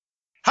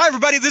Hi,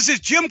 everybody. This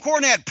is Jim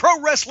Cornette, pro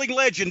wrestling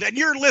legend, and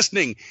you're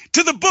listening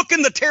to the Book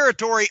in the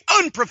Territory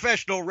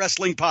Unprofessional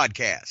Wrestling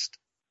Podcast.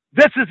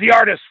 This is the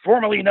artist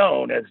formerly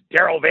known as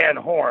Daryl Van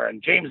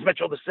Horn, James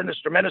Mitchell, the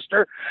Sinister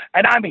Minister,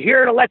 and I'm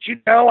here to let you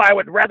know I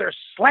would rather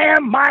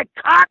slam my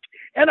cock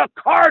in a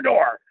car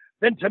door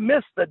than to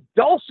miss the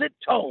dulcet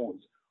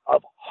tones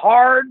of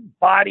Hard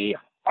Body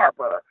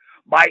Harper,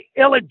 my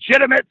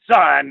illegitimate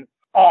son,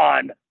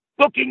 on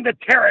Booking the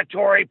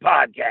Territory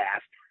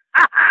podcast.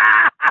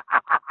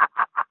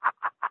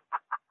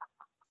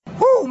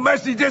 Woo,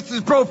 Messi, this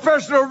is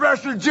professional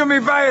wrestler Jimmy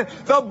Valiant,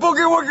 the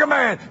Boogie Woogie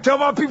Man. Tell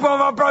my people and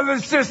my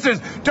brothers and sisters,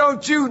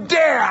 don't you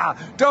dare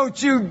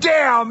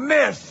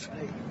miss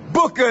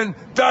Booking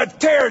the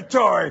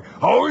Territory.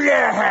 Oh,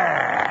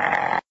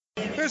 yeah.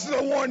 This is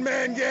a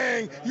one-man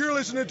gang. You're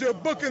listening to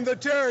Booking the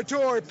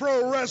Territory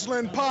Pro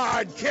Wrestling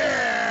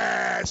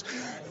Podcast.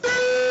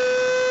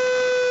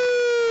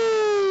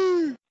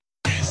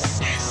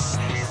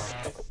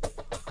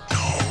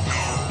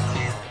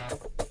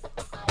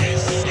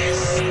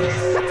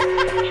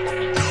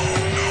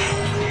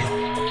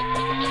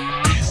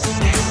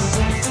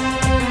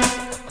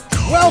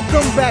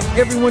 Welcome back,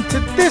 everyone, to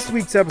this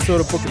week's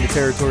episode of Booking the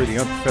Territory, the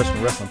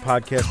Unprofessional Wrestling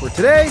Podcast, where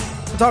today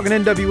we're talking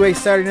NWA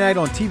Saturday Night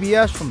on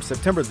TBS from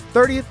September the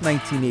 30th,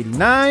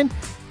 1989.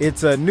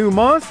 It's a new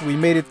month. We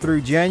made it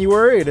through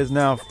January. It is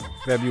now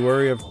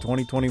February of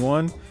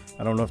 2021.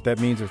 I don't know if that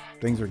means if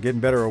things are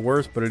getting better or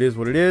worse, but it is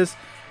what it is.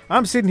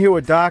 I'm sitting here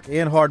with Doc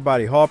and Hard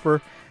Body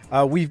Harper.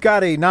 We've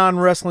got a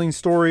non-wrestling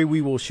story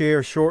we will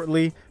share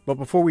shortly, but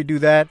before we do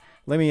that,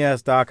 let me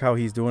ask Doc how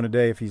he's doing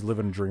today, if he's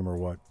living a dream or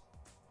what.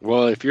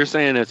 Well, if you're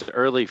saying it's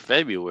early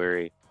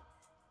February,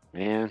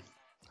 man,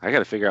 I got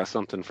to figure out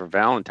something for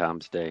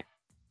Valentine's Day.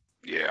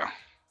 Yeah.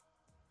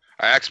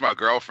 I asked my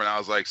girlfriend, I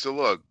was like, so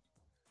look,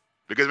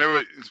 because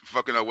remember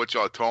fucking what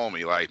y'all told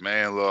me, like,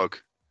 man,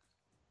 look,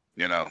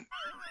 you know,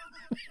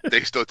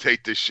 they still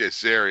take this shit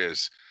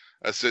serious.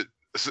 I said,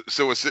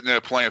 so we're sitting there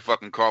playing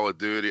fucking Call of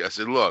Duty. I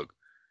said, look,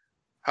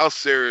 how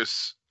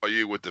serious are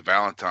you with the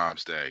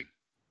Valentine's Day?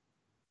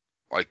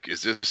 Like,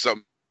 is this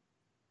something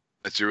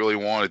that you really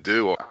want to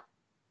do?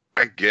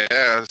 I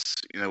guess,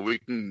 you know, we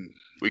can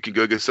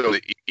go get something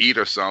to eat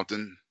or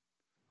something.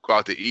 Go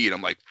out to eat.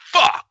 I'm like,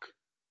 fuck.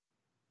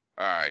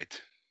 All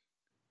right.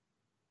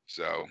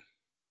 So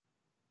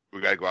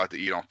we gotta go out to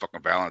eat on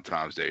fucking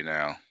Valentine's Day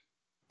now.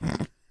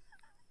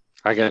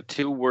 I got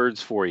 2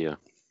 words for you.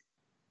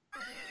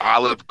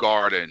 Olive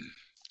Garden.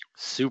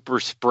 Super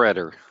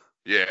spreader.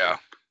 Yeah.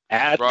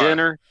 At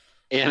dinner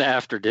and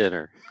after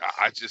dinner.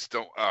 I just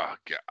don't.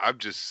 I'm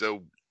just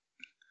so.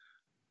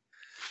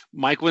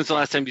 Mike, when's the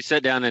last time you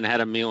sat down and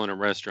had a meal in a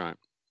restaurant?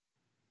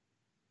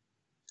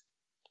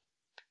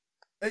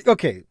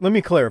 Okay, let me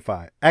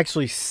clarify.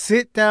 Actually,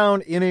 sit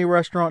down in a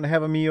restaurant and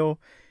have a meal.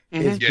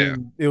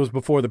 It was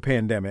before the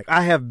pandemic.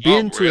 I have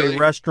been to a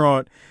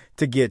restaurant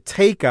to get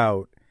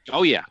takeout.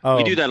 Oh yeah,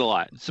 we do that a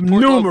lot.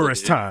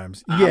 Numerous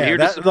times. Yeah, I'm here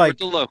to support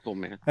the local,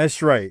 man.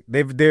 That's right.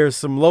 There's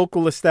some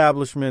local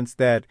establishments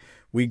that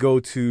we go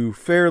to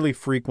fairly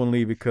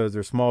frequently because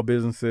they're small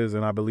businesses,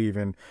 and I believe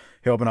in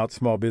helping out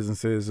small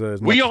businesses.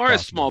 We are a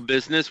small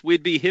business.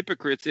 We'd be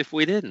hypocrites if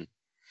we didn't.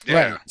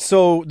 Yeah. Right.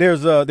 So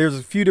there's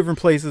a few different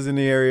places in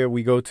the area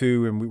we go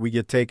to, and we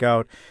get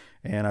takeout,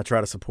 and I try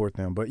to support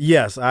them. But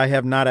yes, I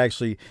have not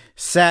actually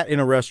sat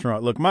in a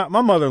restaurant. Look, my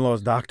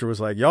mother-in-law's doctor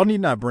was like, y'all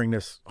need not bring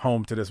this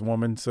home to this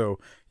woman, so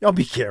y'all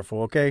be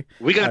careful, okay?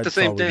 We got the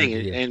same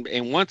thing.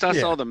 And once I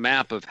saw the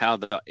map of how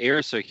the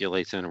air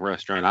circulates in a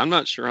restaurant, I'm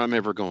not sure I'm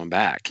ever going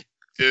back.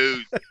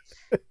 Dude,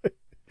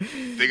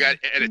 they got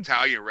an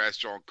Italian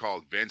restaurant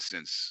called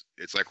Vincent's.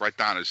 It's like right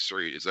down the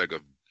street. It's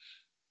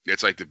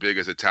like the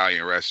biggest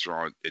Italian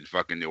restaurant in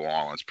fucking New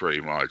Orleans,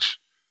 pretty much.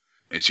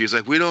 And she's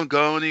like, we don't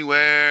go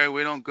anywhere.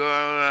 We don't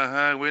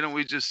go.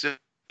 We just sit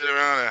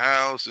around the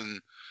house. And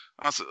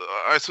I said,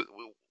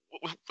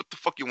 what the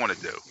fuck you want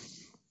to do?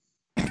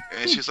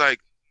 And she's like,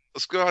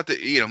 let's go out to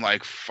eat. I'm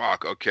like,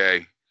 fuck,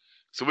 okay.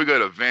 So we go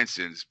to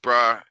Vincent's,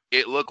 bruh.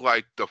 It looked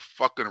like the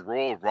fucking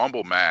Royal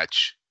Rumble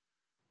match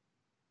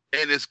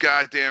in this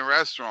goddamn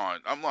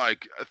restaurant. I'm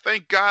like,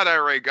 thank God I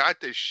already got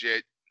this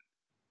shit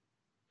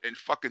in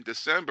fucking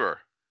December.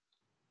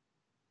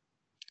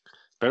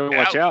 Better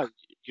watch out.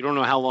 You don't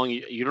know how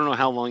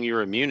long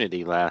your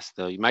immunity lasts,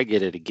 though. You might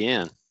get it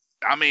again.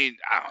 I mean,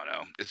 I don't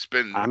know. It's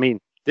been. I mean,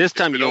 this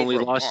time you only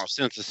lost your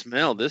sense of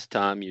smell. This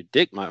time your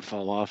dick might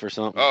fall off or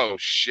something. Oh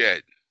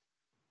shit!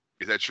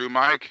 Is that true,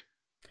 Mike?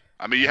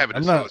 I mean, you have an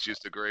associate's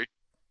degree.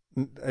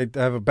 I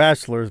have a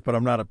bachelor's, but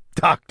I'm not a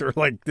doctor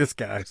like this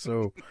guy.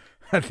 So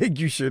I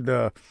think you should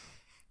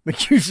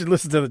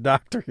listen to the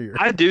doctor here.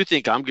 I do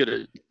think I'm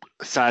gonna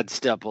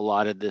sidestep a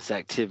lot of this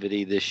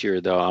activity this year,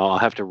 though. I'll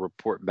have to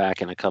report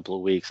back in a couple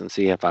of weeks and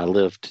see if I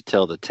live to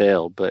tell the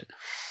tale. But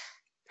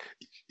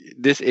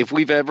if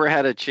we've ever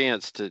had a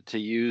chance to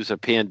use a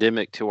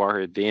pandemic to our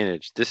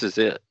advantage, this is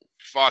it.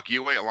 Fuck,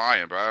 you ain't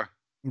lying, bro.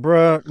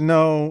 Bruh,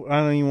 no, I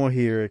don't even want to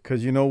hear it,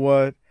 because you know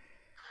what?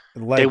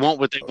 Like, they want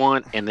what they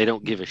want, and they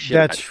don't give a shit.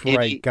 That's about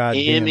right. God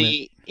damn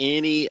it.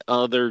 Any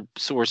other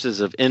sources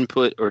of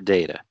input or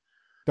data.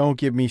 Don't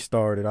get me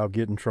started. I'll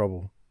get in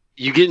trouble.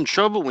 You get in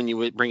trouble when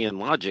you bring in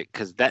logic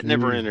because that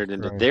never entered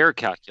into their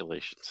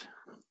calculations.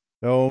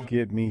 Don't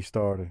get me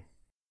started.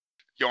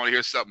 You want to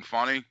hear something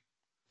funny?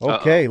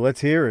 Okay,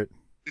 let's hear it.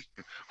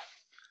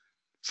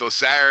 So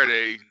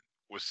Saturday,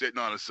 we're sitting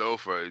on a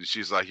sofa, and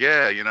she's like,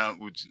 "Yeah, you know,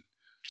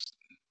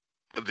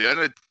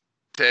 the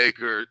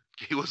Undertaker,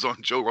 he was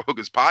on Joe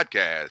Rogan's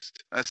podcast."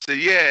 I said,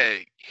 "Yeah,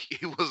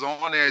 he was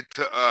on there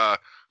to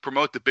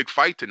promote the big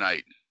fight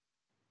tonight."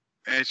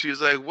 And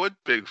she's like, "What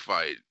big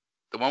fight?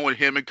 The one with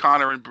him and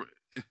Conor and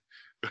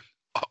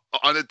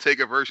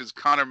Undertaker versus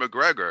Conor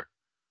McGregor?"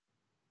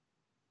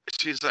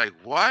 She's like,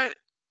 "What?"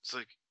 It's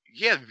like,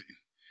 "Yeah,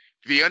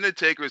 the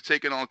Undertaker is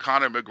taking on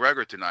Conor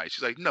McGregor tonight."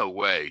 She's like, "No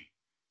way."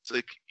 It's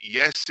like,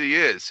 "Yes, he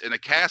is, in a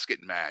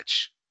casket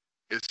match.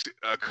 It's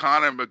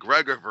Conor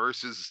McGregor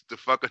versus the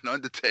fucking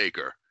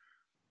Undertaker."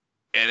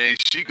 And then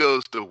she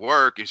goes to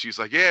work, and she's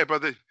like, "Yeah,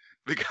 brother,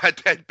 we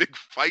got that big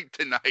fight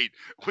tonight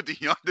with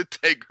the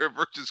Undertaker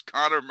versus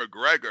Conor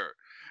McGregor."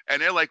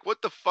 And they're like,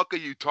 "What the fuck are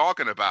you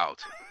talking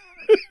about?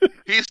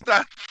 He's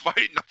not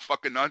fighting the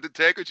fucking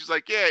Undertaker." She's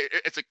like, "Yeah,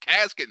 it's a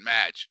casket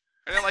match."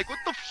 And they're like, "What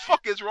the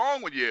fuck is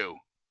wrong with you?"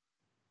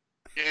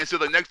 And so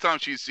the next time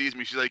she sees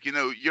me, she's like, "You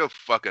know, you're a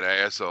fucking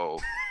asshole."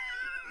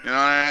 You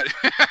know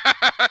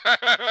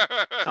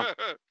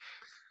that?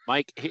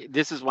 Mike,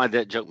 this is why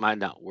that joke might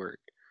not work.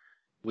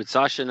 Would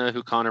Sasha know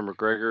who Conor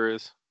McGregor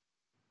is?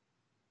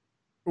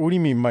 What do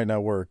you mean might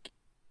not work?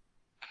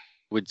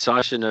 Would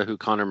Sasha know who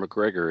Conor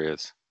McGregor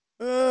is?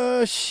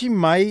 She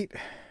might.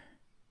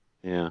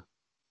 Yeah.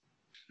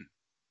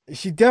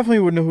 She definitely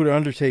would know who the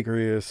Undertaker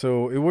is,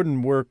 so it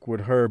wouldn't work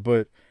with her.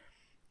 But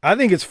I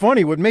think it's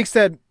funny. What makes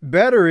that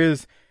better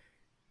is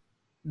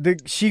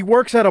she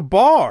works at a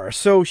bar,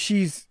 so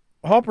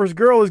Harper's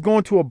girl is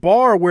going to a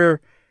bar where,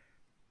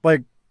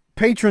 like,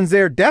 patrons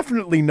there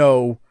definitely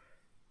know,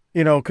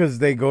 you know, because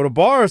they go to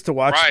bars to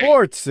watch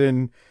sports,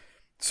 and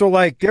so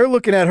like they're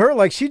looking at her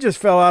like she just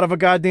fell out of a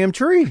goddamn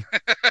tree.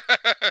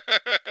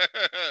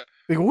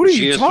 Like, what are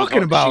you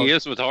talking about? She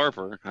is with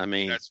Harper. I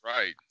mean, that's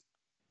right.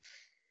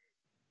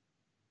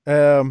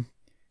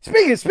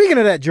 Speaking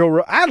of that,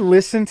 Joe, I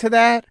listened to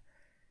that.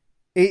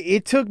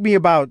 It took me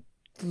about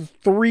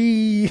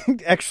 3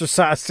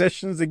 exercise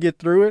sessions to get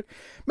through it.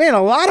 Man,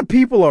 a lot of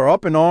people are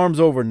up in arms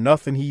over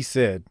nothing he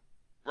said.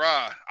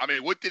 Bruh, I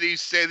mean, what did he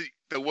say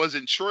that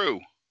wasn't true?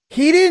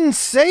 He didn't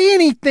say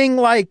anything.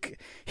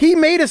 Like, he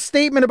made a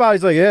statement about,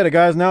 he's like, yeah, the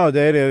guys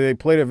nowadays, they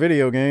play the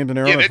video games and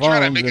they're on their phones. Yeah, they're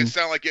trying to make it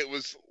sound like it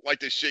was like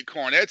the shit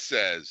Cornette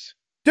says.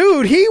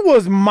 Dude, he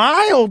was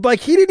mild. Like,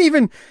 he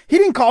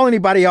didn't call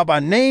anybody out by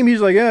name.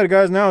 He's like, yeah, the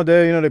guys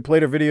nowadays, you know, they play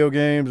their video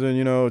games and,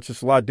 you know, it's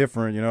just a lot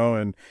different, you know,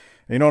 and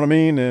you know what I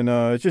mean? And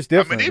it's just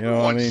different. I mean,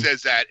 everyone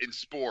says that in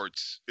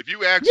sports. If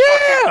you ask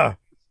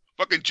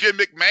fucking Jim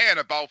McMahon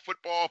about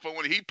football from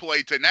when he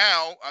played to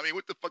now, I mean,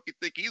 what the fuck you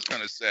think he's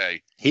going to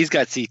say? He's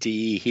got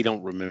CTE. He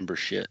don't remember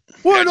shit.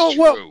 Well, no,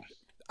 well,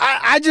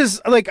 I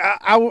just, like,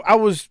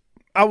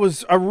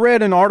 I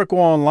read an article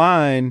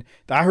online.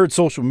 I heard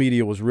social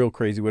media was real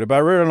crazy with it, but I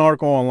read an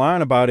article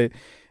online about it,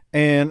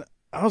 and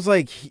I was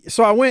like,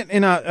 so I went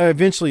and I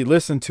eventually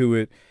listened to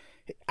it.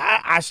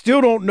 I still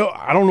don't know.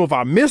 I don't know if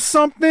I missed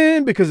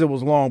something because it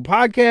was a long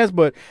podcast,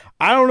 but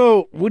I don't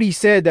know what he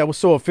said that was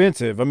so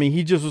offensive. I mean,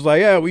 he just was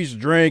like, yeah, we used to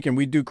drink and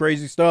we do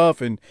crazy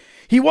stuff. And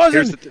he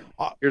wasn't,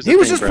 he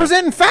was just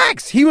presenting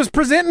facts. He was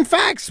presenting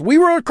facts. We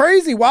were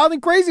crazy, wild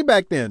and crazy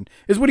back then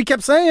is what he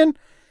kept saying.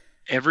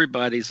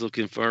 Everybody's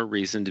looking for a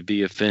reason to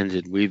be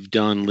offended. We've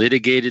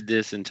litigated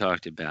this and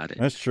talked about it.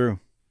 That's true.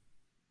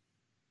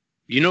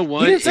 You know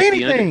what? He didn't say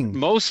anything.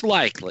 Most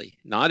likely,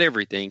 not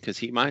everything, because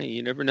he might,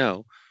 you never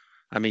know.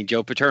 I mean,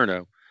 Joe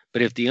Paterno.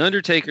 But if The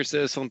Undertaker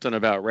says something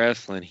about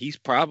wrestling, he's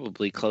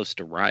probably close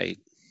to right.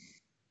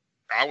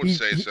 I would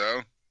say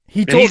so.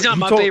 He's not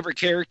my favorite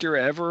character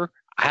ever.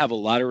 I have a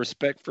lot of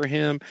respect for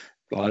him,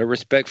 a lot of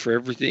respect for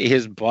everything,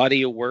 his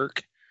body of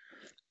work.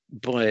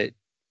 But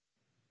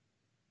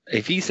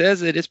if he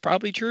says it, it's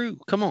probably true.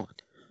 Come on.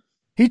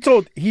 He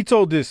told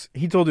this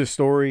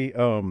story.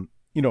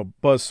 You know,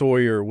 Buzz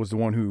Sawyer was the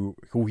one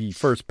who he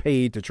first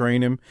paid to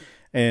train him.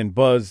 And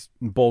Buzz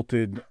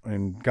bolted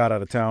and got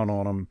out of town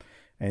on him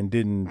and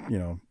didn't, you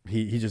know,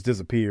 he just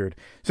disappeared.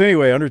 So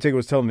anyway, Undertaker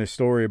was telling this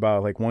story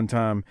about, like, one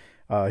time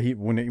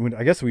when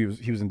I guess he was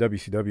in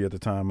WCW at the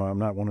time. I'm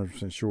not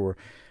 100% sure,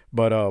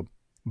 but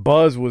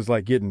Buzz was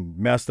like getting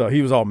messed up.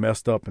 He was all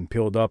messed up and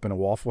peeled up in a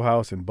Waffle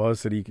House, and Buzz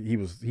said he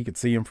could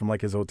see him from,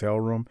 like, his hotel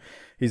room.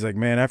 He's like,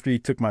 man, after he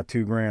took my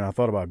 $2,000, I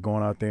thought about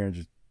going out there and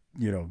just,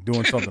 you know,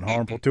 doing something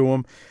harmful to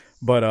him.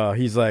 But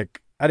he's like,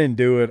 I didn't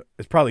do it.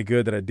 It's probably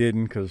good that I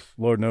didn't, because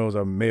Lord knows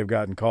I may have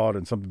gotten caught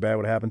and something bad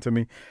would happen to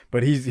me.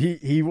 But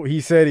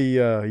he said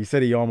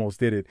he almost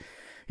did it.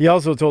 He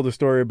also told the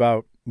story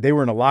about they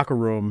were in a locker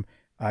room.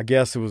 I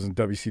guess it was in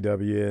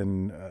WCW,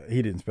 and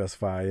he didn't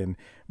specify. And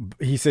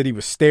he said he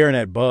was staring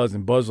at Buzz,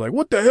 and Buzz was like,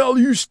 "What the hell are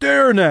you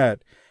staring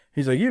at?"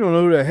 He's like, you don't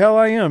know who the hell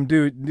I am,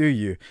 do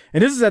you?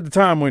 And this is at the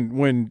time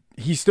when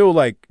he's still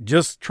like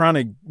just trying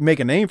to make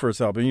a name for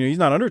himself. And, he's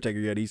not Undertaker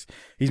yet. He's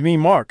Mean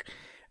Mark.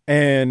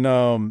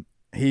 And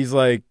he's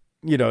like,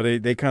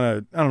 they kind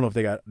of, I don't know if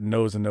they got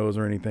nose and nose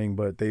or anything,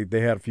 but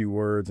they had a few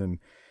words. And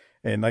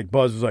like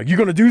Buzz was like, you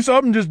going to do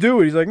something? Just do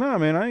it. He's like, nah,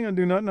 man, I ain't going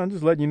to do nothing. I'm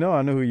just letting you know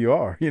I know who you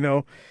are,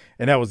 And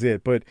that was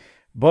it. But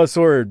Buzz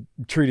Sawyer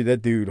treated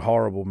that dude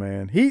horrible,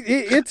 man.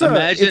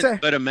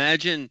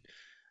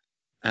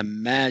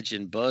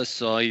 Imagine Buzz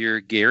Sawyer,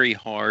 Gary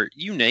Hart,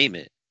 you name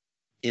it,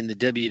 in the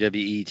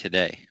WWE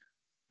today.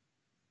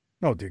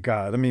 Oh, dear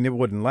God. I mean, it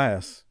wouldn't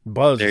last.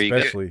 Buzz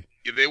especially.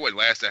 They wouldn't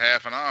last a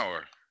half an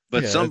hour.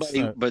 But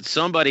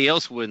somebody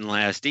else wouldn't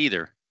last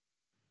either.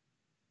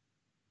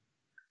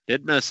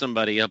 They'd mess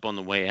somebody up on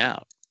the way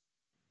out.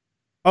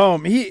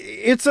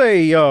 It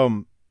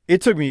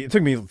took me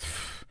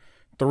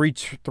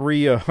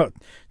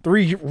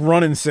three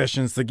running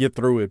sessions to get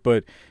through it,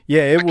 but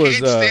yeah, I can't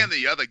stand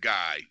the other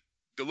guy,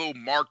 the little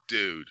Mark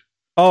dude.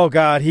 Oh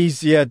God, you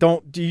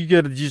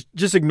gotta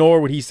just ignore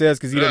what he says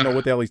because he doesn't know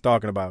what the hell he's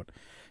talking about.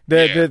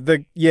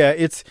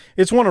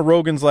 It's one of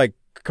Rogan's like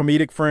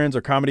comedic friends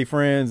or comedy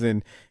friends,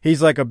 and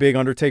he's like a big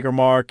Undertaker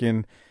mark,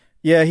 and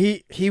yeah,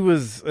 he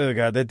was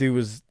that dude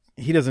was.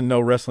 He doesn't know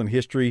wrestling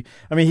history.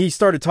 I mean, he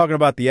started talking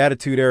about the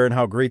Attitude Era and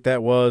how great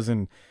that was,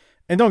 and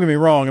don't get me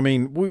wrong. I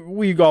mean,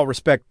 we all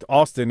respect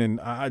Austin, and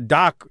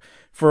Doc,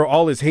 for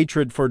all his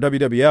hatred for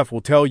WWF,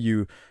 will tell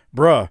you,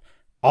 bruh,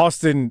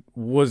 Austin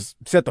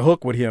set the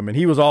hook with him, and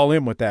he was all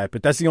in with that.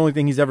 But that's the only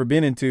thing he's ever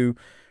been into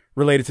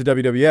related to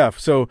WWF.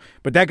 So,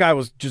 but that guy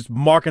was just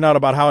marking out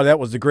about how that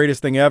was the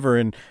greatest thing ever.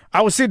 And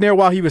I was sitting there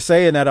while he was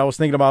saying that, I was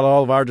thinking about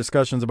all of our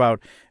discussions about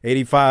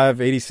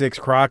 85, 86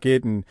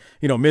 Crockett and,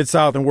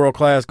 Mid-South and World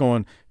Class,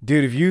 going,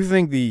 dude, if you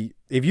think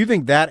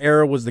that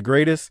era was the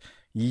greatest,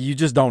 you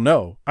just don't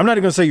know. I'm not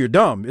even going to say you're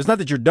dumb. It's not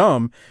that you're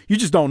dumb. You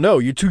just don't know.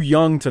 You're too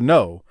young to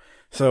know.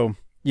 So,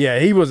 yeah,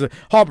 he was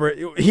Harper.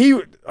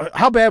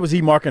 How bad was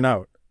he marking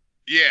out?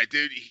 Yeah,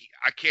 dude.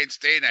 I can't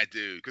stand that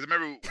dude. Because I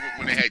remember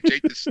when they had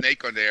Jake the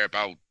Snake on there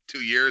about 2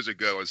 years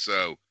ago or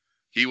so,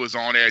 he was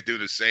on there doing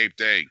the same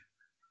thing.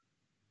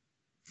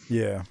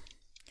 Yeah.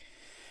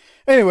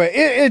 Anyway,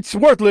 it's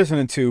worth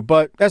listening to,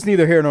 but that's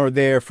neither here nor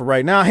there for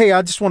right now. Hey,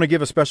 I just want to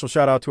give a special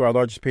shout out to our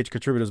largest Patreon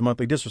contributors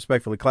monthly,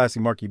 Disrespectfully Classy,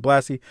 Marky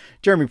Blassie,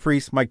 Jeremy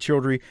Priest, Mike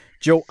Childry,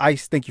 Joe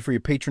Ice. Thank you for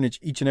your patronage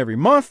each and every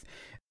month.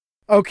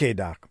 Okay,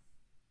 Doc,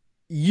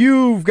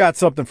 you've got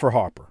something for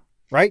Harper,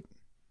 right?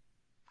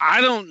 I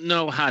don't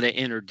know how to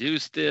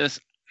introduce this.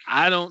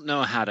 I don't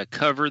know how to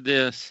cover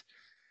this.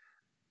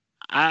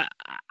 I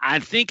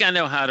think I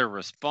know how to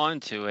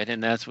respond to it,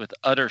 and that's with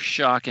utter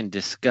shock and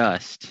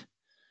disgust.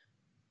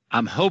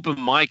 I'm hoping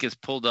Mike has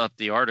pulled up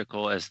the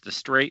article as the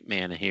straight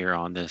man here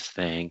on this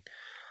thing.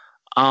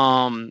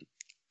 But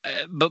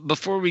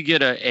before we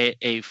get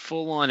a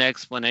full-on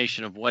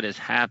explanation of what has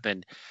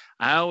happened,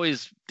 I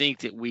always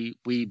think that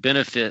we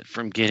benefit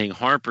from getting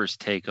Harper's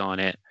take on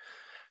it.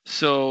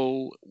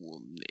 So,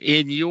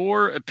 in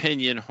your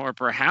opinion,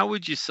 Harper, how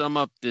would you sum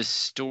up this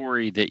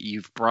story that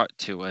you've brought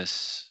to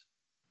us?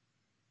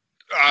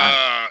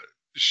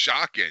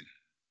 Shocking.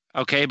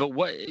 Okay, but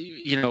what,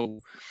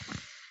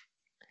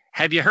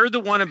 have you heard the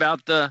one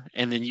about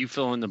and then you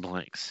fill in the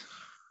blanks?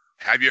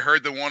 Have you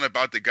heard the one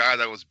about the guy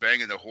that was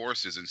banging the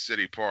horses in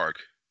City Park?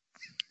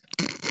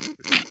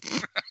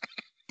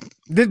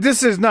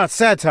 This is not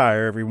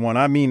satire, everyone.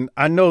 I mean,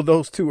 I know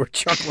those two are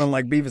chuckling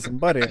like Beavis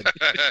and Butthead,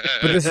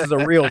 but this is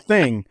a real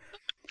thing.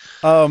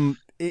 My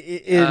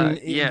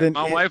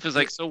wife was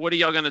like, so what are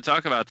y'all going to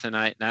talk about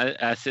tonight? And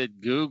I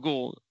said,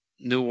 Google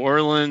New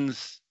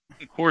Orleans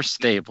horse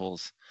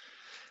stables.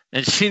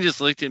 And she just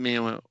looked at me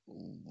and went,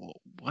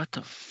 what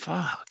the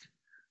fuck?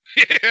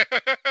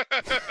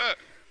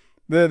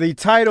 The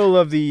title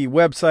of the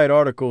website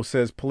article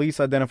says,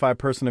 Police Identify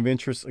Person of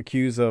Interest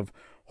Accused of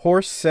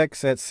Horse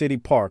Sex at City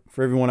Park.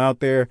 For everyone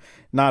out there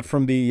not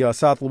from the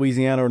South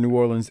Louisiana or New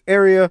Orleans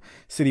area,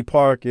 City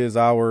Park is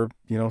our,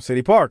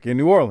 City Park in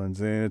New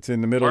Orleans, and it's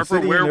in the middle Harper,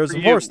 of the city. And there's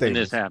some horse stables.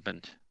 When this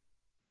happened?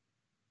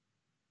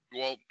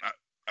 Well,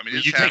 I mean,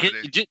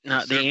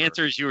 the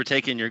answer is you were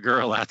taking your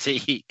girl out to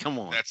eat. Come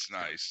on. That's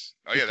nice.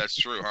 Oh yeah, that's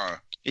true, huh?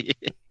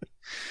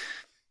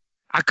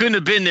 I couldn't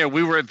have been there.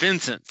 We were at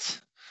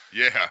Vincent's.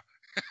 Yeah.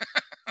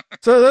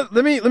 So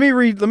let me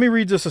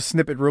read just a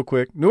snippet real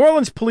quick. New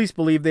Orleans police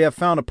believe they have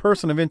found a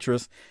person of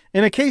interest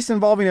in a case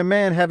involving a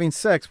man having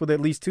sex with at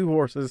least 2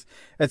 horses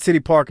at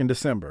City Park in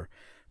December.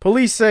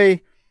 Police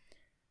say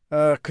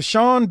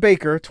Kashawn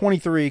Baker,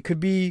 23, could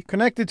be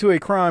connected to a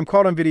crime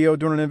caught on video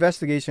during an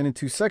investigation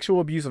into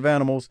sexual abuse of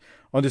animals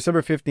on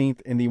December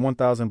 15th in the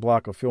 1000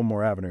 block of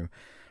Fillmore Avenue.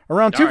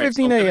 Around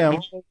 2:15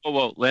 a.m.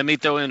 Whoa. Let me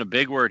throw in a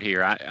big word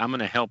here. I'm going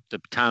to help the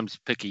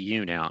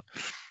Times-Picayune out.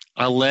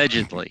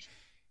 Allegedly.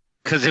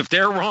 Because if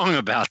they're wrong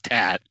about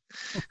that,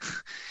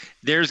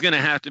 there's going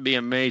to have to be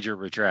a major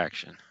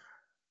retraction.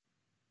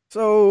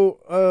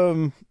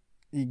 So,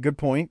 good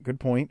point.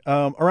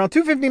 Around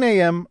 2:15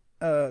 a.m.,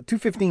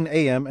 2:15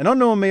 a.m., an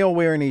unknown male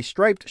wearing a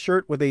striped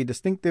shirt with a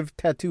distinctive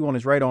tattoo on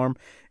his right arm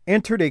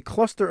entered a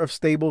cluster of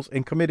stables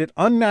and committed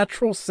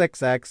unnatural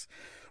sex acts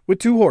with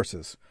 2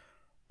 horses.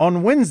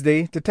 On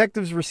Wednesday,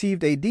 detectives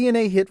received a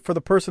DNA hit for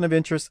the person of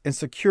interest and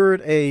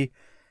secured a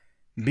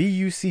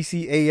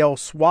BUCCAL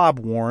swab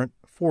warrant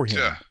for him.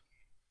 Yeah.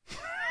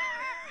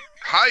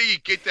 How do you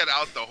get that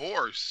out the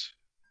horse?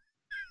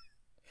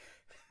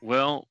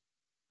 Well,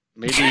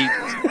 maybe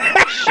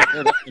shove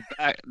it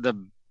up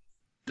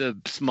the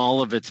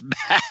small of its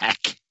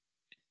back.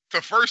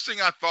 The first thing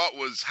I thought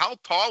was, how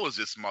tall is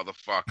this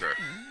motherfucker?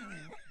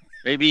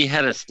 Maybe he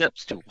had a step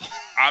stool.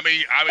 I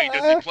mean,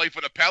 does he play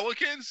for the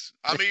Pelicans?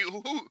 I mean,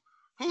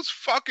 who's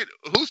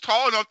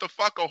tall enough to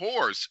fuck a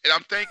horse? And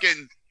I'm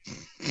thinking,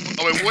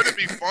 wouldn't it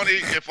be funny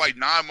if like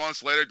 9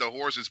 months later the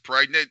horse is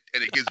pregnant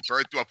and it gives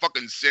birth to a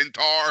fucking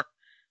centaur?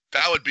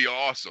 That would be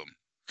awesome.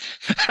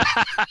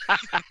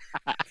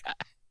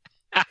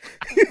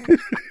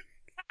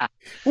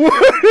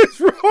 What is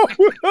wrong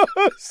with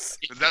us?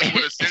 That's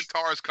where the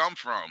centaurs come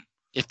from.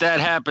 If that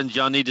happens,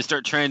 y'all need to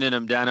start training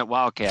them down at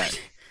Wildcat.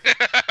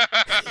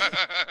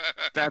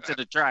 That's an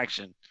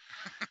attraction.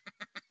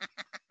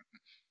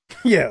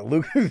 Yeah,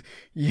 Luke,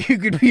 you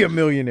could be a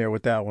millionaire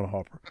with that one,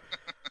 Harper.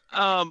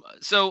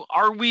 So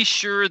are we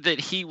sure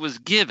that he was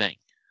giving?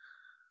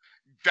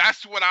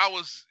 That's what I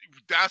was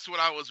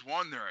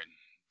wondering,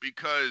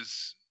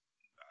 because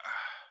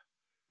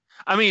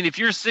I mean, if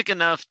you're sick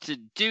enough to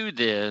do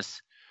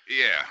this,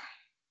 yeah.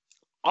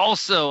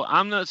 Also,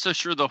 I'm not so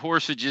sure the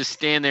horse would just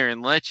stand there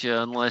and let you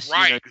unless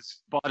you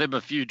bought him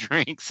a few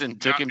drinks and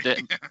took him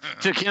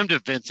to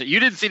Vincent. You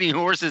didn't see any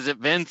horses at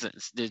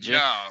Vincent's, did you? No.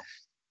 I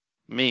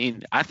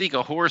mean, I think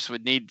a horse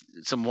would need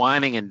some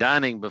whining and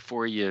dining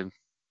before you.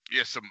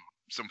 Yeah,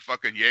 some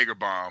fucking Jaeger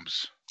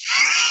bombs.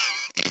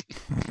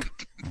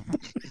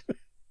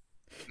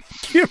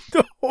 Give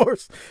the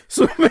horse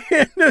some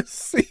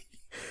Hennessy.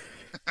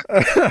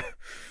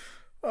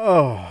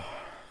 Oh.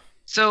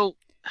 So,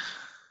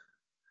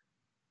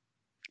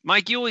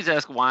 Mike, you always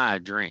ask why I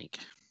drink.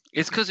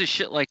 It's because of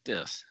shit like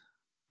this.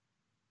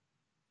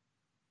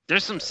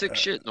 There's some sick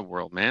shit in the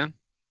world, man.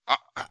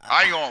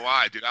 I ain't gonna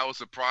lie, dude. I was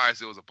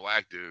surprised it was a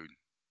black dude.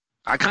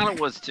 I kind of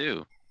was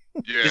too.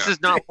 Yeah. This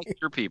is not like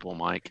your people,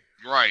 Mike.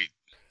 Right.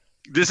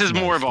 This is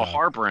more of a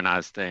Harper and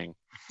I's thing.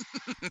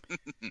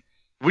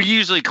 We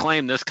usually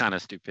claim this kind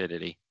of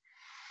stupidity.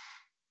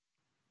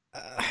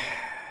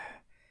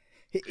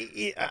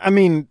 I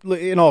mean,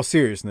 in all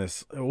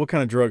seriousness, what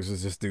kind of drugs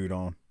is this dude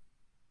on?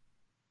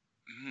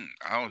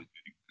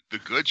 The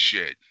good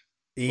shit.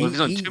 Well,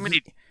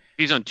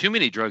 he's on too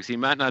many drugs. He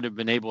might not have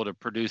been able to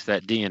produce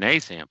that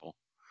DNA sample.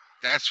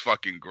 That's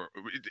fucking gross.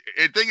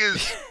 The thing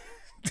is,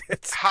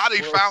 how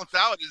they found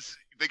out is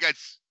they got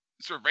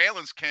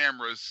surveillance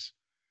cameras.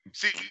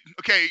 See,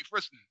 okay,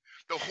 first,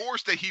 the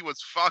horse that he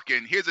was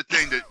fucking, here's the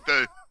thing, that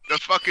the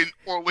fucking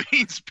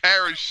Orleans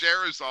Parish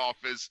Sheriff's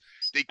Office,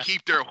 they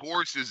keep their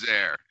horses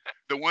there.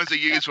 The ones they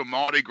use for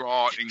Mardi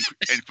Gras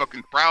and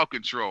fucking crowd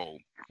control.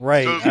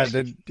 Right,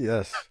 so,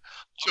 yes.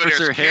 So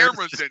there's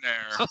cameras in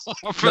there.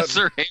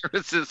 Officer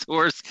Harris's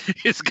horse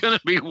is going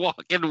to be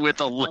walking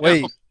with a limp.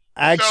 Wait,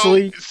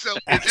 actually,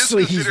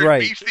 actually he's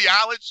right.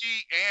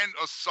 Bestiality and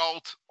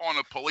assault on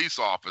a police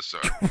officer.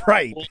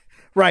 Right,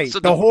 right. So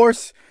the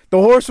horse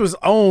was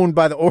owned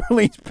by the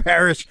Orleans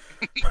Parish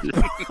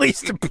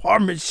Police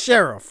Department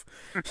sheriff.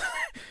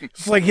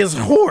 It's like his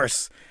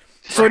horse.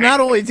 So not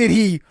only did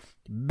he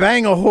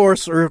bang a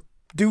horse or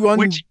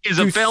which is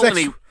a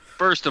felony,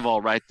 first of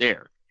all, right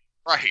there.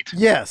 Right.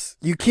 Yes,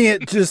 you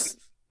can't just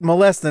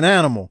molest an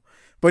animal,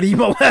 but he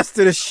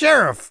molested a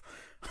sheriff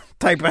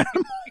type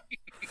animal.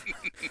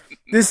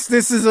 This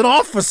is an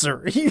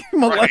officer. He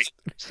molested.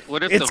 Right.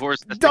 What if the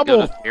horse has to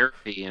go to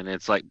therapy and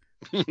it's like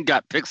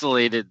got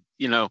pixelated?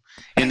 You know,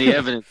 in the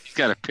evidence, he's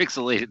got a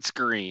pixelated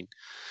screen.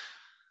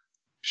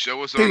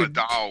 Show us on a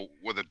doll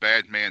where the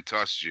bad man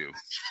touched you.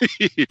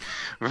 And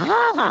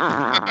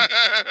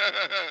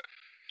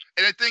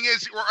the thing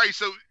is, right?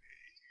 So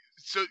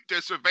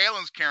there's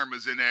surveillance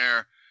cameras in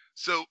there.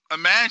 So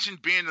imagine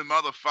being the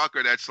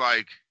motherfucker that's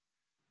like,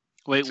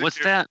 wait, what's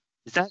that?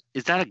 Is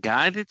that a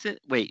guy that's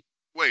it? Wait,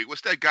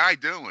 what's that guy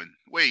doing?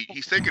 Wait,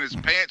 he's taking his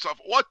pants off.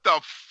 What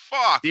the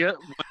fuck? Yeah,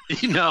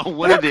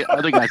 one of the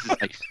other guys is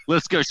like,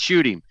 let's go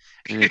shoot him.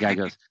 And the guy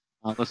goes,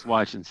 let's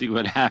watch and see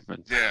what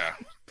happens. Yeah.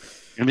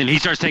 And then he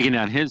starts taking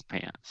down his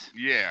pants.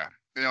 Yeah.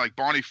 And they're like,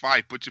 Barney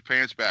Fife, put your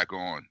pants back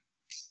on.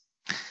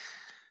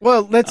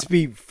 Well, let's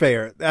be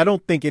fair. I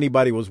don't think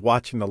anybody was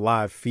watching the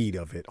live feed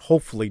of it.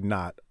 Hopefully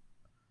not.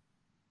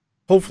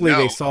 Hopefully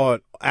they saw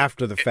it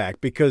after the fact,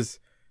 because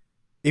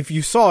if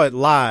you saw it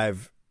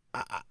live,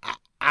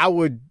 I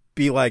would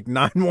be like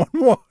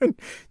 911.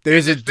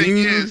 There's a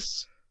dude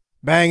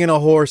banging a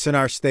horse in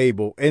our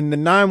stable. And the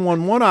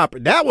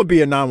 911 that would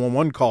be a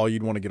 911 call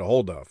you'd want to get a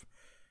hold of.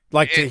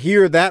 Like to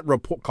hear that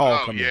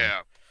call come in.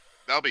 Yeah.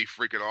 That'll be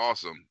freaking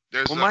awesome.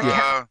 There's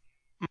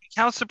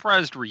how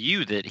surprised were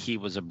you that he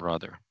was a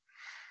brother?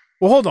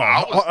 Well, hold on.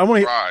 I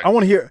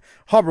want to hear.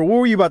 Harper, what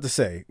were you about to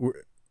say?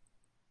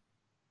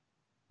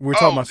 We're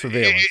talking about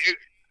surveillance.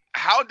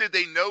 How did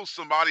they know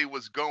somebody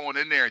was going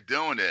in there and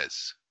doing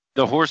this?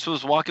 The horse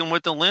was walking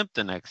with a limp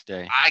the next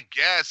day. I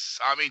guess.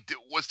 I mean,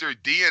 was there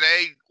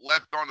DNA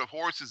left on the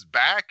horse's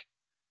back?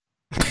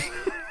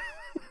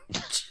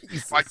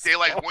 Like they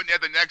went there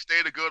the next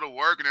day to go to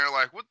work, and they're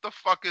like, "What the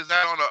fuck is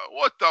that on a?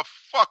 What the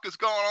fuck is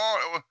going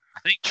on?" I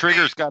think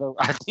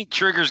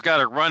Trigger's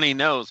got a runny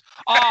nose.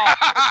 Oh.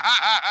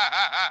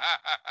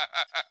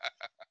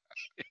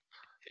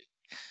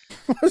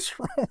 What's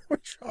wrong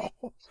with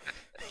y'all?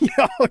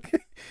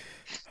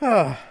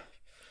 Y'all,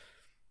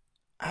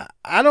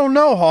 I don't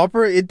know,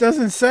 Harper. It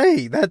doesn't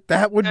say that.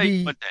 That would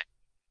be.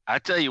 I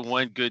tell you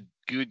one good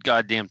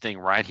goddamn thing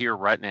right here,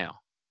 right now.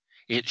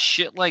 It's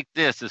shit like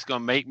this that's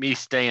gonna make me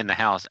stay in the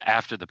house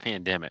after the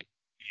pandemic.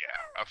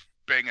 Yeah,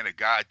 banging a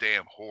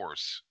goddamn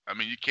horse. I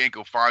mean, you can't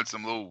go find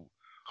some little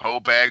hoe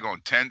bag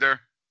on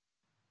Tinder.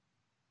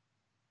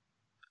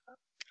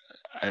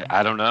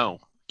 I don't know.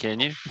 Can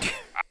you?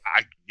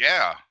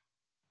 Yeah.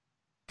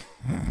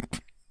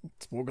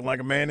 Spoken like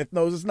a man that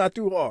knows it's not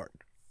too hard.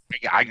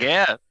 I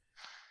guess.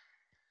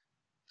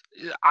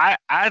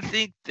 I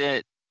think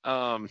that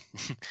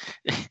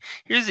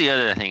here's the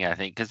other thing I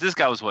think, because this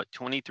guy was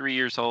 23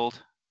 years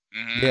old.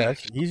 Mm-hmm. Yeah,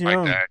 he's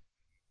young. Like that.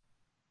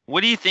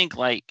 What do you think?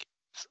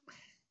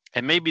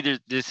 And maybe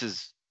this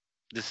is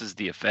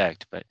the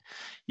effect, but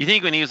you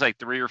think when he was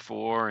 3 or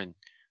 4, and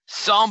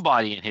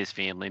somebody in his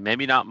family,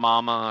 maybe not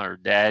mama or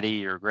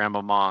daddy or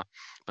grandmama,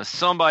 but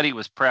somebody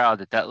was proud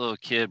that little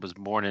kid was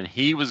born, and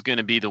he was going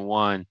to be the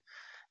one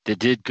that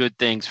did good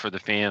things for the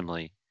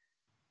family.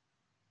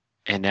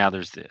 And now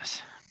there's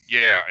this.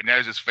 Yeah, and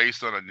there's his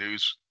face on the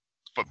news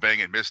for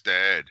banging Mr.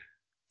 Ed.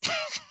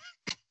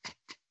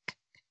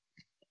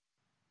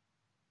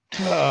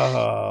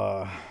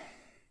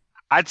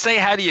 I'd say,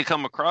 how do you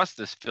come across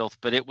this filth?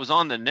 But it was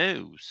on the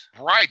news.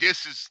 Right.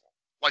 This is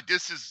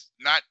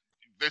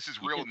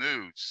real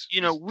news.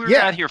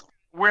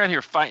 We're out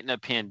here fighting a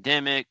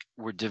pandemic.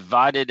 We're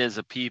divided as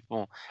a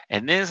people,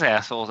 and this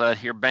asshole's out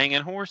here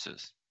banging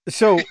horses.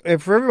 So,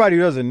 for everybody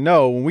who doesn't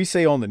know, when we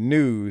say on the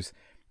news,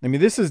 I mean,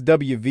 this is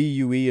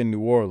WVUE in New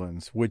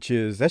Orleans,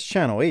 that's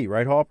Channel 8,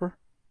 right, Harper?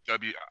 I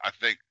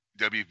think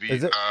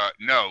WV.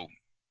 No,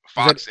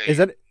 Fox 8. Is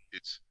that?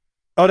 It's.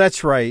 Oh,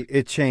 that's right.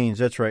 It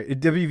changed. That's right.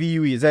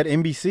 WVUE, is that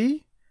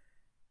NBC?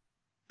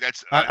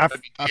 That's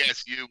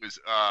WTSU is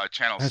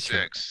Channel 6.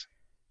 Right.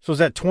 So is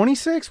that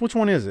 26? Which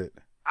one is it?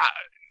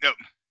 No.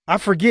 I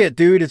forget,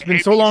 dude. It's been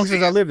so long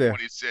since I lived there.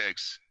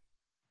 26.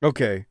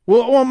 Okay.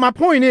 Well, my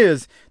point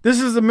is, this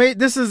is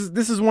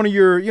one of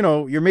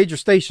your major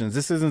stations.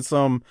 This isn't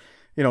some,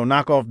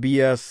 knockoff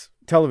BS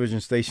television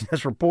station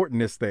that's reporting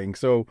this thing.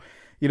 So,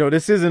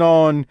 this isn't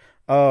on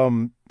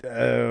what's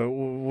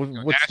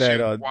that?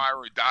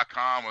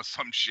 Inquirer.com or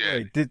some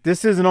shit. Right.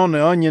 This isn't on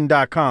the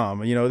Onion.com.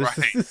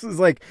 This is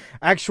like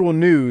actual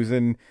news.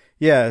 And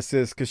yeah, it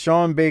says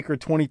Kashawn Baker,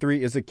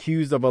 23, is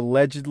accused of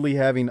allegedly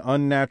having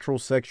unnatural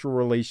sexual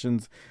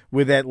relations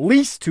with at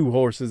least 2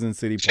 horses in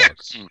City Park.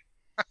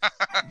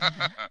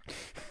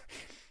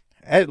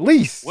 At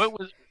least. What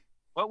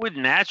would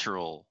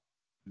natural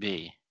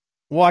be?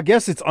 Well, I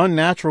guess it's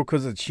unnatural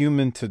because it's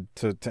human to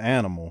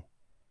animal.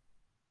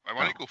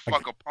 Why don't you go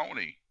fuck a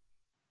pony?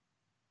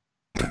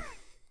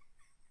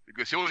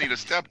 Because he'll need a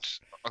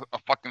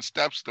fucking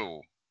step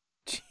stool.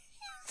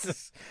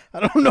 Jesus.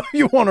 I don't know if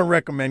you want to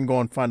recommend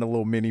going find a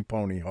little mini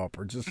pony,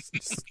 Harper.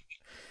 Just...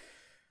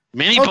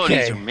 Mini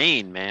ponies are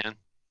mean, man.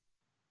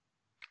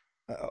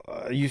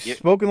 You've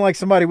spoken like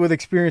somebody with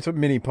experience with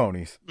mini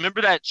ponies.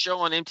 Remember that show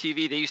on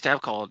MTV they used to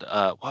have called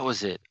what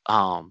was it?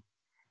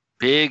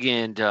 Big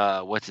and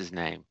what's his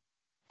name?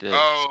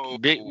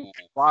 Big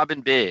Bob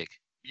and Big.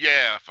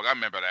 Yeah, I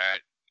remember that.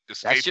 The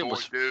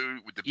skateboard dude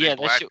with the big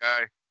black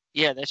guy.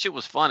 Yeah, that shit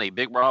was funny.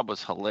 Big Rob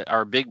was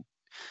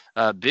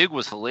Big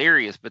was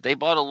hilarious, but they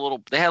had a little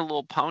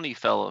pony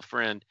fella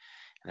friend,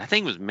 and that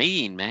thing was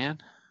mean, man.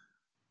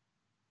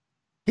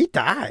 He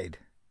died.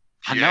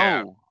 I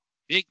know.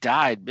 Big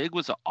died. Big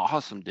was an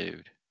awesome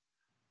dude.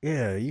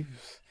 Yeah.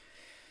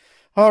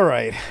 All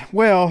right.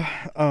 Well,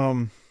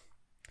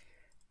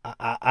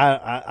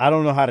 I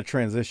don't know how to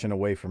transition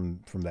away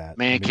from that.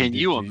 Man, can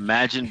you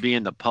imagine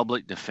being the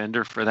public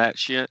defender for that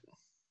shit?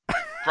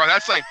 Bro,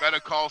 that's like Better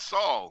Call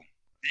Saul.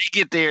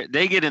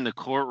 They get in the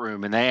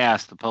courtroom and they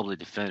ask the public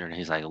defender, and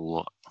he's like,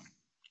 "Look,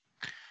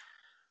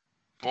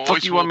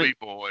 boys will be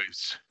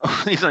boys."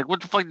 He's like,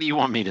 "What the fuck do you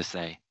want me to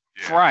say?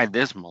 Yeah. Fry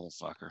this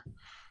motherfucker."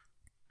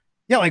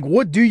 Yeah, like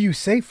what do you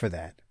say for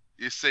that?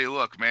 You say,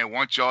 "Look, man,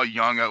 weren't y'all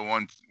young at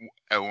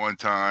one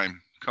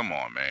time? Come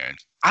on, man."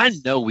 I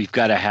know we've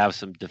got to have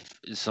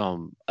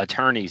some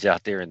attorneys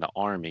out there in the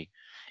Army.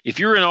 If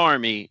you're in the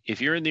Army,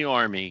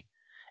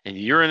 and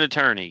you're an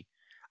attorney,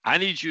 I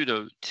need you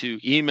to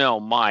email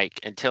Mike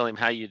and tell him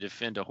how you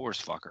defend a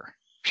horse fucker.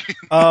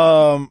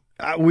 I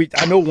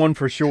know one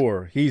for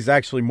sure. He's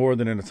actually more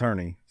than an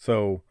attorney.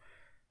 So,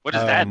 what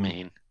does that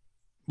mean?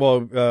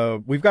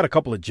 Well, we've got a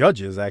couple of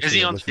judges actually. Is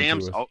he on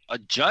damn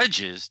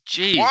judges?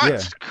 Jeez.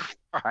 What?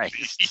 Yeah.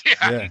 Christ.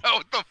 Yeah, Yeah. I know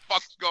what the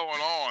fuck's going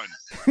on.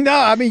 No,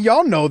 I mean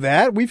y'all know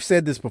that. We've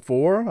said this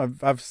before.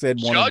 I've said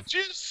one of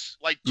Judges?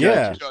 Like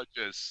Yeah.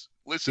 judges.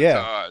 Listen Yeah.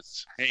 to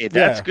us. Hey,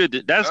 that's Yeah.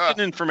 good. That's Ah,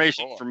 good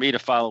information Lord. for me to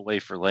file away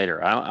for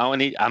later.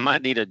 I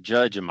might need a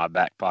judge in my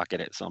back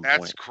pocket at some That's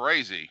point.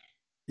 crazy.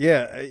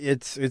 Yeah,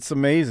 it's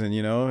amazing,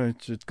 you know. It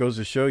just goes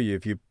to show you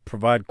if you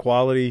provide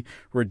quality,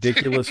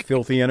 ridiculous,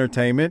 filthy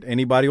entertainment,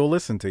 anybody will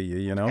listen to you,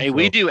 you know. Hey, So,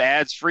 we do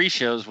ads-free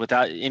shows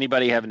without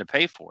anybody having to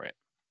pay for it.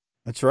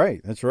 That's right.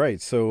 That's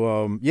right.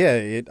 So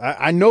yeah,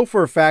 I know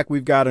for a fact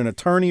we've got an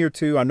attorney or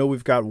two. I know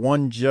we've got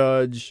one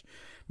judge,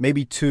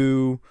 maybe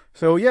two.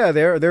 So yeah,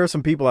 there are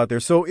some people out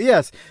there. So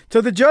yes,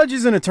 to the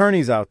judges and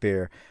attorneys out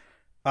there,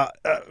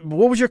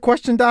 what was your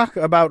question, Doc?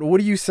 About what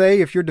do you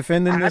say if you're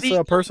defending How this do you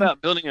go person?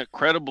 about building a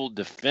credible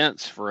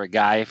defense for a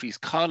guy if he's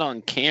caught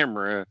on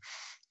camera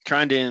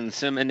trying to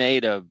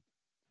inseminate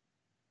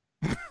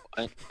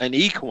an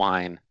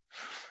equine?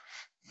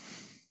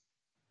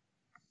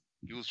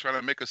 He was trying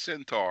to make a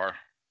centaur.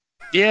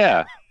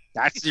 Yeah,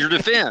 that's your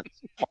defense.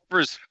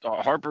 Harper's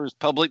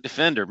public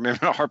defender.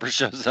 Remember, Harper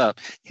shows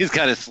up. He's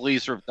got his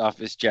sleeves ripped off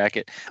his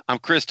jacket. I'm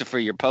Christopher,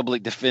 your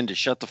public defender.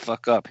 Shut the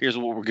fuck up. Here's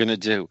what we're gonna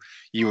do.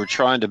 You were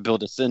trying to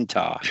build a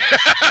centaur.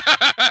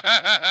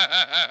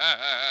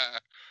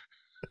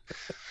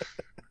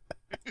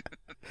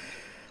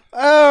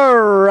 All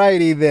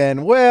righty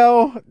then.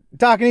 Well,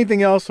 Doc,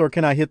 anything else, or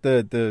can I hit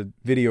the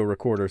video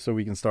recorder so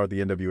we can start the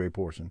NWA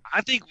portion?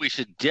 I think we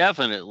should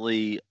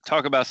definitely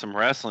talk about some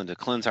wrestling to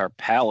cleanse our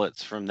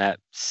palates from that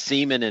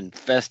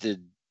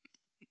semen-infested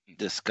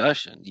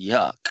discussion.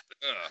 Yuck.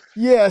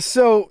 Yeah,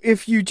 so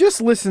if you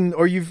just listen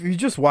or you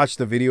just watch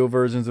the video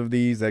versions of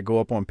these that go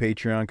up on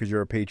Patreon because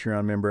you're a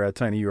Patreon member at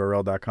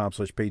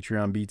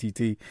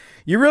tinyurl.com/PatreonBTT,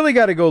 you really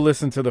got to go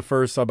listen to the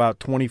first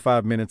about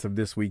 25 minutes of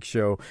this week's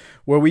show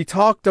where we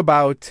talked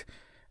about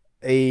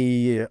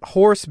a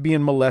horse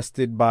being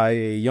molested by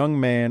a young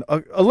man,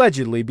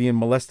 allegedly being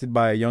molested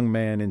by a young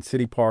man in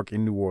City Park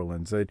in New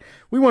Orleans.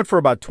 We went for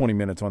about 20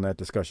 minutes on that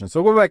discussion.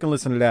 So go back and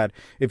listen to that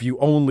if you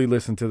only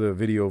listen to the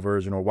video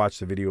version or watch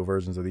the video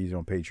versions of these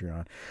on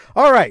Patreon.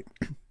 All right.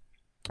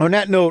 On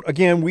that note,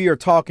 again, we are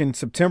talking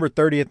September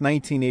 30th,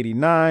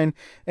 1989,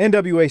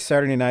 NWA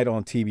Saturday Night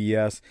on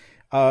TBS.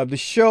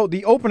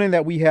 The opening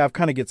that we have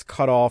kind of gets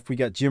cut off. We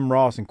got Jim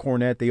Ross and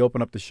Cornette. They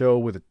open up the show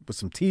with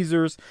some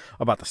teasers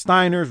about the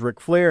Steiners, Ric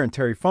Flair, and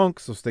Terry Funk.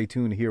 So stay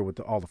tuned to hear what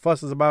all the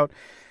fuss is about.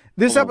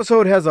 This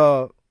episode has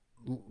a...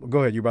 Go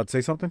ahead. You about to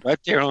say something? Right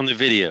there on the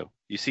video.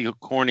 You see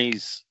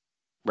Corny's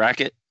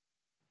racket?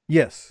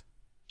 Yes.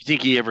 You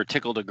think he ever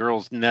tickled a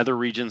girl's nether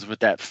regions with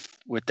that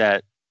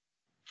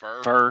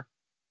fur?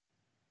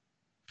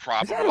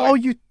 Probably.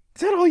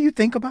 Is that all you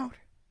think about?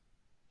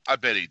 I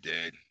bet he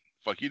did.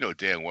 Fuck, you know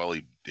damn well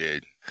he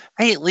did.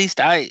 Hey, at least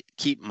I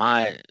keep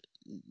my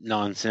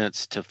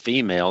nonsense to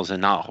females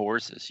and not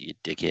horses, you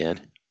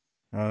dickhead.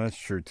 Oh, that's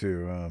true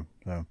too.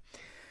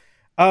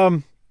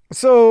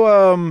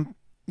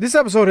 This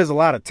episode has a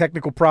lot of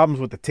technical problems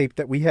with the tape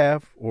that we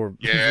have, or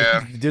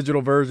Yeah. the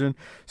digital version.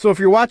 So if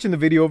you're watching the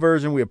video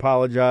version, we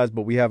apologize,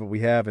 but we have what we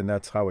have, and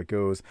that's how it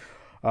goes.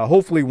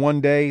 Hopefully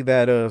one day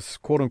that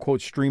quote unquote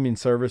streaming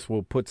service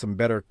will put some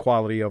better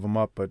quality of them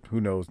up, but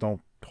who knows?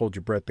 Don't hold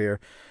your breath there.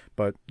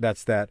 But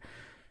that's that.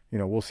 You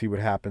know, we'll see what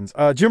happens.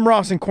 Jim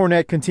Ross and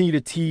Cornette continue to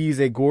tease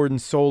a Gordon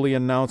Soley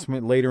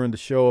announcement later in the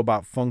show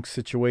about Funk's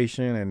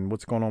situation and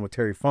what's going on with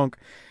Terry Funk.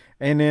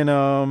 And then,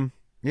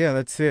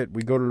 that's it.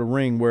 We go to the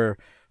ring where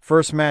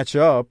first match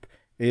up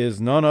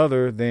is none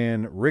other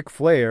than Ric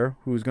Flair,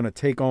 who's going to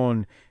take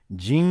on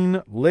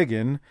Gene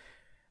Ligon.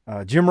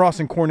 Jim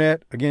Ross and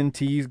Cornette, again,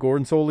 tease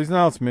Gordon Soley's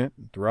announcement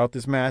throughout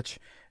this match.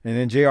 And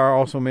then JR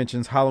also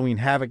mentions Halloween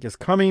Havoc is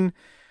coming.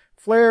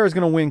 Flair is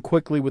going to win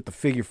quickly with the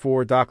figure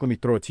four. Doc, let me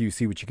throw it to you.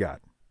 See what you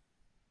got.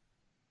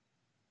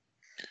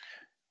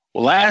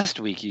 Well, last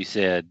week you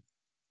said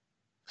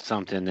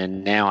something,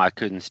 and now I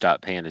couldn't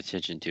stop paying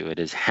attention to it,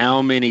 is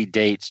how many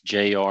dates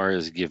JR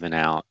has given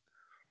out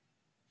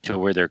to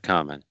where they're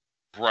coming.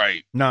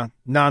 Right.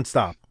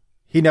 Non-stop.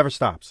 He never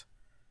stops.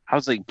 I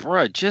was like,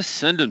 bruh, just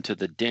send them to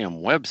the damn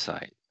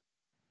website.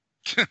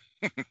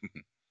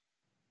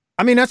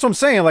 I mean, that's what I'm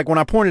saying. Like when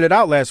I pointed it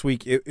out last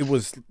week, it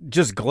was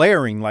just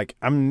glaring. Like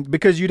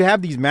because you'd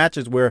have these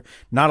matches where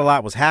not a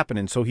lot was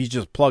happening, so he's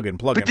just plugging.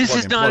 But this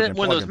is not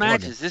one of those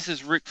matches. This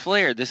is Ric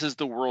Flair. This is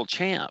the world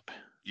champ.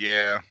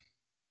 Yeah.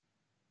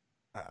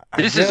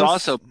 This is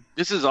also,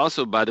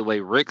 by the way,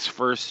 Rick's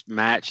first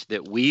match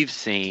that we've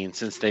seen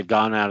since they've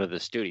gone out of the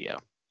studio.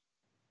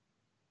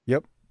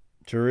 Yep,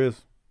 sure is.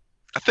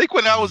 I think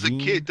when I was a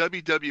kid,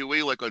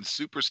 WWE, like on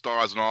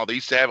Superstars and all, they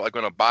used to have it like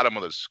on the bottom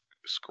of the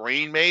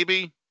screen,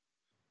 maybe.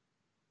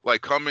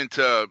 Like coming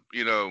to,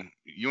 UNO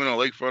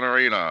Lakefront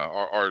Arena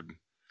or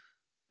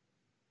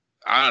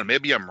I don't know,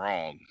 maybe I'm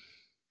wrong.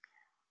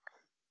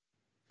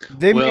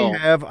 They may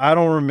have, I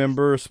don't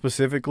remember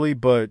specifically,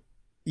 but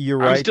you're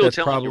right. I'm still that's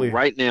telling probably... you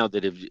right now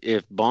that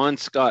if Bon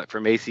Scott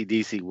from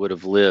AC/DC would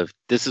have lived,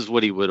 this is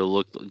what he would have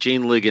looked like.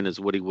 Gene Ligon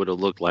is what he would have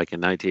looked like in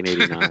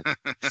 1989.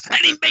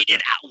 And he made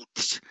it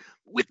out.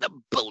 with a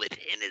bullet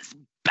in his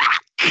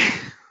back.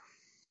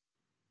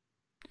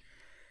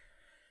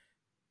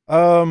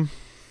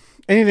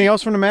 Anything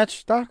else from the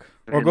match, Doc?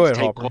 Or go ahead,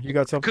 Harper. You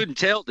got something? Couldn't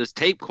tell. This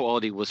tape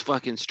quality was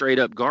fucking straight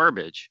up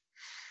garbage.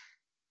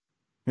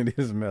 It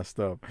is messed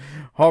up.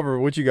 Harper,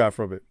 what you got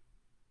from it?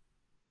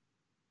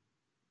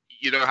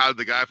 You know how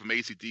the guy from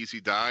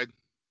AC/DC died,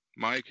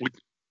 Mike?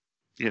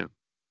 Yeah.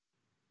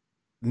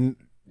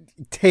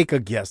 Take a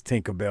guess,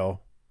 Tinkerbell.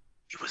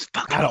 He was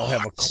fucking I don't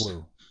have a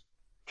clue.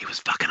 He was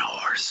fucking a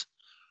horse.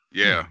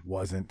 Yeah. He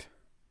wasn't.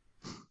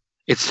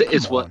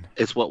 It's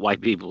what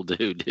white people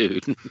do,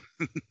 dude.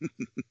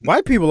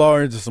 White people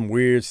are into some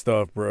weird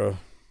stuff, bro.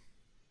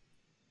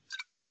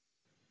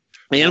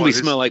 And we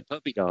smell like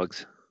puppy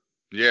dogs.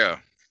 Yeah.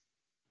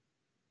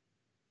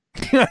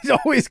 I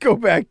always go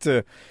back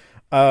to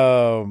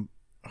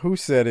who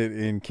said it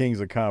in Kings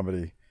of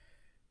Comedy?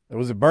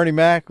 Was it Bernie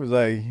Mac? Was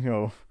like,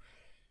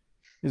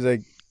 he's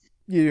like,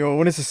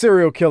 when it's a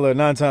serial killer,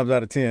 9 times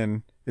out of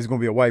 10, it's gonna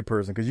be a white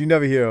person because you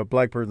never hear a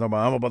black person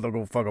about I'm about to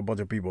go fuck a bunch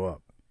of people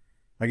up.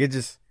 Like it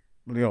just,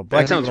 black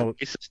that sounds people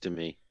racist to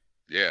me.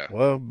 Yeah.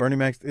 Well, Bernie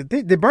Mac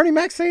did Bernie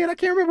Mac say it? I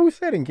can't remember who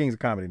said it in Kings of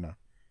Comedy now.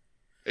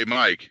 Hey,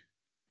 Mike.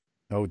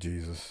 Oh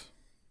Jesus.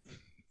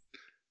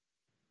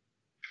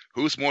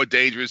 Who's more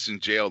dangerous in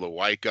jail, the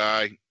white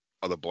guy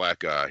or the black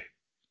guy?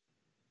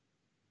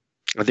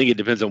 I think it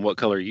depends on what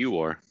color you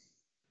are.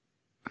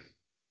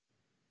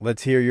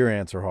 Let's hear your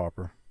answer,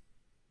 Harper.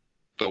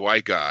 The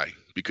white guy,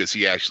 because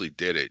he actually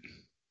did it.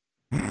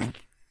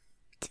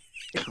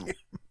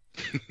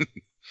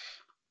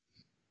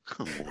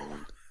 Come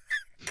on.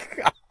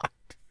 God.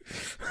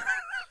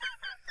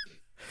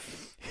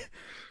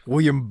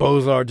 William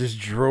Bozard just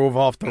drove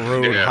off the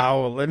road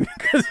howling.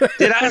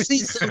 Did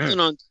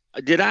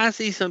I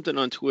see something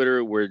on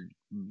Twitter where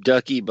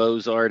Ducky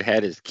Bozard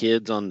had his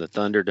kids on the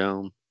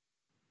Thunderdome?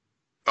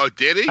 Oh,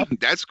 did he?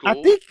 That's cool.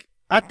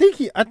 I think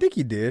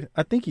he did.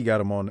 I think he got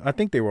them on. I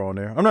think they were on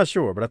there. I'm not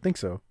sure, but I think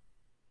so.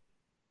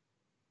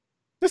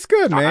 That's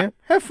good, man.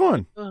 Have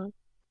fun.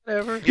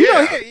 Whatever.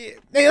 Yeah. Hey,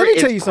 let me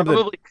tell you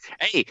something.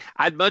 Hey,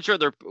 I'd much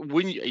rather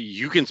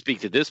you can speak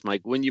to this,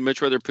 Mike. Wouldn't you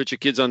much rather put your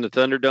kids on the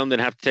Thunderdome than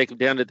have to take them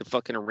down to the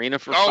fucking arena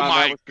for 5 hours? Oh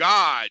my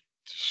God,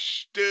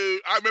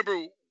 dude! I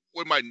remember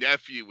when my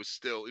nephew was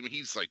still. I mean,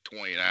 he's like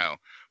 20 now,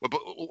 but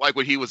like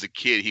when he was a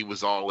kid, he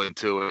was all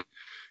into it.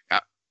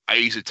 I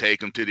used to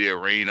take him to the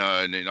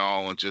arena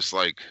and just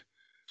like,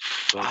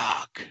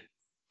 fuck.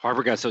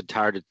 Harper got so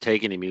tired of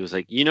taking him, he was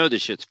like,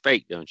 this shit's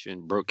fake, don't you?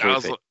 And broke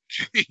kayfabe.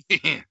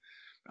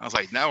 I was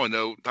like, now I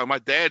know how my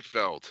dad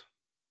felt.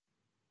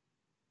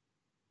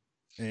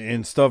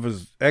 And stuff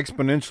is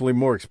exponentially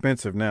more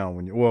expensive now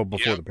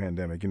before the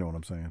pandemic, you know what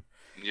I'm saying?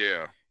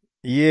 Yeah.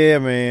 Yeah,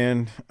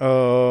 man.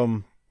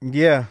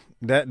 Yeah,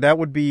 that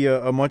would be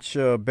a much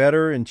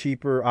better and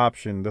cheaper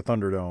option, the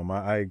Thunderdome.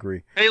 I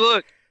agree. Hey,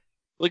 look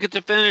at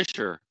the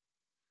finisher.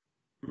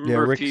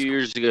 Remember a few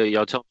years ago,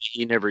 y'all told me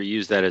he never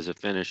used that as a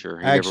finisher.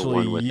 He never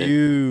won with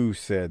you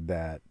said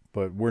that,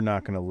 but we're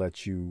not going to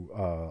let you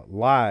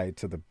lie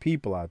to the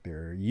people out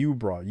there.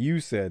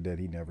 You said that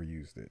he never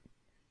used it.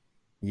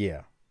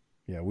 Yeah,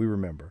 we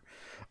remember.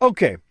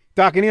 Okay,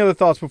 Doc, any other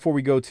thoughts before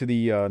we go to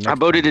the next I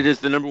voted it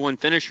as the number 1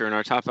 finisher in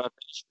our top 5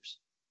 finishers.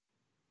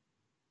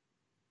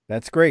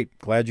 That's great.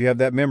 Glad you have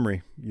that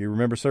memory. You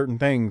remember certain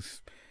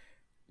things.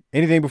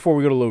 Anything before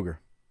we go to Luger?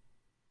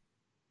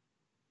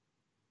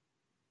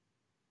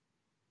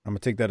 I'm going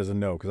to take that as a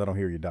no because I don't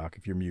hear you, Doc,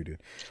 if you're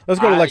muted.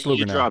 Let's go to Lex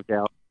Luger now. You dropped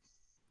out.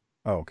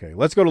 Oh, okay.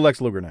 Let's go to Lex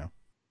Luger now.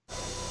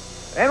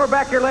 And we're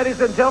back here, ladies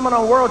and gentlemen,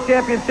 on World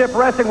Championship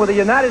Wrestling with the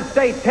United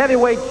States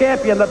Heavyweight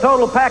Champion, the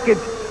Total Package,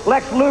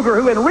 Lex Luger,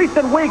 who in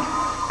recent weeks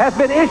has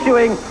been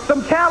issuing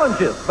some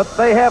challenges, but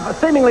they have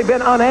seemingly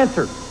been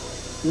unanswered.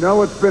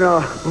 It's been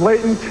a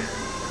blatant,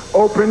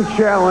 open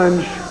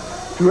challenge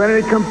to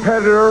any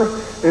competitor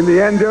in the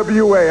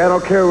NWA. I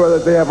don't care whether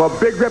they have a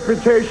big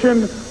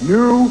reputation,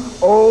 new,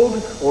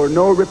 old, or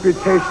no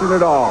reputation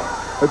at all.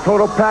 The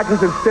Total Package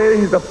has stated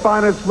he's the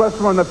finest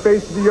wrestler on the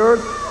face of the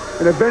earth.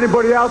 And if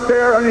anybody out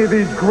there, any of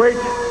these great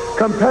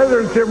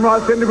competitors, Jim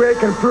Ross NWA,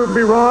 can prove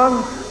me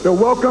wrong, they're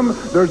welcome.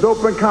 There's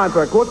open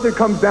contract. What it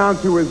comes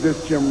down to is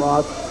this, Jim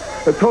Ross.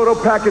 The Total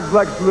Package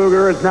Lex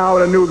Luger is now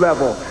at a new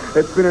level.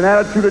 It's been an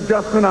attitude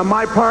adjustment on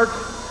my part.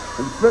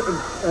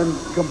 And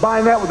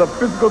combine that with the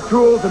physical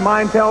tools and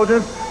my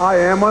intelligence, I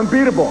am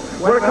unbeatable.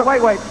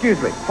 Wait,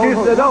 excuse me. Hold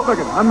on a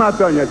second. I'm not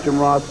done yet, Jim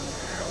Ross.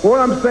 What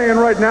I'm saying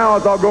right now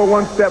is I'll go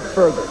one step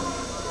further.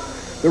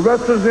 The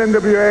wrestlers in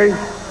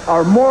NWA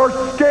are more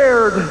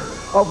scared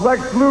of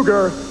Lex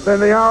Luger than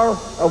they are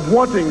of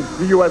wanting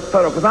the U.S.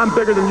 title, because I'm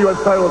bigger than the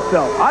U.S. title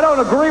itself. I don't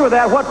agree with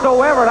that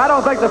whatsoever, and I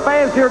don't think the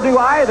fans here do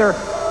either.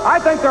 I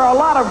think there are a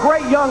lot of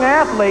great young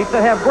athletes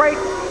that have great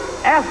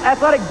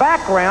athletic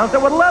backgrounds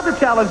that would love to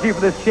challenge you for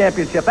this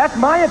championship. That's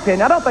my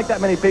opinion. I don't think that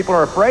many people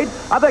are afraid.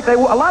 I think a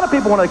lot of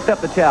people want to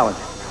accept the challenge.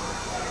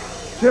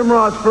 Jim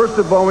Ross, first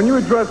of all, when you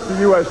address the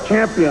U.S.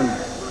 champion,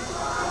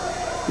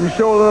 you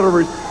show a little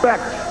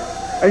respect,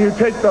 and you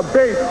take the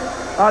bass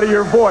out of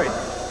your voice.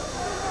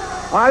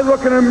 I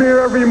look in a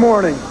mirror every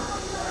morning,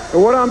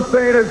 And what I'm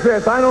saying is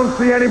this. I don't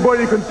see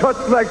anybody who can touch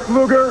Lex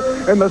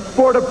Luger in the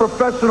sport of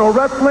professional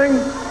wrestling.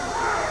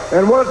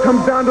 And what it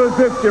comes down to is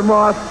this, Jim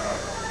Ross.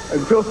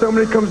 Until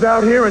somebody comes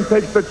out here and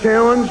takes the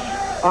challenge,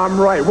 I'm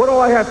right. What do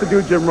I have to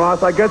do, Jim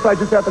Ross? I guess I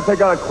just have to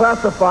take out a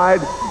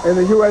classified in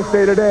the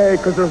USA Today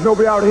because there's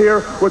nobody out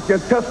here with the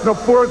intestinal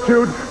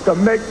fortitude to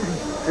make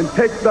and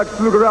take Lex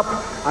Luger up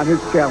on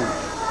his challenge.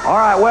 All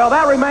right, well,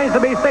 that remains to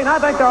be seen. I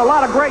think there are a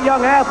lot of great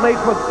young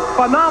athletes with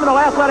phenomenal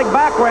athletic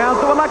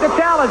backgrounds who would like to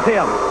challenge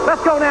him.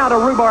 Let's go now to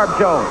Rhubarb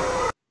Jones.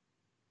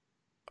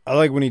 I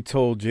like when he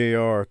told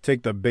JR,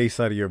 take the bass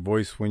out of your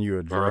voice when you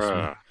address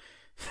me.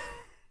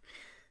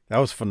 That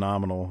was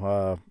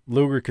phenomenal.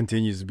 Luger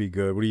continues to be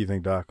good. What do you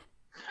think, Doc?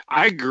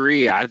 I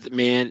agree,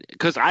 man,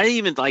 because I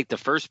even like the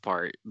first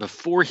part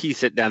before he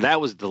sat down. That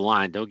was the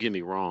line. Don't get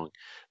me wrong,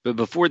 but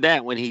before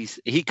that, when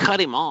he cut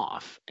him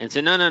off and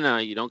said, "No,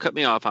 you don't cut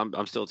me off.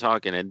 I'm still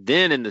talking." And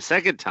then in the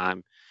second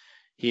time,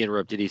 he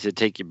interrupted. He said,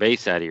 "Take your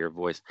bass out of your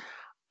voice."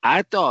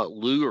 I thought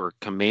Luger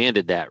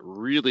commanded that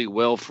really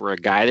well for a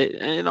guy that,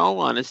 in all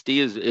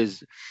honesty,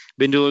 is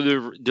been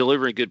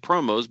delivering good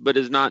promos, but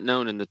is not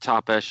known in the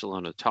top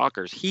echelon of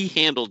talkers. He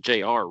handled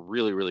JR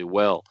really, really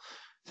well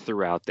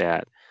throughout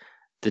that.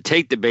 To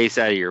take the bass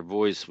out of your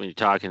voice when you're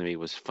talking to me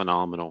was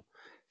phenomenal.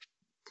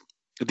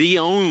 The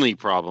only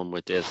problem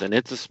with this, and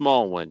it's a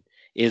small one,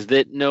 is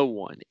that no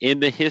one in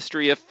the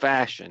history of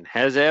fashion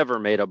has ever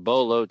made a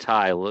bolo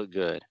tie look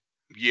good.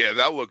 Yeah,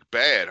 that looked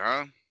bad,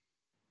 huh?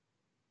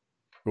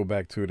 Go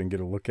back to it and get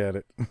a look at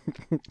it.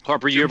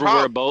 Harper, you ever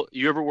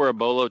wear a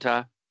bolo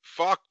tie?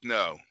 Fuck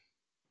no.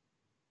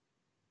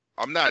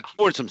 I'm not. I've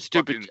worn some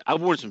stupid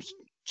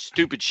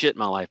shit in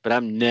my life, but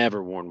I've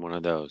never worn one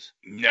of those.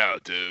 No,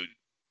 dude.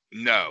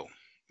 No.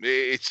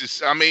 It's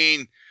just, I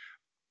mean,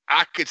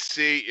 I could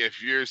see if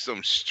you're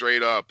some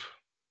straight up,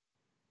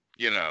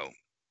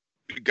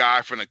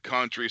 guy from the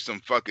country, some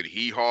fucking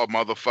hee-haw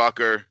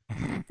motherfucker.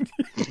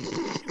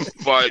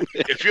 But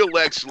if you're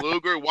Lex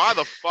Luger, why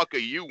the fuck are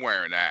you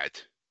wearing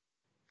that?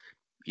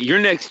 Your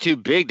neck's too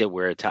big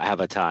to have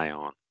a tie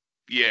on.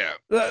 Yeah.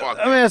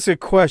 Let me ask you a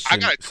question. I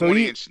got a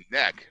 20-inch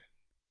neck.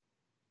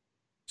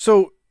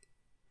 So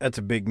that's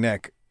a big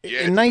neck.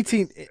 Yeah, in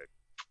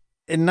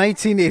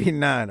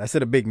 1989, I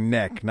said a big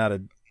neck, not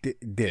a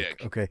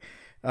dick. Okay.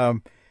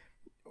 In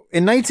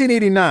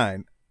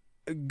 1989,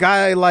 a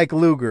guy like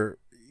Luger,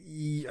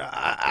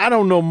 I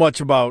don't know much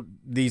about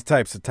these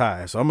types of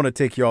ties, so I'm going to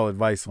take y'all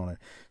advice on it.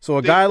 So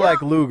a guy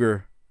like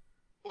Luger,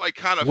 like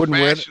kind of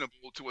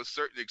fashionable to a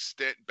certain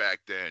extent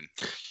back then.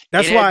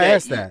 That's why I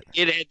asked that.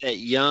 It had that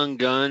Young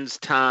Guns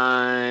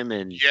time,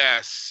 and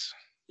yes,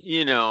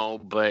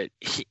 but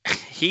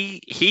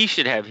he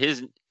should have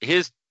his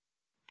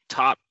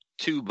top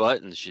two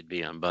buttons should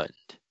be unbuttoned.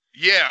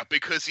 Yeah,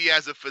 because he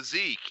has a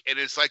physique, and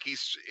it's like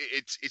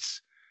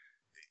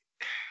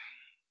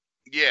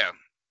yeah,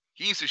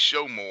 he needs to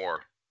show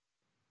more.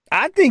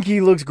 I think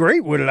he looks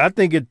great with it. I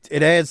think it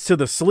adds to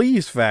the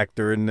sleaze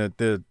factor and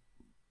the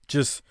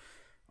just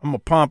I'm a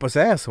pompous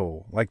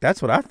asshole. Like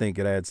that's what I think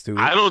it adds to.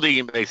 I don't think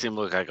it makes him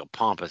look like a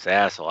pompous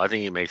asshole. I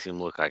think it makes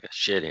him look like a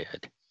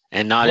shithead,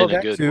 and not in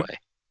a good way.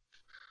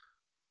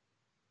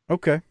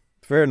 Okay,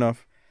 fair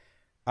enough.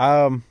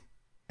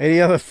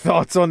 Any other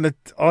thoughts on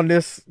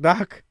this,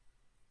 Doc?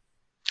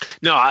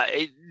 No,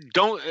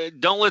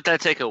 don't let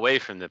that take away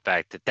from the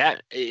fact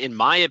that in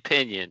my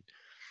opinion,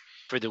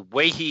 for the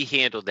way he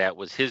handled that,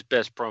 was his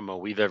best promo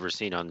we've ever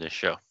seen on this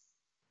show.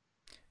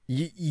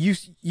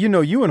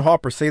 You and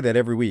Harper say that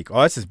every week.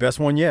 Oh, that's his best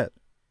one yet.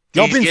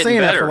 Y'all been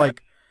saying that for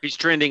he's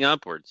trending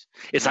upwards.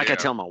 It's like I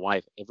tell my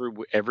wife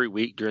every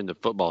week during the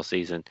football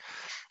season.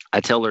 I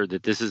tell her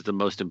that this is the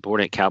most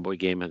important Cowboy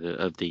game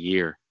of the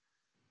year.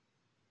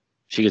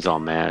 She gets all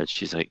mad.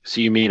 She's like,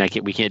 "So you mean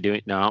we can't do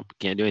it? No,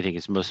 can't do anything.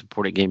 It's the most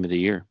important game of the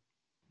year."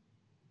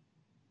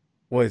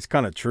 Well, it's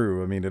kind of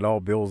true. I mean, it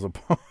all builds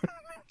upon.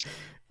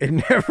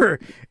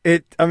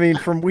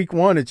 From week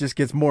one, it just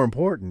gets more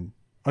important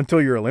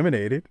until you're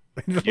eliminated.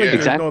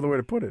 There's no other way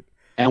to put it.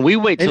 And we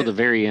wait till the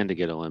very end to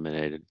get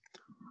eliminated.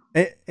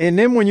 And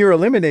then when you're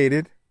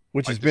eliminated,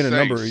 which has been a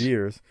number of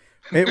years.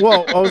 I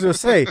was going to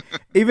say,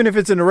 even if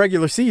it's in the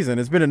regular season,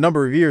 it's been a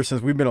number of years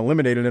since we've been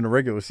eliminated in a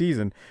regular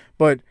season.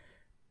 But,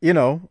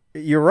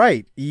 you're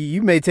right.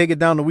 You may take it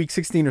down to week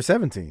 16 or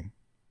 17.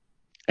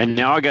 And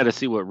now I got to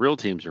see what real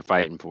teams are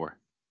fighting for.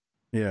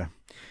 Yeah.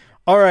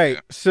 All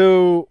right.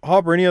 So,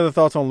 Harper, any other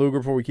thoughts on Luger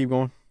before we keep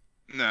going?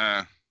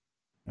 Nah.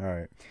 All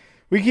right.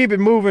 We keep it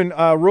moving.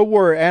 Road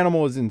Warrior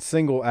Animal is in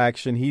single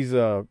action. He's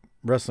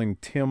wrestling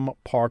Tim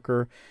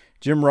Parker.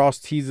 Jim Ross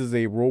teases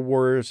a Road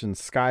Warriors and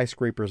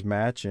Skyscrapers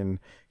match, and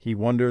he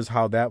wonders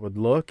how that would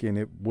look,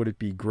 and would it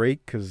be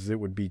great because it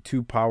would be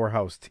two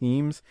powerhouse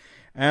teams.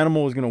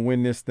 Animal is going to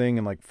win this thing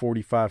in like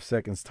 45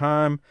 seconds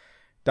time.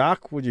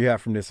 Doc, what do you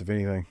have from this, if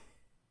anything?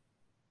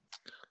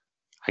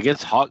 I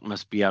guess Hawk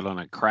must be out on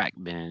a crack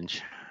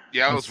binge.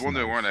 Yeah, I was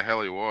wondering where the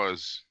hell he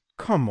was.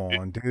 Come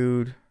on,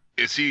 dude.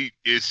 Is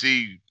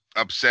he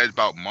upset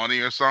about money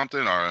or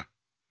something, or?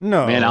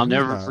 No. Man, I'll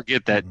never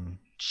forget that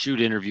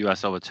shoot interview I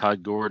saw with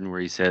Todd Gordon where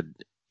he said,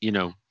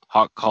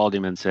 Hawk called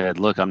him and said,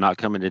 "Look, I'm not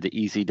coming to the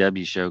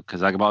ECW show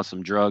because I bought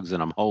some drugs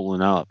and I'm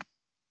holding up."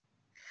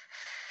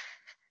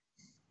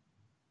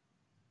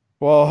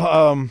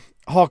 Well,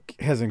 Hawk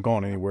hasn't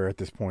gone anywhere at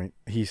this point.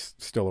 He's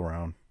still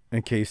around.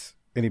 In case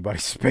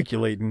anybody's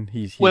speculating,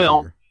 he's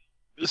here.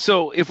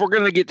 So if we're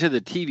going to get to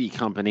the TV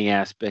company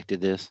aspect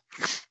of this,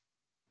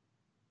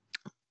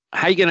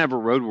 how you going to have a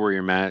Road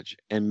Warrior match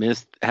and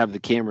have the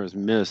cameras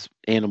miss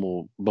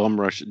Animal bum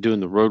rush,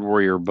 doing the Road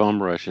Warrior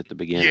bum rush at the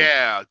beginning?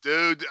 Yeah,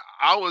 dude.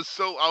 I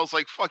was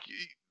like, fuck you.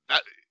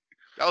 That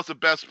was the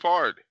best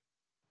part.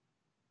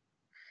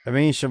 I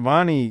mean,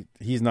 Shivani,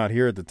 he's not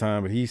here at the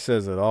time, but he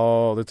says it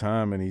all the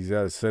time, and he's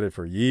said it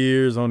for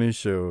years on his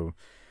show.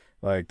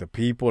 Like, the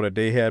people that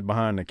they had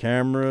behind the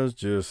cameras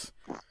just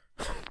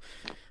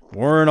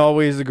weren't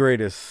always the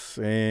greatest.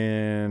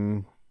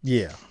 And,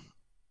 yeah.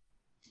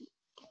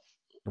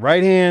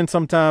 Right hand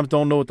sometimes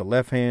don't know what the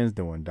left hand's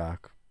doing,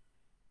 Doc.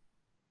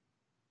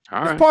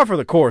 All right. It's par for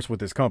the course with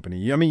this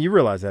company. I mean, you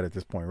realize that at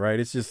this point, right?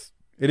 It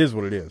is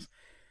what it is.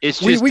 It's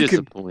just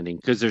disappointing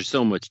because there's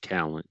so much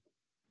talent.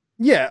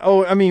 Yeah.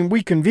 Oh, I mean,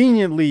 we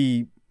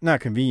conveniently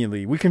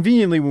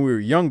when we were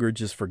younger,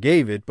 just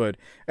forgave it. But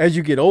as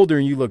you get older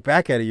and you look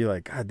back at it, you're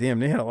like, God damn,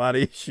 they had a lot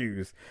of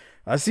issues.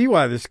 I see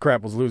why this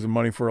crap was losing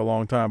money for a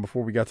long time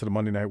before we got to the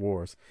Monday Night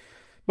Wars.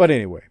 But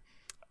anyway,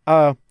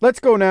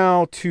 let's go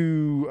now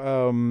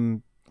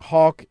to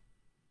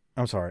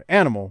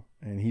Animal,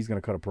 and he's going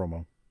to cut a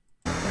promo.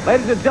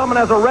 Ladies and gentlemen,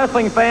 as a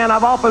wrestling fan,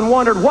 I've often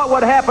wondered what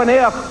would happen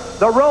if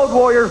the Road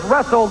Warriors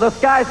wrestled the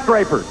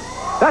Skyscrapers.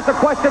 That's a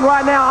question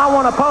right now I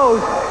want to pose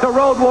to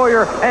Road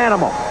Warrior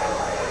Animal.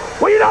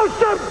 Well, you know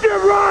something,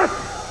 Jim Ross?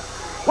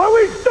 When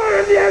we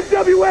started the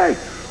NWA,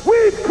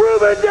 we've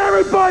proven to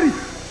everybody,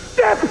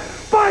 step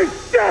by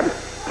step,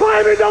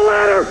 climbing the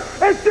ladder,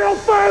 until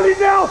finally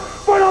now,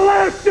 for the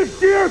last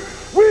 6 years,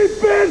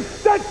 we've been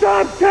the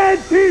top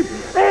 10 team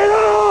in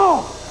all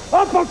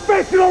of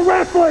professional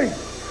wrestling.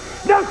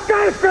 Now,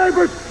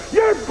 Skyscrapers,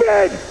 you're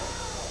big,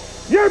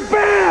 you're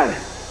bad,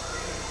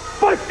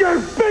 but your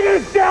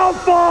biggest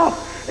downfall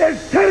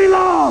is Teddy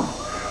Long,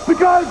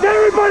 because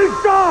everybody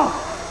saw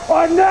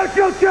on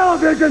national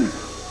television,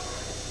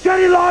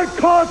 Teddy Long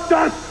cost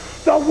us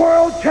the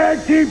World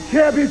Tag Team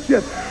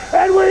Championship,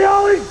 and we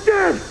always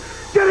did,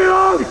 Teddy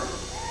Long,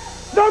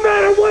 no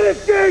matter what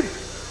it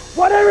takes,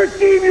 whatever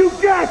team you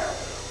get,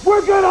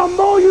 we're gonna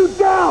mow you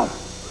down.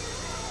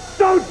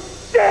 So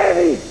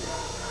Danny,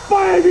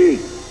 Spivey,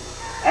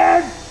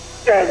 and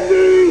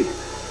Sydney,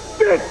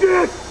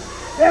 bitches,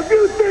 if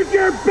you think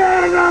you're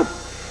bad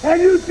enough and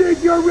you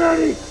think you're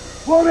ready,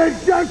 well then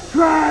just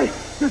try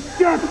to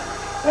step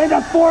in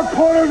the four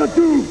corners of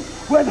doom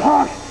with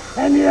Hawk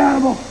and the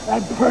Animal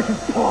and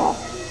Precious Paul.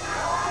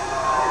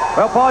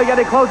 Well, Paul, you got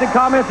any closing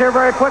comments here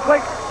very quickly?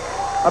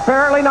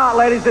 Apparently not,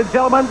 ladies and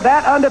gentlemen.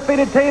 That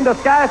undefeated team, the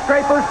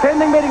Skyscrapers,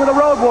 pending meeting of the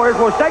Road Warriors,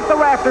 will shake the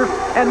rafters,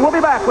 and we'll be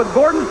back with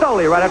Gordon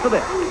Soley right after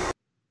this.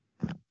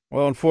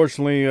 Well,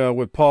 unfortunately,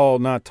 with Paul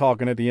not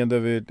talking at the end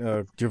of it,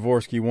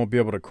 Jaworski won't be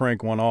able to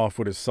crank one off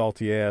with his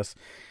salty ass.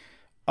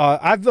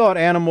 I thought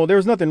Animal, there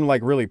was nothing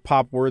like really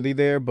pop worthy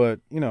there, but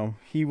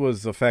he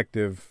was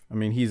effective. I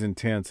mean, he's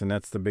intense, and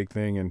that's the big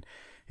thing. And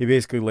he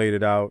basically laid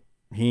it out.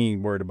 He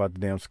ain't worried about the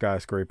damn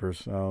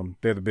Skyscrapers.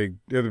 They're the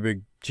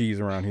big cheese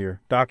around here.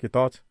 Doc, your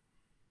thoughts?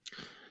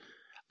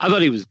 I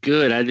thought he was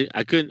good.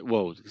 I couldn't.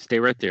 Whoa, stay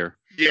right there.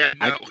 Yeah,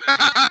 no.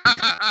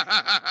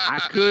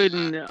 I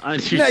couldn't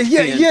understand.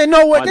 Yeah.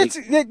 No, what?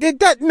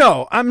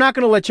 No, I'm not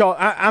gonna let y'all.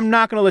 I'm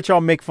not gonna let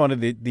y'all make fun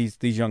of these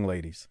young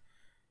ladies.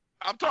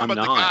 I'm talking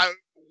about the guy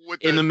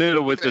in the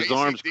middle with his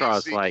arms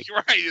crossed, like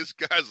right. This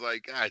guy's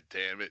like, God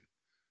damn it.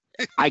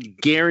 I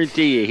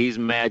guarantee you, he's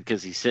mad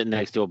because he's sitting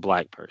next to a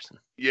black person.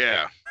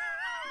 Yeah,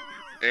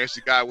 and it's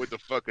the guy with the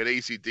fucking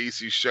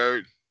AC/DC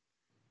shirt.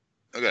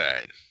 Look at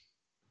that,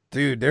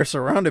 dude. They're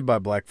surrounded by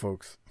black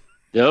folks.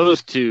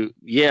 Those two,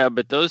 yeah,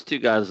 but those two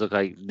guys look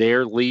like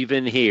they're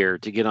leaving here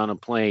to get on a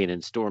plane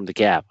and storm the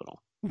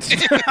Capitol.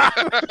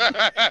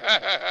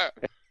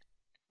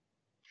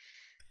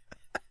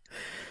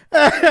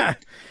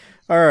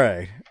 All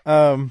right.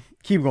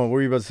 Keep going. What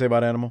were you about to say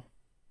about Animal?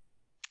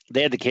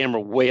 They had the camera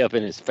way up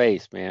in his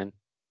face, man.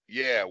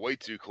 Yeah, way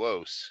too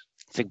close.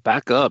 It's like,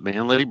 back up,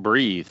 man. Let him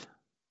breathe.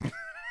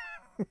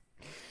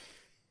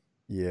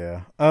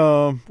 Yeah.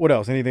 What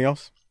else? Anything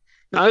else?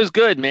 No, it was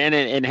good, man.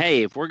 And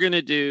hey, if we're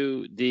gonna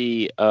do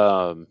the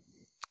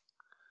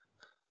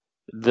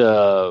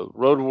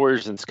Road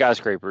Warriors and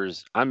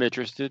Skyscrapers, I'm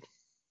interested.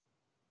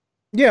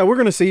 Yeah, we're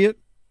gonna see it.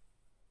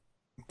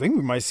 I think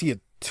we might see it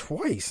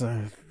twice.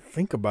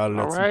 Think about it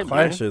at some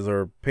clashes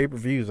or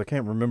pay-per-views. I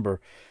can't remember.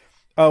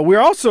 We're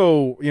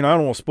also, I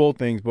don't want to spoil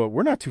things, but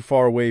we're not too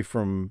far away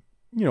from,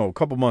 a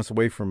couple months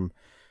away from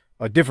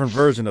a different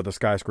version of the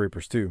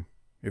Skyscrapers too.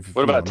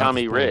 What about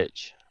Tommy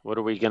Rich?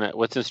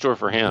 What's in store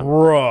for him?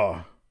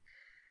 Bruh.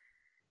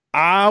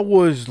 I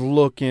was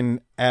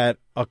looking at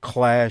a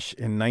Clash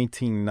in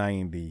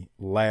 1990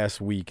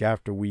 last week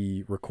after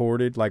we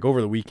recorded. Like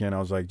over the weekend, I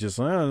was like,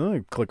 let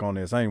me click on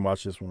this. I ain't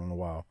watched this one in a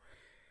while.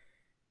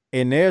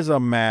 And there's a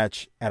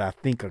match at, I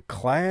think, a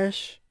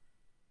Clash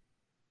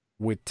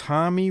with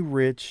Tommy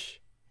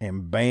Rich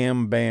and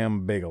Bam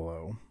Bam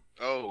Bigelow.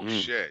 Oh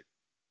shit!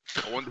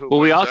 I wonder who Well,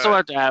 we wins also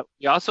that. have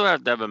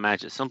to have a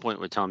match at some point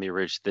with Tommy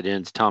Rich that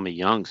ends Tommy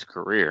Young's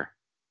career.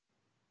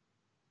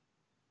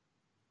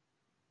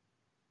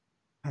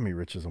 Tommy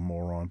Rich is a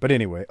moron. But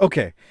anyway,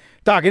 okay.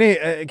 Doc,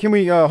 can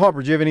we,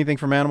 Harper, do you have anything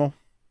from Animal?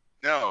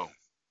 No,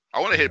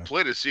 I want to hit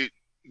play to see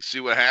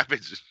what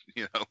happens.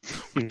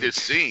 With this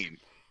scene.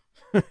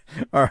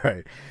 All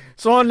right.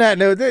 So on that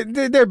note,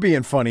 they're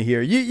being funny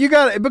here. You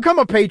got to become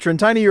a patron,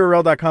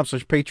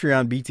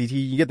 tinyurl.com/PatreonBTT.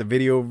 You get the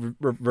video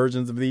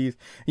versions of these,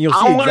 and you'll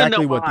see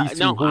exactly what these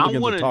two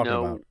hooligans are talking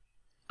about.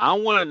 I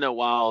want to know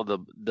why all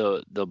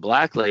the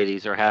black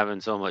ladies are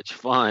having so much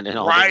fun and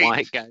all the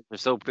white guys are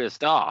so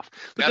pissed off.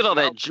 Look at all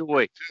that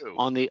joy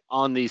on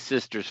these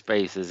sisters'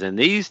 faces, and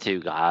these two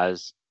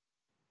guys.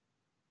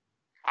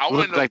 I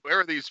want to know where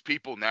are these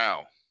people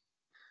now?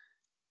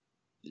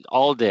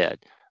 All dead.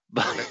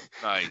 But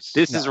nice.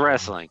 This is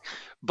wrestling.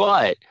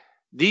 But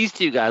these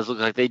two guys look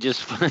like they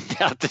just found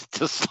out that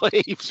the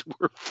slaves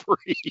were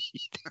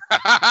freed.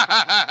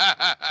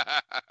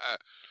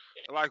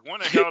 Like,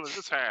 when the hell did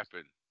this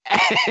happen?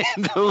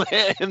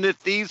 And that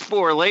these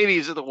four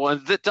ladies are the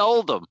ones that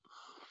told them.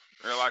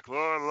 They're like,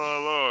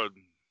 Lord.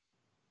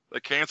 They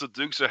canceled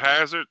Dukes of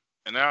Hazzard,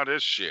 and now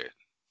this shit.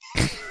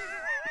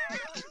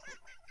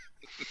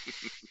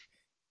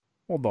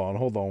 Hold on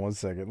 1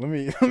 second.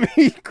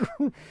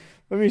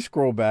 Let me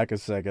scroll back a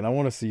second. I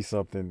want to see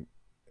something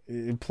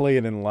and play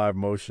it in live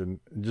motion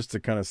just to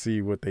kind of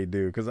see what they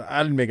do, because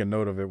I didn't make a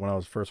note of it when I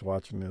was first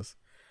watching this.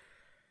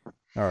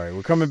 All right,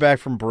 we're coming back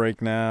from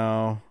break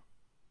now.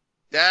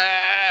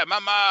 Yeah,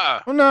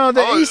 mama. Oh, no,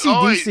 the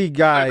AC/DC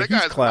guy,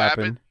 he's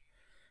clapping.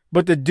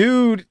 But the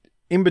dude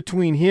in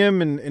between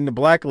him and the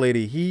black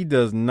lady, he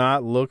does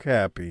not look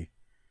happy.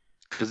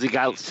 Because he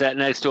got sat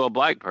next to a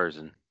black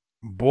person.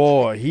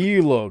 Boy, he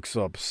looks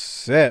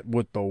upset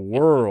with the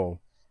world.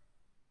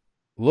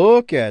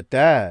 Look at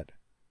that.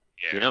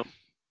 Yeah. Yep.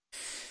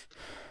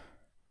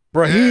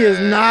 Bro, he is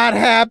not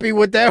happy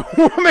with that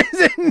woman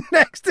sitting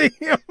next to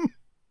him.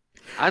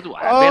 I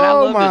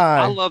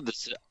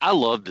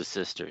love the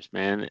sisters,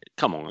 man.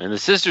 Come on, and the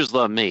sisters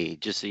love me.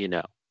 Just so you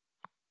know,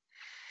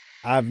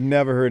 I've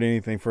never heard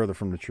anything further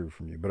from the truth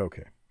from you, but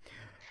okay.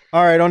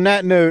 All right. On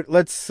that note,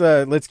 let's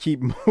keep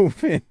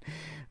moving.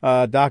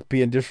 Doc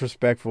being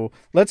disrespectful.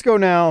 Let's go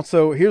now.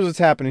 So here's what's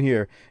happening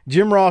here.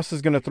 Jim Ross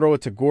is going to throw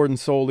it to Gordon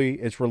Solie.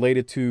 It's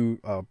related to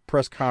a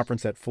press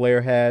conference that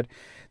Flair had.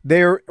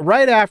 They're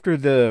right after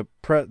the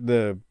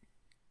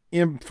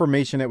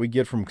information that we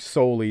get from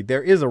Solie.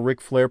 There is a Ric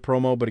Flair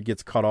promo, but it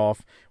gets cut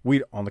off.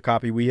 On the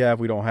copy we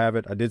don't have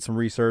it. I did some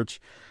research,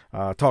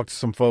 talked to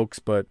some folks,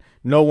 but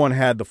no one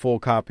had the full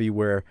copy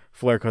where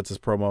Flair cuts his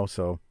promo.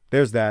 So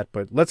there's that.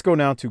 But let's go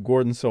now to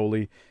Gordon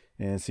Solie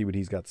and see what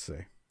he's got to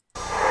say.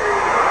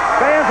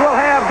 Fans will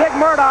have Dick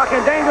Murdoch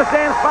and Dangerous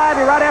Dan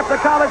Spivey right after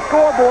the college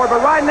scoreboard,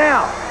 but right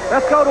now,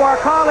 let's go to our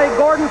colleague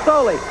Gordon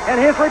Solie and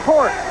his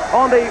report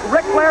on the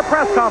Ric Flair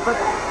press conference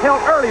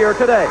held earlier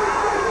today.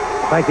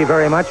 Thank you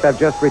very much. I've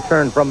just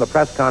returned from the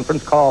press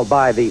conference called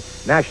by the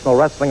National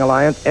Wrestling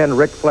Alliance and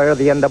Ric Flair,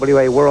 the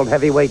NWA World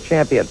Heavyweight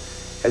Champion.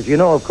 As you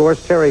know, of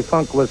course, Terry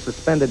Funk was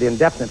suspended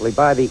indefinitely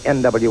by the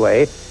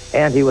NWA,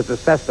 and he was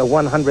assessed a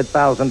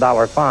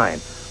 $100,000 fine.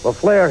 Well,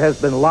 Flair has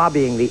been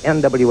lobbying the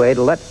NWA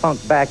to let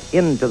Funk back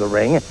into the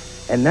ring,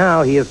 and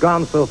now he has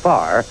gone so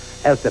far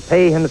as to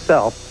pay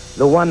himself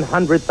the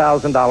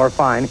 $100,000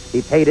 fine.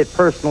 He paid it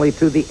personally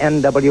to the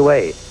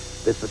NWA.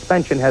 The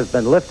suspension has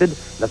been lifted,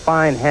 the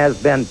fine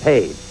has been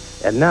paid,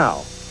 and now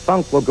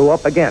Funk will go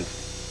up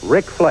against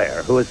Ric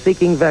Flair, who is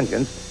seeking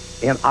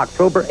vengeance in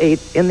October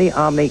 8th in the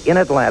Omni in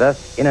Atlanta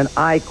in an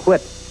I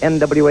Quit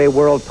NWA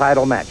World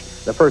title match.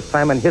 The first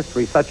time in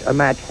history such a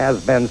match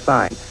has been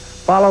signed.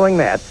 Following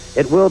that,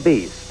 it will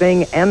be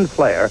Sting and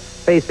Flair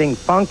facing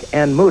Funk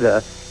and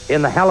Muta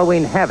in the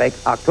Halloween Havoc,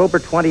 October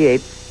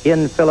 28th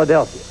in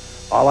Philadelphia.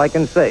 All I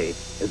can say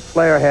is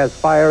Flair has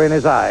fire in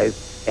his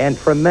eyes and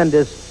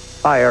tremendous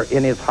fire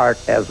in his heart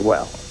as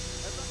well.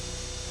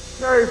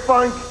 Terry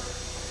Funk,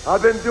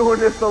 I've been doing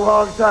this a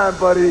long time,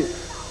 buddy.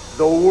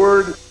 The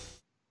word...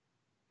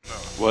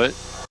 What?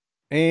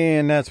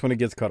 And that's when it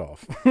gets cut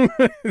off.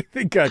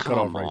 It got cut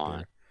off right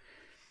there.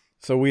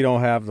 So we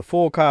don't have the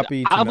full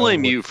copy. I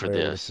blame you for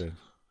this. Said.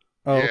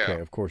 Oh, yeah. Okay.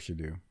 Of course you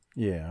do.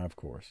 Yeah, of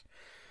course.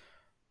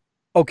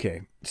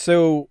 Okay.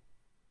 So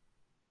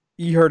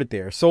you heard it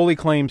there. Solie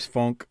claims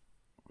Funk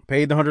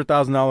paid the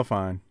 $100,000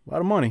 fine. A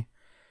lot of money.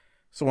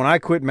 So when I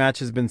Quit match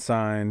has been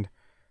signed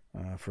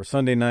for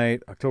Sunday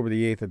night, October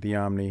the 8th at the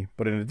Omni.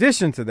 But in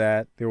addition to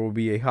that, there will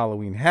be a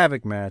Halloween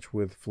Havoc match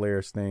with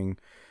Flair, Sting,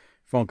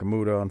 Funk, and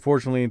Muta.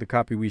 Unfortunately, the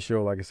copy we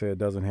show, like I said,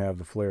 doesn't have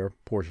the Flair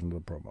portion of the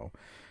promo,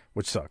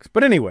 which sucks.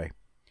 But anyway,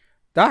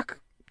 Doc,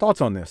 thoughts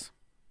on this?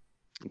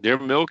 They're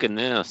milking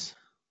this.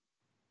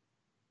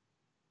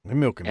 They're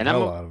milking the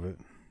hell out of it.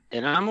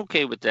 And I'm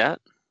okay with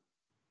that.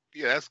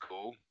 Yeah, that's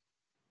cool.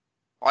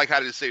 I like how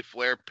they say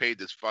Flair paid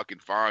this fucking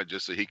fine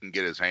just so he can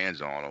get his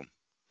hands on him.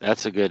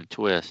 That's a good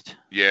twist.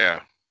 Yeah.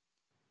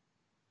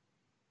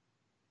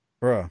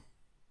 Bruh.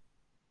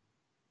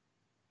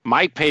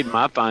 Mike paid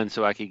my fine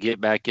so I could get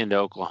back into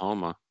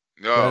Oklahoma.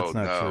 No, That's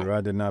not true.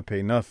 I did not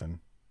pay nothing.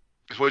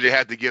 Well, you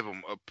had to give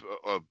him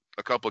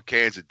a couple of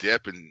cans of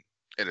dip and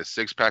a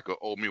 6-pack of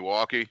Old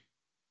Milwaukee.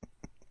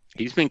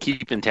 He's been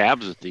keeping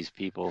tabs with these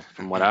people,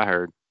 from what I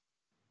heard.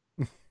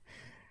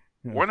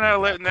 We're not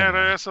letting that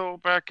asshole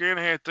back in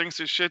here thinks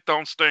his shit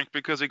don't stink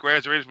because he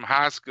graduated from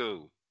high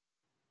school.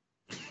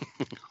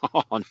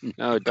 Oh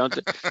no! Don't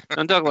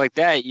talk like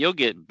that. You'll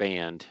get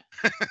banned.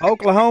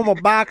 Oklahoma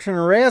Boxing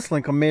and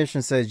Wrestling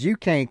Commission says you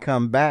can't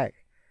come back.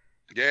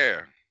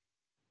 Yeah.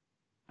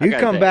 You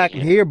come back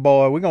here,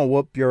 boy. We're gonna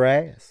whoop your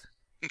ass.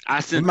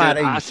 I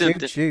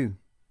sent you.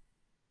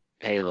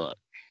 Hey, look.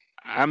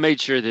 I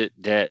made sure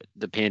that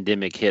the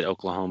pandemic hit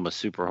Oklahoma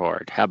super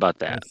hard. How about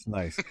that? That's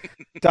nice.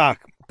 Doc,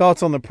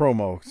 thoughts on the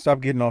promo?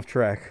 Stop getting off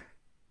track.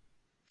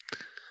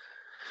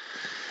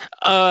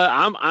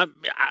 I'm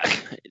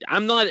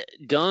not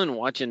done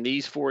watching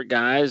these four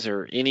guys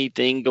or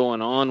anything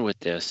going on with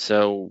this,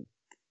 so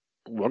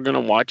we're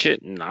gonna watch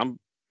it, and I'm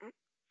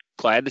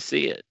glad to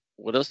see it.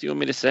 What else do you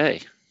want me to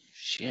say?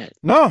 Shit.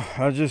 No,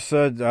 I just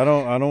said I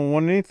don't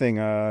want anything.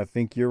 I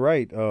think you're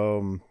right.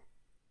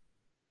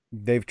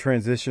 They've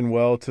transitioned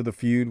well to the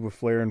feud with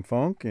Flair and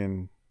Funk,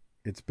 and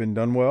it's been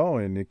done well,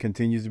 and it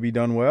continues to be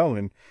done well.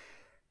 And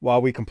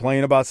while we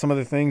complain about some of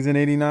the things in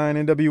 '89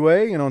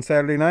 NWA and on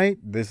Saturday night,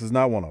 this is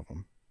not one of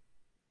them.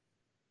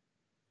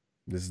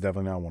 This is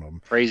definitely not one of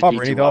them. Praise Harper,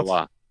 be any to thoughts?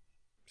 Allah.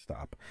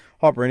 Stop.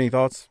 Harper, any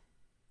thoughts?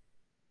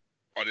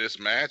 On this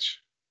match?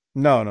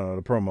 No,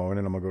 the promo, and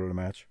then I'm gonna go to the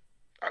match.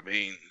 I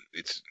mean,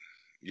 it's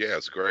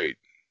great.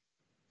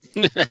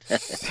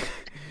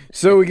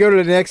 So we go to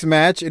the next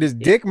match. It is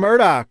Dick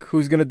Murdoch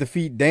who's going to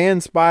defeat Dan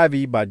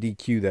Spivey by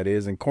DQ, that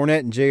is. And Cornette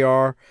and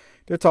JR,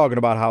 they're talking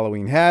about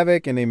Halloween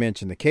Havoc, and they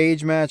mentioned the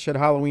cage match at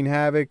Halloween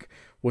Havoc,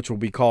 which will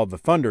be called the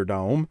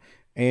Thunderdome,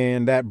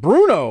 and that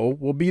Bruno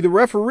will be the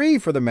referee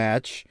for the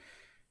match,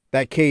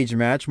 that cage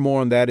match.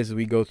 More on that as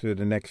we go through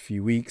the next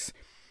few weeks.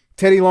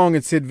 Teddy Long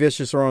and Sid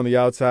Vicious are on the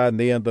outside, and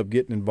they end up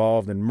getting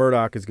involved, and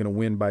Murdoch is going to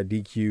win by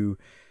DQ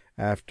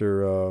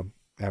after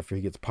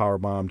he gets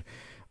powerbombed.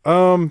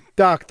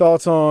 Doc,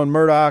 thoughts on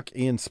Murdoch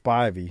and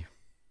Spivey?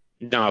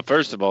 No,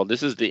 first of all,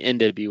 this is the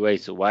NWA,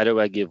 so why do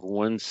I give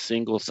one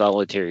single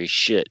solitary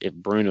shit if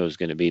Bruno's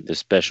going to be the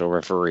special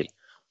referee?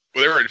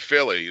 Well, they're in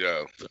Philly,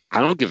 though.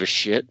 I don't give a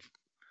shit.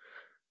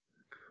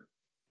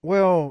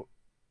 Well,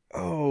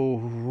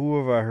 who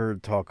have I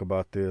heard talk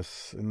about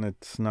this? And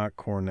it's not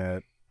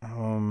Cornette.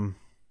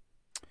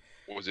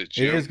 Was it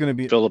Jim? It is going to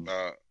be Philip.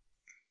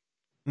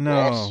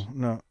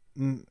 No.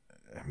 It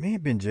may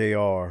have been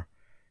JR.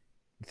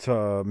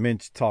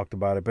 Minch talked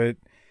about it, but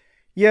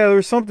yeah,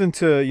 there's something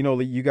to,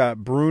 you got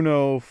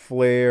Bruno,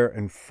 Flair,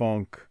 and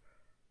Funk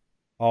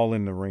all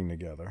in the ring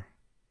together.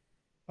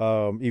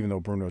 Even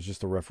though Bruno's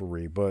just a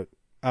referee, but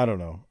I don't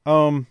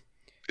know.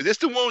 Is this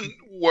the one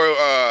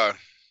where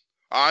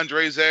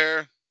Andre's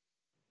there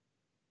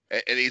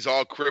and he's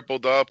all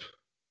crippled up?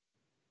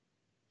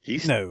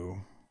 No.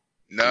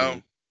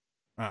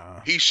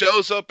 He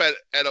shows up at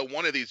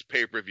one of these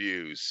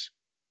pay-per-views,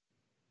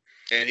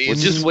 and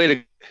he's just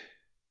wait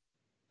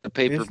a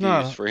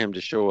pay-per-views for him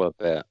to show up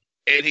at.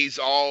 And he's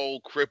all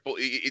crippled.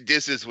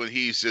 This is when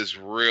he's just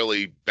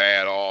really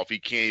bad off. He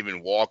can't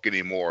even walk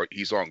anymore.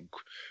 He's on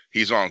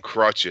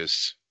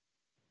crutches.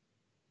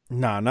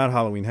 Nah, not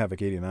Halloween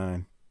Havoc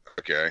 89.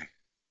 Okay.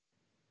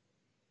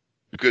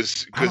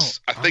 Because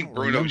I think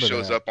Bruno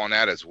shows up on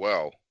that as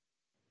well.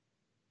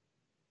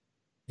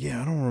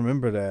 Yeah, I don't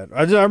remember that.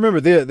 I remember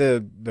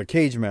the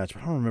cage match,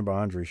 but I don't remember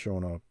Andre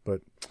showing up.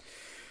 But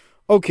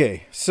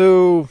okay,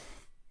 so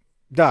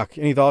Doc,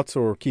 any thoughts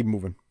or keep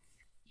moving?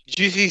 Did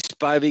you see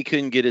Spivey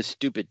couldn't get his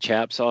stupid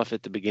chaps off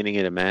at the beginning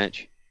of the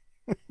match?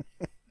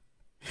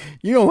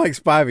 You don't like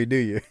Spivey, do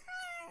you?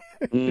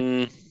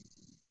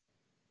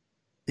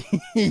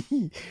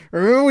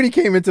 Remember when he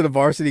came into the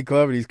Varsity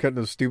Club and he's cutting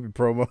those stupid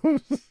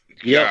promos?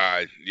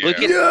 Yeah.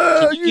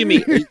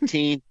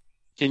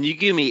 Can you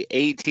give me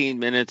 18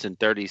 minutes and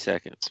 30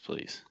 seconds,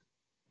 please?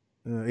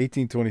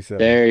 18:27.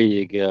 There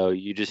you go.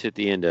 You just hit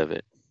the end of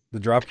it. The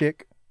drop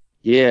kick?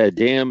 Yeah,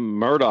 damn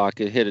Murdoch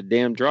hit a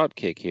damn drop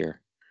kick here.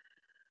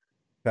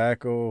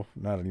 Tackle,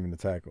 not even a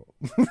tackle.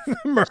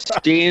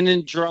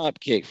 Standing drop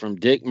kick from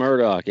Dick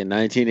Murdoch in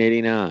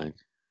 1989.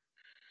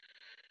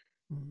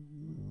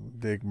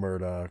 Dick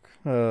Murdoch.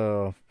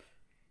 Oh,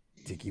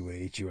 Dickie would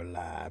eat you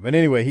alive. But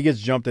anyway, he gets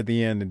jumped at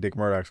the end, and Dick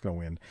Murdoch's gonna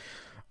win.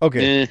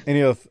 Okay.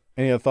 Any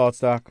other thoughts,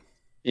 Doc?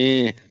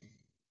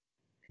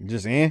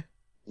 Just Yeah.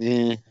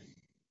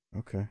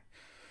 Okay.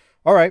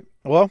 All right.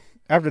 Well,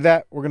 after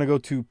that, we're gonna go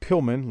to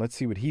Pillman. Let's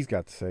see what he's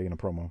got to say in a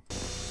promo.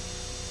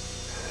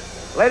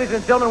 Ladies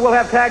and gentlemen, we'll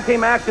have tag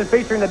team action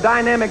featuring the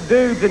Dynamic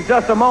Dudes in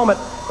just a moment.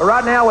 But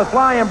right now with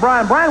Flying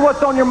Brian. Brian,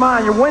 what's on your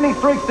mind? Your winning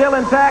streak still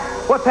intact?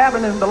 What's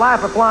happening in the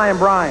life of Flying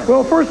Brian?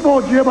 Well, first of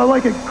all, Jim, I'd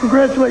like to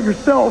congratulate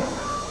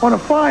yourself on a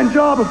fine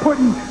job of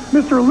putting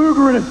Mr.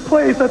 Luger in his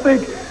place. I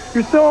think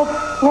yourself,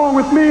 along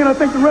with me, and I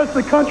think the rest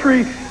of the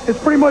country has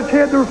pretty much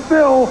had their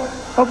fill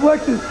of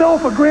Lex's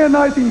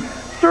self-aggrandizing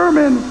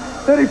sermons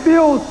that he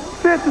feels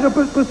fit to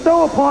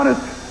bestow upon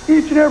us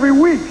each and every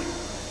week.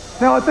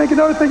 Now, I think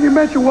another thing you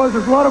mentioned was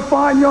there's a lot of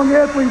fine young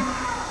athletes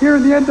here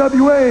in the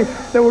NWA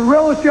that would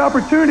relish the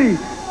opportunity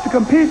to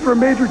compete for a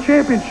major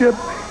championship.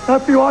 And I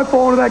feel I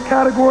fall into that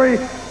category.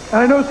 And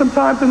I know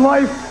sometimes in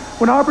life,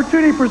 when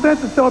opportunity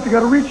presents itself, you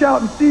got to reach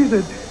out and seize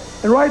it.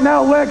 And right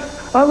now,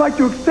 Lex, I'd like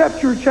to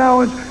accept your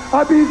challenge.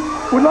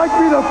 Would like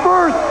to be the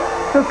first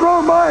to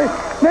throw my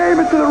name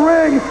into the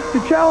ring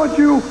to challenge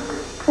you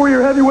for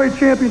your heavyweight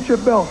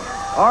championship belt.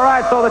 All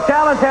right, so the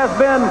challenge has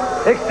been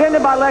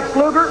extended by Lex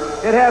Luger.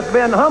 It has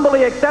been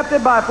humbly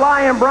accepted by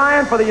Fly-In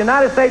Brian for the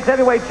United States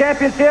Heavyweight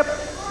Championship.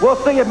 We'll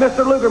see if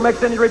Mr. Luger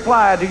makes any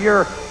reply to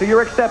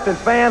your acceptance,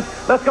 fans.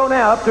 Let's go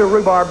now up to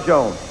Rhubarb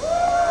Jones.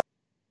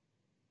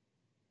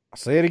 I'll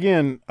say it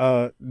again.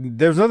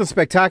 There's nothing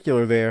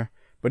spectacular there,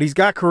 but he's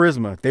got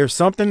charisma. There's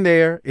something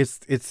there.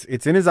 It's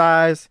in his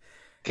eyes.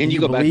 Can you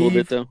go back a little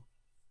bit, though?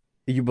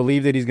 You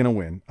believe that he's going to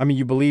win. I mean,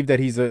 you believe that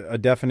he's a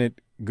definite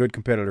good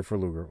competitor for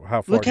Luger.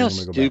 How far? Look how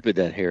stupid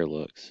that hair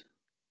looks.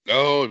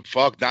 Oh,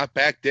 fuck, not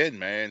back then,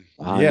 man.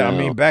 I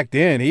mean, back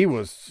then he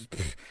was,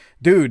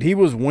 dude, he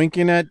was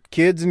winking at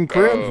kids in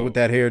cribs with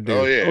that hair, dude.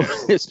 Oh,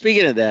 yeah.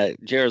 Speaking of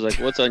that, JR's like,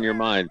 what's on your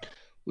mind?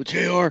 Well,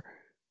 JR,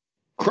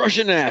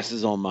 crushing ass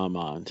is on my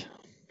mind.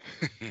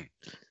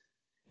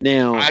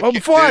 Now, I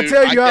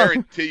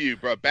guarantee you,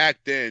 bro, back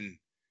then,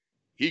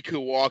 he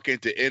could walk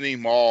into any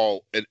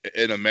mall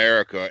in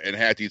America and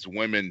have these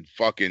women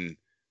fucking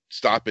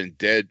stopping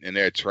dead in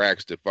their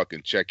tracks to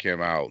fucking check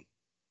him out.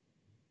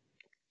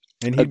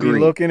 And he'd be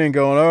looking and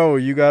going, oh,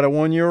 you got a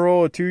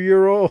 1-year-old, a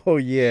 2-year-old? Oh,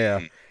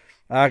 yeah.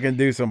 I can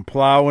do some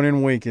plowing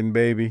and winking,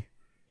 baby.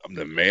 I'm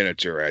the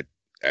manager at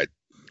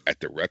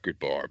the record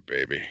bar,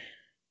 baby.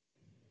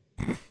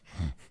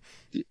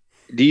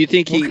 Do you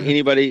think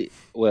anybody,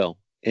 well,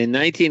 in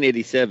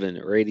 1987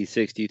 or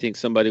 86, do you think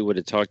somebody would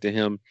have talked to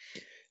him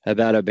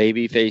about a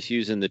baby face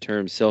using the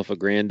term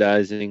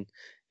self-aggrandizing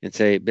and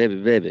say,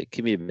 baby,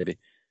 come here, baby?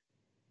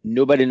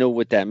 Nobody know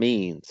what that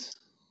means.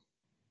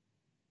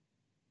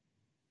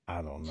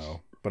 I don't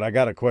know. But I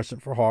got a question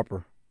for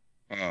Harper.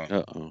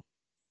 Uh-oh.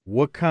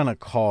 What kind of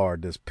car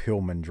does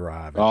Pillman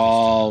drive?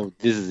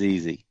 This is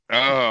easy.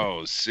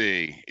 Oh,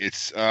 see.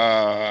 It's,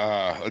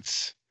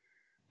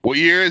 what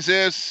year is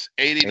this?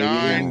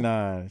 89?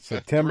 89.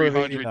 September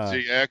 300 89.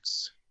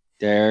 ZX.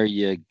 There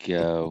you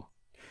go.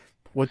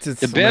 What's it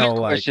The smell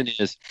like?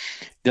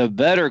 The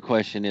better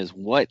question is,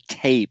 what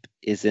tape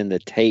is in the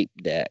tape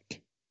deck?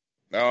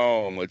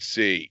 Oh, let's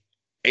see.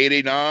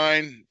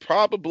 89,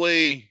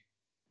 probably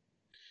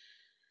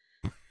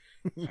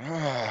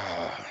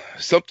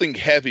something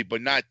heavy,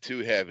 but not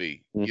too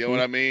heavy. Mm-hmm. You know what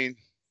I mean?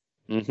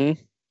 Mm-hmm.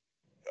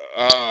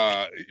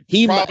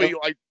 Probably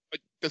like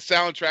the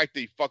soundtrack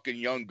to fucking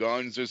Young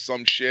Guns or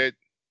some shit.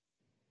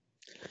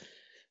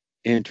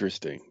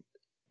 Interesting.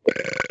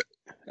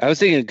 I was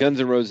thinking Guns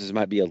N' Roses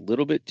might be a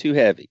little bit too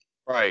heavy.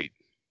 Right.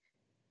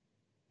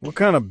 What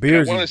kind of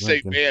beers? I want to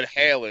say Van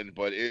Halen,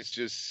 but it's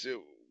just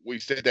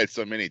we've said that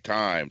so many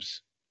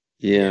times.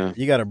 Yeah.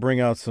 You got to bring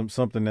out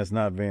something that's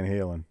not Van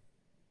Halen.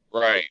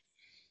 Right.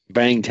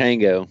 Bang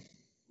Tango.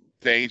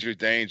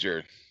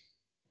 Danger.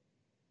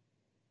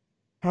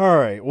 All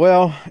right.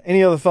 Well,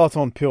 any other thoughts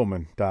on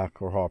Pillman,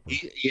 Doc or Harper?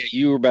 Yeah,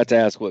 you were about to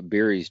ask what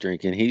beer he's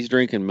drinking. He's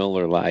drinking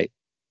Miller Lite.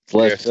 It's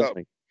less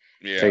filling.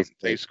 Yeah,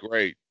 tastes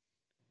great.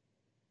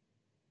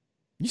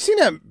 You seen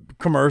that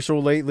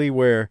commercial lately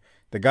where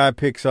the guy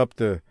picks up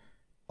the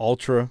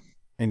Ultra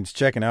and he's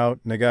checking out,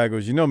 and the guy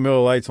goes, "You know,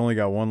 Miller Lite's only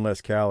got one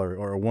less calorie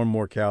or one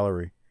more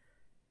calorie."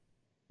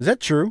 Is that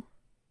true?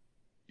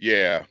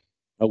 Yeah,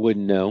 I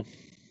wouldn't know.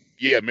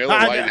 Yeah, Miller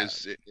Lite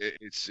is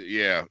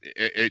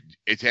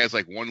it has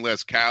like one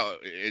less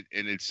calorie,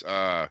 and it's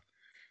or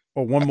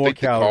one more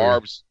calorie. The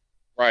carbs,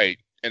 right?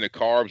 And the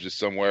carbs is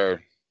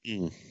somewhere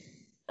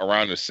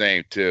around the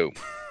same too.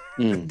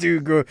 The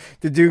dude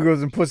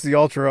goes and puts the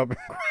Ultra up and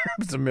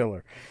grabs a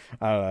Miller.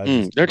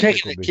 They're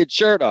taking the kid's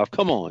shirt off.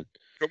 Come on,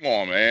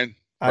 man.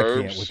 I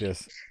can't with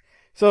this.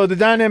 So the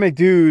Dynamic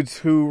Dudes,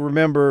 who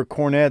remember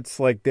Cornette's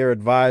like their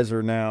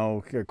advisor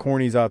now,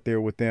 Corny's out there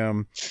with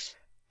them.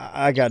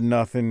 I got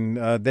nothing.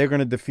 They're going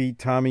to defeat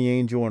Tommy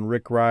Angel and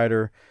Rick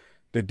Ryder.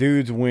 The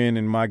Dudes win,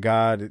 and my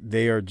God,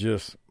 they are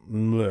just.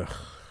 I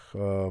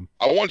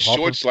want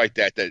shorts like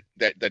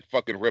that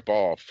fucking rip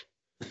off.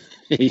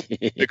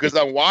 Because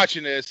I'm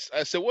watching this,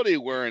 I said, "What are they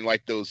wearing?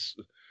 Like those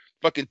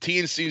fucking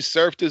TNC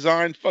Surf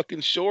Design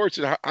fucking shorts?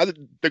 And how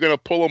they're gonna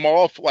pull them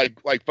off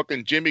like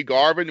fucking Jimmy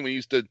Garvin when he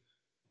used to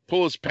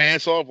pull his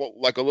pants off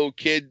like a little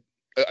kid,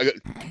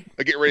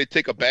 get ready to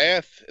take a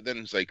bath, and then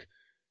it's like,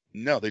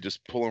 no, they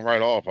just pull them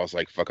right off. I was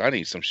like, fuck, I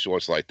need some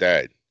shorts like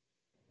that.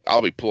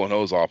 I'll be pulling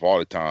those off all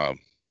the time."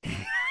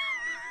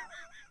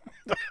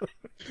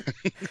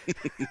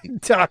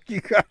 Doc,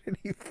 you got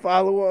any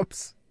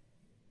follow-ups?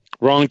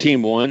 Wrong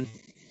team won.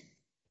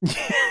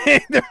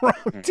 The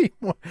wrong team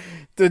won.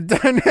 The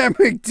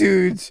Dynamic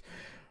Dudes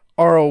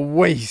are a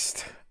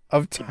waste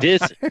of time.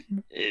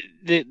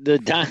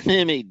 The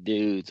dynamic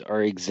dudes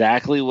are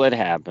exactly what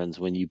happens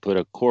when you put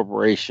a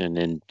corporation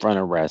in front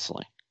of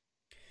wrestling.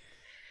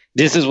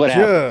 This is what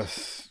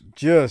happens.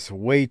 Just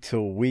wait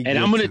till we and get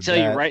I'm going to tell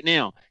that. you right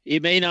now,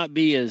 it may not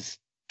be as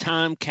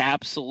time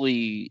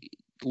capsule-y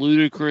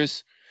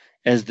ludicrous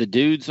as the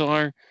dudes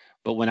are,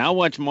 but when I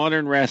watch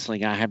modern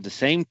wrestling, I have the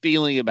same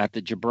feeling about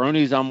the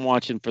jabronis I'm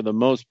watching for the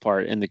most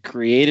part and the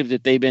creative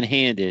that they've been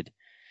handed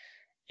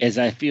as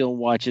I feel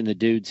watching the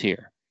dudes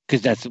here,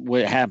 because that's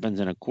what happens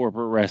in a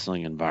corporate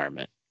wrestling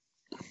environment.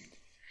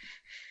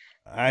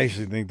 I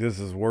actually think this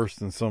is worse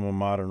than some of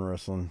modern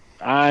wrestling.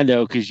 I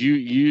know, because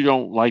you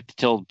don't like to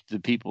tell the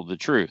people the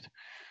truth.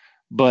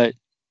 But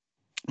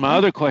my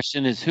other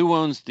question is, who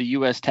owns the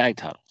U.S. tag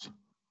titles?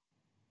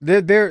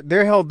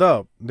 They're held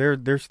up.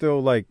 They're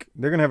still like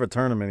they're gonna have a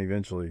tournament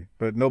eventually,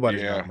 but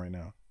nobody's got them right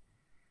now.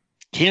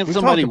 Can't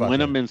somebody win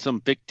them in some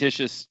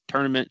fictitious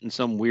tournament in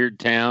some weird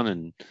town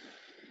and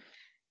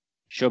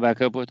show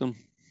back up with them?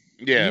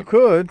 Yeah, you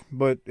could,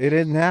 but it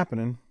isn't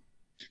happening.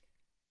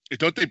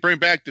 Don't they bring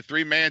back the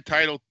 3-man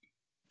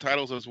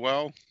titles as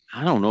well?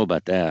 I don't know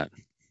about that.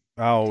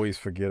 I always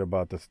forget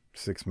about the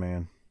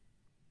 6-man.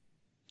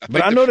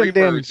 But I know the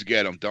Freebirds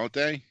get them, don't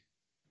they?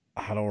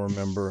 I don't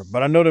remember,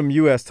 but I know them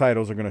U.S.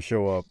 titles are going to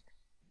show up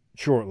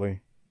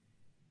shortly.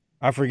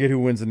 I forget who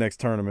wins the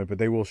next tournament, but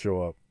they will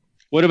show up.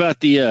 What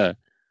about the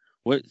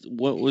what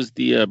was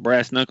the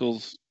brass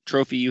knuckles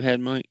trophy you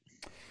had, Mike?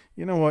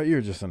 You know what?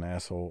 You're just an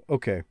asshole.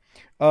 Okay.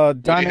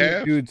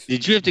 Dynamic Dudes.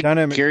 Did you have to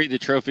carry the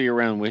trophy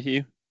around with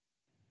you?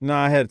 No,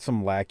 I had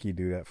some lackey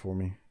do that for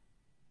me.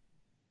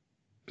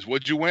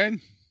 What'd you win?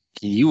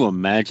 Can you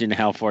imagine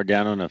how far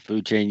down on a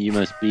food chain you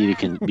must be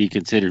to be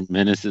considered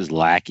Menace's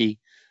lackey?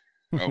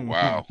 Oh,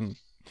 wow.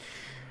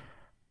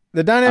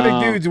 The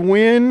Dynamic Dudes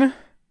win.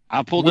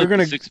 I pulled up the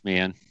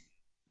 6-man.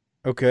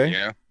 Okay.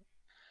 Yeah.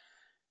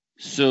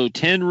 So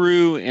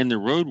Tenryu and the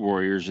Road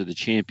Warriors were the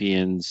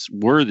champions,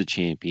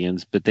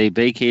 but they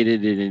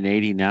vacated it in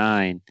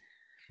 '89.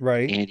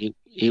 Right. And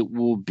it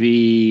will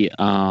be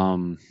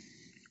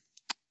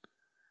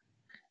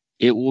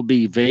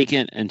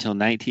vacant until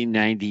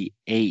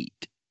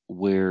 1998,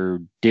 where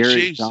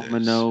Derek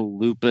Domino,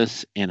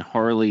 Lupus, and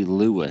Harley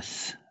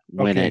Lewis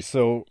win it.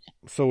 So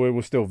it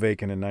was still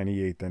vacant in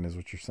 '98. Then is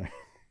what you're saying?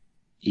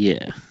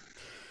 Yeah.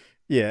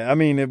 Yeah, I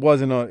mean, it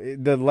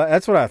wasn't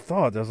that's what I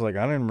thought. I was like,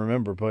 I didn't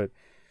remember, but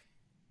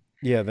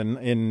yeah, then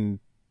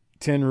in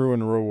Tenryu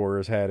and the Road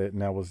Warriors had it,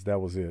 and that was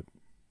it.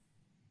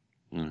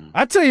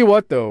 I tell you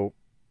what, though,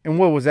 and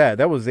what was that?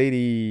 That was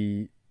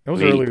 80. That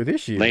was earlier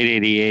this year. Late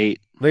 88.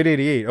 Late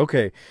 88.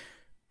 Okay.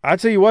 I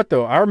tell you what,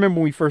 though, I remember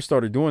when we first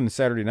started doing the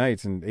Saturday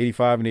nights in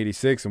 85 and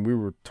 86, and we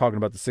were talking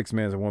about the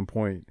 6-mans at one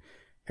point,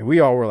 and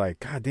we all were like,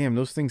 God damn,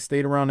 those things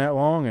stayed around that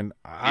long. And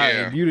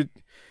if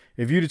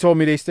you'd have told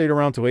me they stayed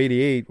around till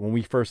 88 when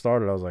we first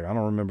started, I was like, I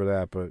don't remember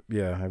that. But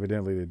yeah,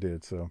 evidently they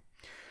did. So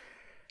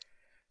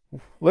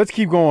let's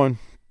keep going.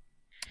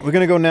 We're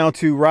going to go now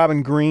to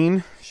Robin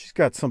Green. She's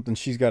got something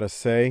she's got to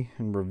say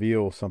and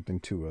reveal something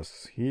to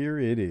us. Here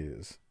it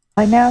is.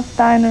 By now,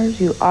 Steiners,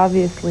 you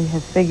obviously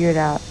have figured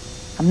out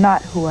I'm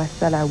not who I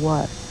said I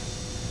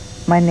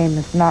was. My name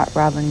is not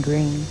Robin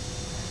Green,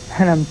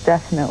 and I'm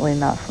definitely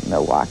not from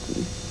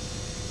Milwaukee.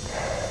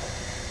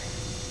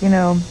 You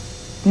know,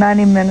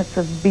 90 minutes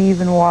of Beav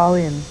and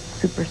Wally and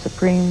Super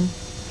Supreme,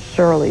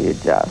 surely you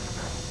just.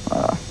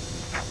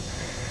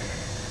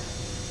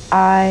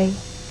 I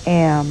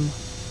am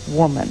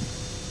woman.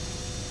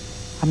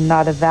 I'm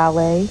not a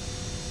valet.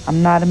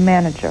 I'm not a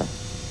manager.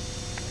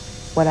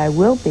 What I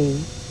will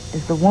be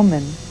is the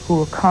woman who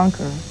will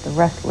conquer the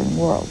wrestling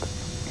world.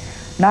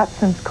 Not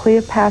since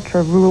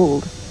Cleopatra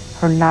ruled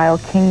her Nile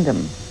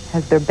kingdom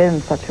has there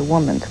been such a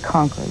woman to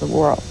conquer the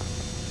world.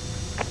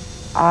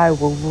 I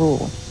will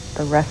rule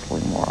the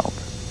wrestling world.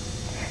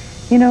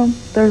 You know,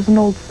 there's an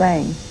old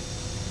saying,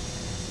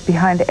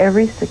 behind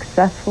every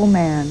successful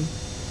man,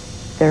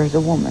 there's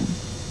a woman.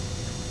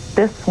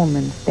 This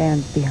woman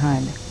stands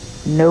behind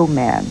no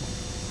man.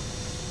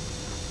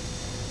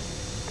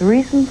 The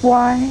reasons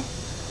why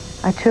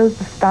I chose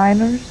the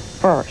Steiners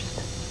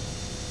first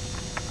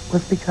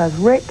was because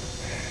Rick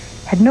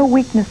had no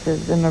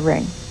weaknesses in the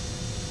ring,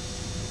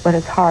 but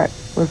his heart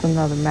was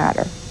another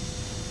matter,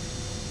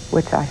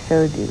 which I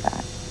showed you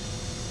that.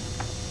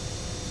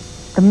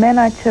 The men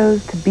I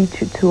chose to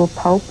beat you to a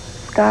pulp,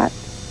 Scott,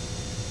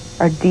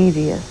 are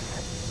devious,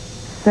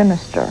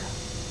 sinister,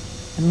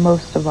 and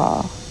most of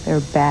all, they're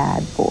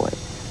bad boys.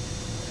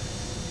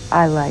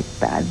 I like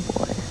bad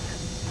boys.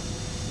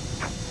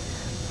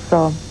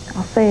 So,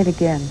 I'll say it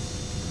again.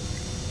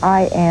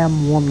 I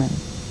am woman.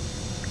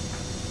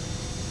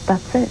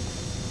 That's it.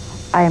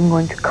 I am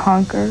going to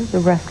conquer the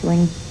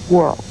wrestling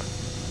world.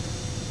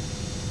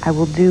 I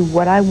will do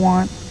what I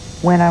want,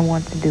 when I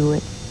want to do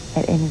it,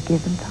 at any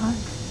given time.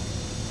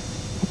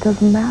 It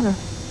doesn't matter.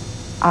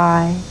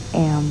 I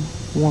am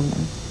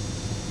woman.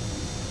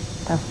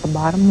 That's the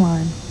bottom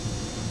line.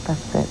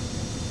 That's it.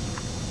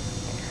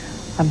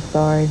 I'm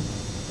sorry.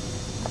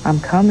 I'm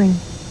coming.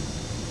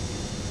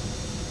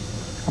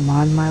 I'm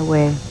on my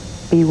way.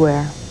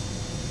 Beware.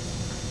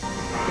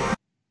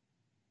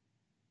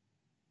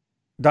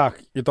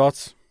 Doc, your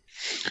thoughts?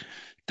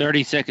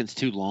 30 seconds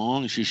too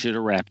long. She should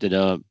have wrapped it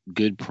up.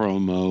 Good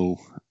promo.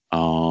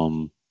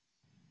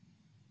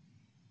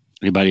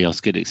 Anybody else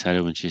get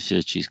excited when she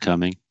said she's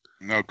coming?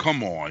 No,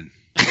 come on.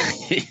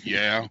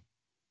 Yeah.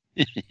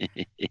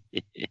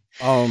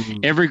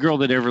 Every girl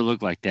that ever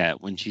looked like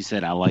that when she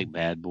said, I like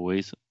bad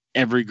boys,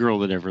 every girl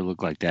that ever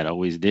looked like that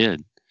always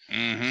did.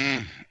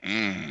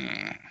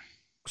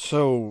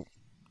 So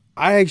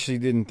I actually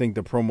didn't think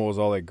the promo was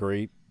all that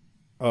great.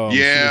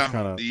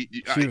 Yeah.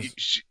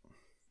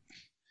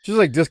 She was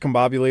like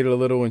discombobulated a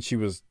little, and she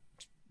was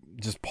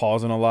just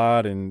pausing a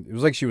lot, and it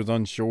was like she was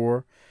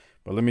unsure.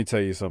 But let me tell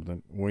you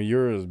something. When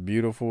you're as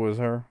beautiful as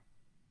her,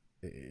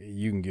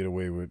 you can get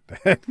away with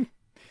that.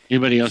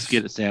 Anybody else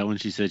get sad when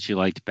she said she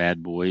liked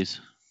bad boys?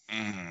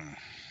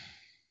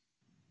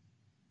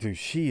 Dude,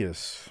 she is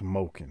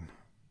smoking.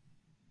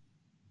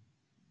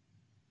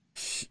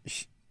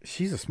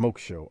 She's a smoke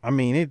show. I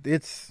mean,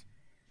 it's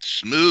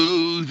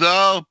smooth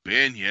up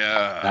in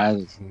ya. That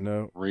is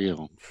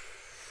real.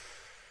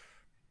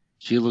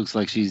 She looks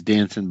like she's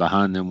dancing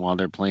behind them while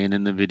they're playing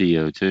in the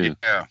video too.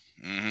 Yeah.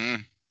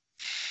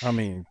 I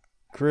mean,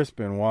 Chris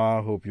Benoit,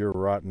 I hope you're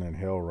rotting in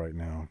hell right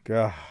now.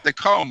 God.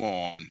 Come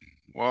on.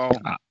 Well,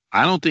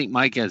 I don't think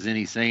Mike has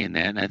any say in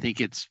that, and I think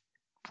it's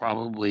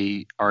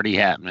probably already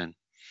happening.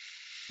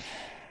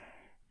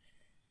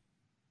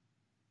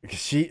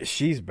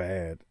 She's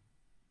bad.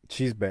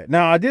 She's bad.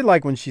 Now, I did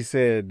like when she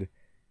said,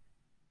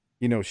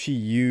 she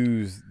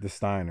used the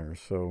Steiners,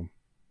 so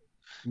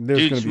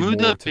there's going to be more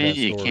Smooth Up to that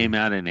Pena story. came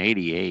out in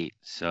 '88,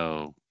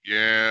 so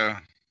yeah.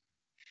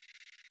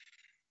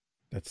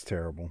 That's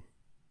terrible.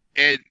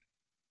 And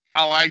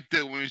I like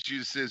that when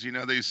she says,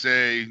 they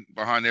say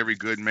behind every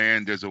good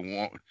man there's a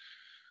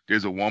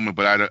woman,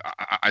 but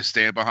I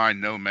stand behind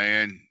no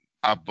man.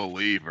 I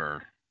believe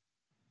her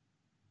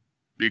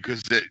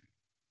because that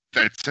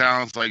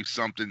sounds like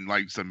something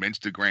like some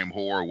Instagram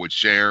whore would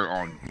share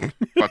on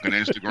fucking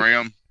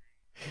Instagram,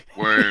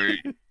 where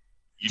you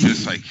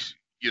just like,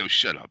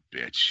 shut up,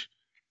 bitch.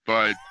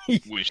 But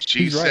when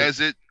she says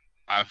it,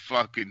 I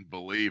fucking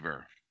believe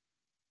her.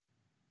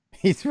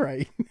 He's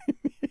right.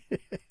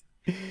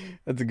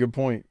 That's a good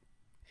point.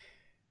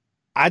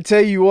 I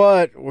tell you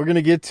what, we're going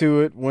to get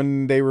to it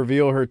when they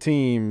reveal her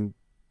team.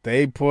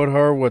 They put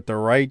her with the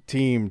right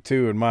team,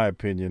 too, in my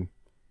opinion.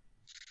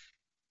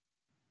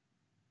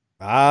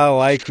 I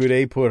like who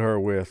they put her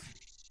with.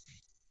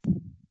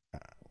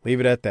 Leave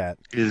it at that.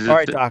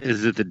 Doc.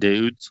 Is it the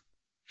dudes?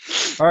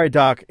 All right,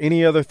 Doc.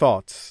 Any other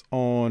thoughts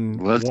on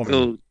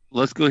woman?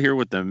 Let's go hear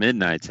what the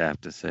Midnights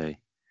have to say.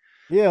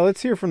 Yeah,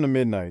 let's hear from the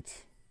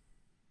Midnights.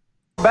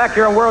 Back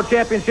here on World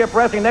Championship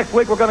Wrestling. Next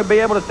week, we're going to be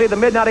able to see the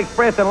Midnight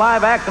Express in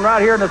live action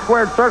right here in the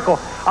squared circle.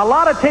 A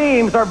lot of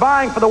teams are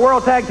vying for the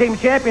World Tag Team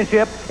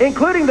Championship,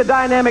 including the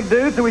Dynamic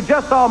Dudes, who we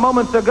just saw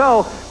moments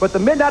ago, but the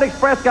Midnight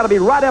Express got to be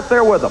right up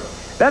there with them.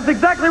 That's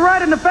exactly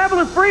right, and the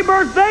Fabulous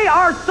Freebirds, they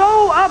are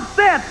so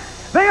upset.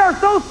 They are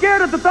so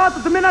scared at the thought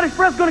that the Midnight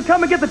Express is going to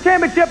come and get the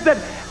championship that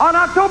on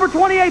October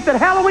 28th at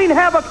Halloween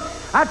Havoc,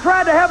 I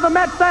tried to have the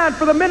match signed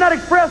for the Midnight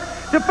Express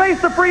to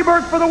face the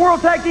Freebirds for the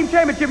World Tag Team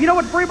Championship. You know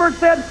what the Freebirds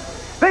said?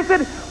 They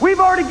said, we've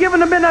already given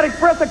the Midnight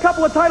Express a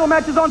couple of title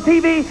matches on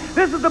TV.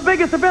 This is the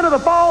biggest event of the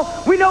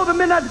fall. We know the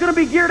Midnight's going to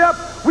be geared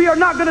up. We are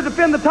not going to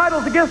defend the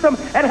titles against them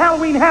at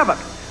Halloween Havoc.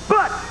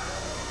 But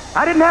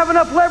I didn't have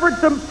enough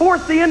leverage to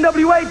force the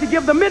NWA to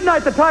give the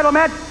Midnight the title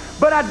match,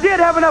 but I did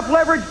have enough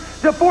leverage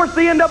to force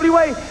the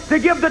NWA to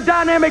give the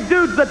Dynamic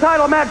Dudes the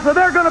title match. So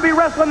they're going to be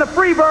wrestling the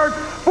Freebirds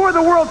for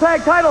the World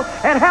Tag title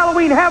at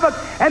Halloween Havoc.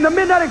 And the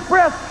Midnight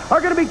Express are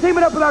going to be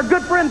teaming up with our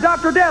good friend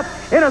Dr.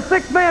 Death in a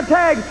 6-man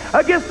tag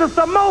against the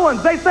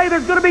Samoans. They say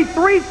there's going to be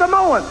 3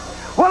 Samoans.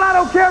 Well, I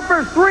don't care if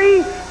there's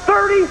 3,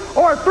 30,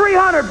 or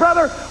 300,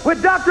 brother.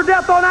 With Dr.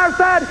 Death on our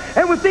side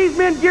and with these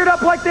men geared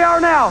up like they are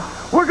now,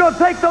 we're going to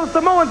take those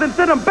Samoans and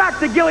send them back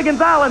to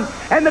Gilligan's Island.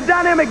 And the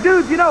Dynamic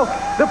Dudes,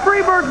 the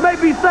Freebirds may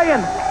be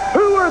saying,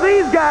 who are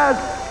these guys?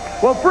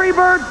 Well,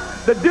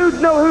 Freebirds, the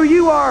dudes know who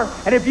you are,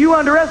 and if you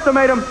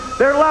underestimate them,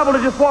 they're liable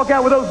to just walk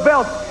out with those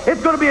belts.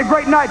 It's going to be a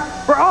great night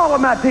for all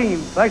of my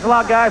teams. Thanks a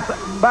lot, guys.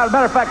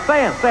 Matter of fact,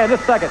 Stan,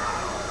 just a second.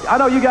 I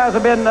know you guys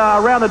have been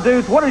around the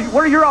dudes. What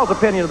are your all's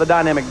opinion of the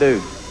Dynamic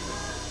Dudes?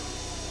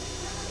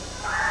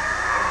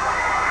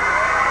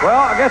 Well,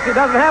 I guess he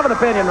doesn't have an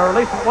opinion, or at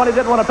least one he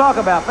didn't want to talk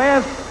about.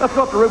 Fans, let's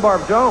go up to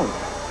Rhubarb Jones.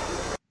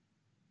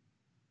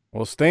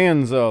 Well,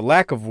 Stan's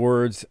lack of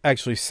words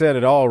actually said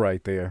it all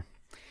right there.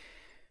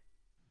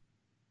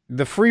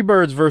 The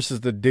Freebirds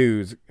versus the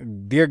Dudes.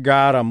 Dear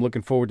God, I'm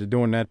looking forward to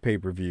doing that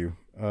pay-per-view.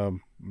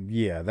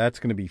 Yeah, that's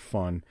going to be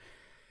fun.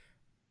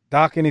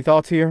 Doc, any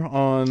thoughts here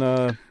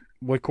on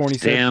what Corny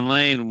said? Stan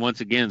Lane,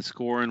 once again,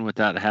 scoring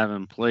without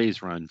having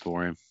plays run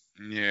for him.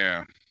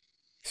 Yeah.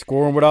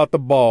 Scoring without the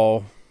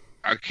ball.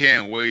 I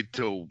can't wait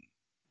till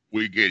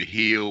we get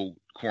heel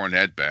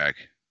Cornette back.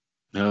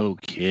 No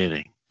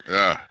kidding.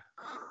 Ugh.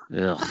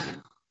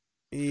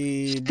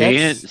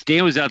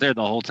 Stan was out there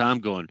the whole time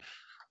going,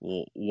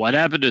 Well, what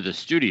happened to the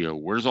studio?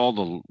 Where's all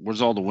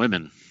the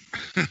women?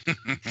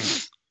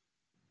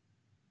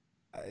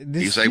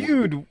 This He's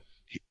feud. like,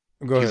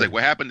 Go ahead. He's like,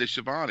 what happened to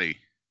Shivani?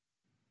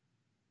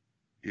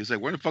 He's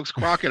like, where the fuck's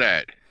Crockett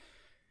at?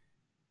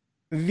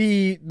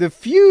 The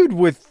feud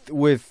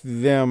with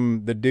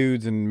them, the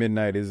dudes in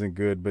Midnight, isn't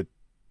good, but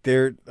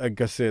they're,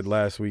 like I said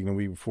last week and the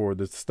week before,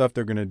 the stuff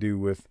they're gonna do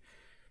with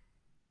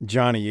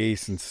Johnny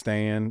Ace and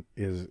Stan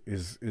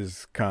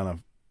is kind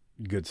of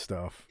good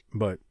stuff.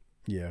 But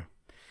yeah,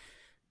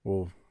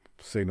 we'll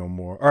say no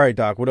more. All right,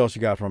 Doc, what else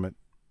you got from it?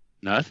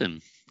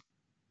 Nothing.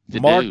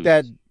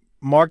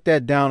 Mark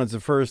that down as the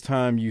first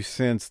time you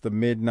sense the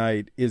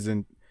Midnight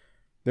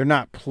they're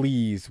not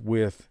pleased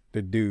with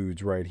the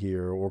dudes right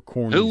here or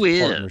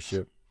Corny's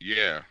partnership.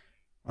 Yeah.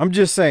 I'm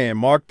just saying,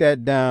 mark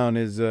that down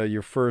as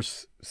your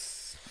first,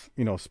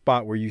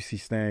 spot where you see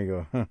Stan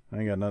go, I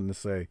ain't got nothing to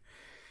say.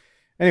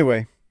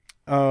 Anyway,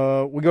 we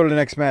go to the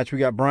next match. We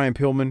got Brian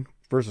Pillman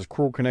versus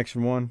Cruel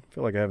Connection 1. I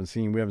feel like we haven't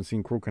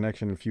seen Cruel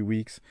Connection in a few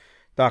weeks.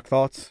 Doc,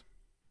 thoughts?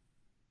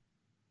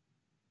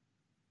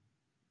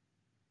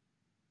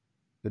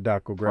 Did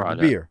Doc go grab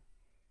a beer?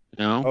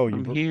 No,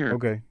 I'm here.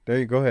 Okay, there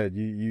you go. Ahead.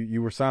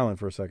 You were silent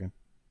for a second.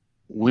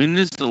 When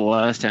is the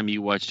last time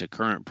you watched a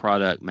current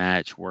product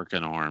match work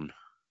an arm?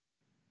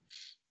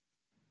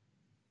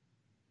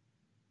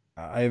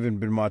 I haven't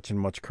been watching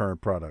much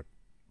current product.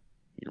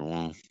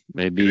 Well,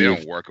 maybe they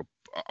don't work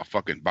a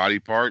fucking body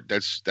part.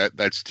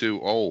 That's too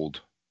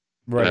old.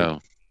 Right. No.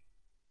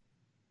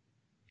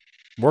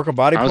 Work a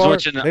body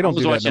part? They don't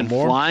do that no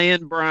more.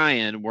 Flying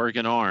Brian work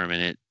an arm,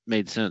 and it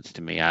made sense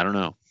to me. I don't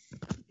know.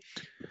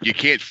 You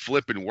can't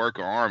flip and work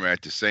an arm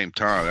at the same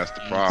time. That's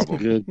the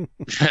problem.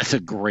 That's a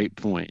great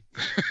point.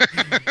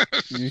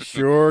 You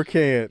sure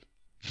can't.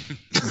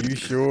 You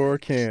sure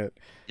can't.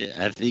 Yeah,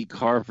 I think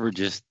Harper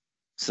just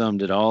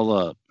summed it all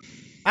up.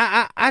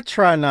 I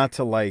try not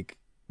to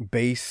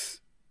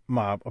base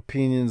my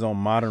opinions on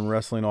modern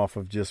wrestling off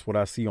of just what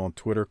I see on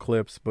Twitter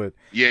clips, but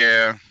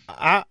yeah,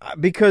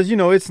 because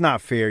it's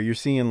not fair. You're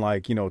seeing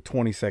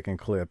 20-second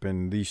clip,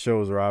 and these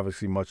shows are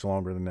obviously much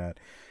longer than that.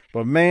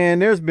 But man,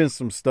 there's been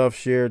some stuff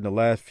shared in the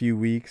last few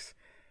weeks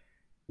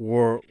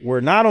where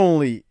not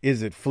only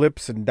is it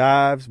flips and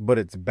dives, but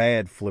it's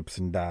bad flips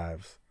and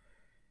dives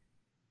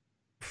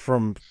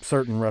from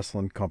certain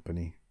wrestling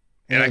company.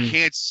 And I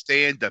can't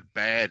stand the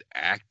bad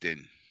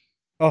acting.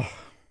 Oh,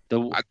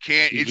 I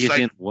can't. It's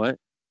like what?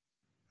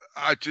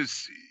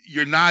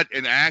 You're not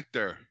an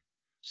actor,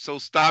 so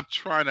stop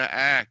trying to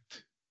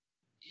act.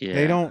 Yeah.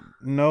 They don't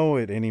know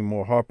it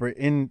anymore, Harper.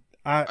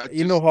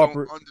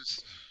 Harper.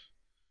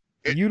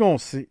 You don't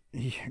see.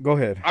 Go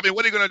ahead. I mean,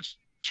 what are you gonna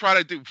try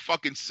to do?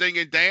 Fucking sing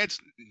and dance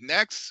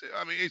next?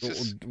 I mean, it's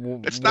just.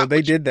 It's not.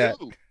 They did that.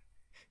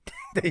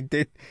 They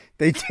did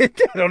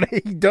that on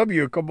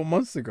AEW a couple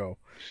months ago.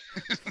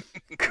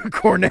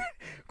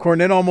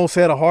 Cornette almost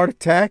had a heart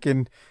attack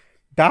and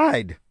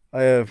died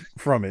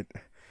from it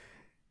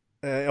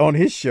on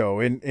his show.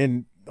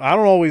 And I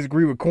don't always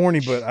agree with Corny,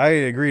 but I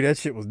agree that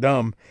shit was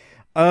dumb.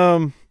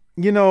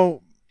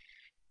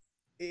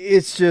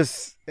 It's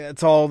just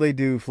that's all they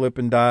do, flip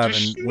and dive.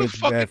 Just and shoot a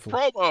fucking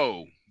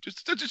promo.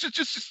 Just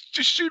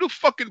shoot a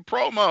fucking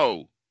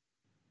promo.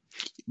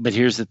 But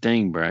here's the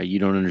thing, bro. You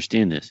don't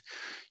understand this.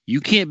 You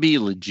can't be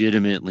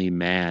legitimately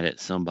mad at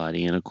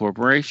somebody in a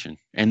corporation,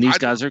 and these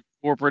guys are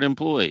corporate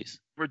employees.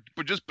 But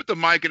just put the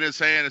mic in his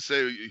hand and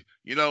say,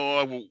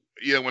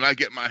 when I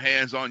get my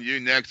hands on you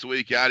next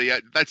week, yada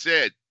yada. That's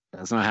it.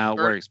 That's not how it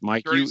works,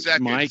 Mike.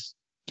 Mike,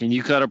 can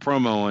you cut a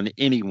promo on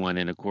anyone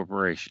in a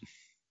corporation?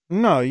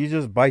 No, you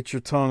just bite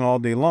your tongue all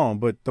day long.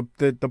 But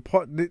the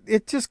part,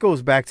 it just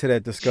goes back to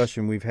that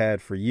discussion we've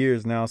had for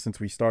years now since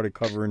we started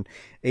covering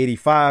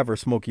 85 or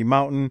Smoky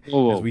Mountain.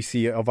 Whoa. As we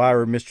see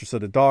Elvira, Mistress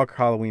of the Dark,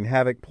 Halloween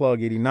Havoc,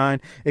 Plug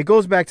 89. It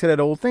goes back to that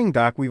old thing,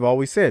 Doc. We've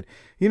always said,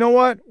 you know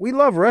what? We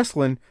love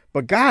wrestling,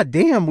 but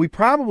goddamn, we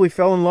probably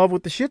fell in love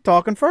with the shit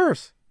talking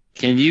first.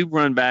 Can you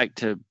run back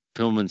to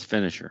Pillman's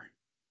finisher?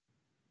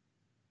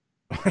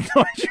 I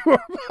thought you were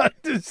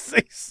about to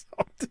say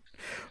something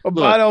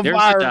about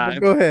Elvira.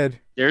 Go ahead.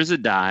 There's a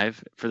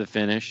dive for the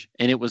finish,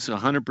 and it was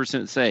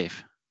 100%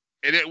 safe.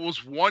 And it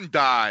was one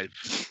dive.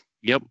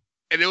 Yep.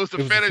 And it was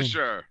the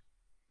finisher.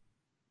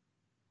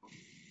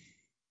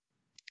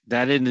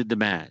 That ended the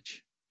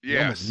match. Yes. You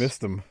almost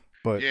missed him,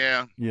 but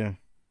yeah.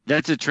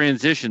 That's a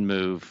transition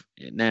move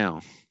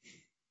now.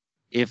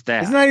 If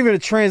that. It's not even a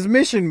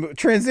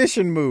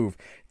transition move.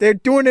 They're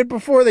doing it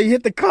before they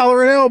hit the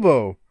collar and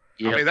elbow.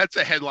 Yep. I mean, that's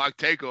a headlock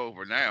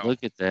takeover now.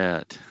 Look at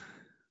that.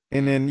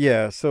 And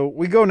then, so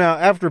we go now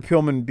after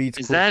Pillman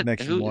beats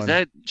Connection 1. Is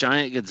that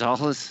Giant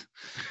Gonzalez?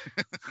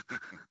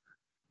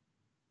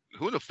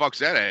 Who the fuck's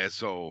that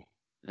asshole?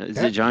 Is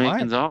it Giant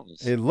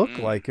Gonzalez? It looked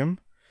like him.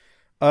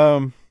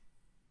 I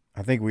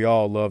think we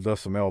all loved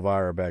us some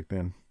Elvira back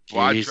then.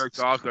 Well, I jerked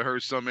off to her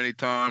so many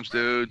times,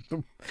 dude.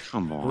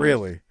 Come on.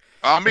 Really?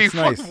 I mean,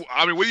 nice.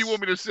 What do you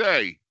want me to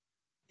say?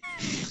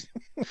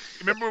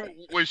 Remember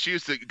when she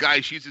used to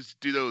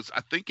do those,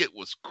 I think it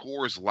was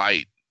Coors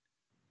Light,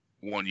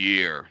 one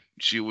year.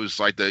 She was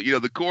like the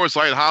Coors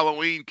Light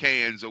Halloween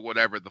cans or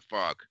whatever the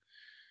fuck.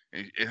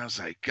 And I was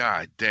like,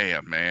 God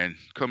damn, man.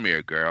 Come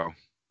here, girl.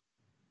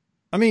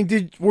 I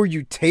mean, were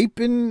you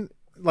taping,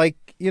 like,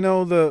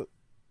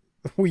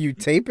 were you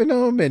taping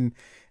them and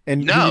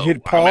no, you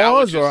hit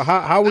pause, or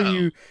how were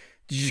you?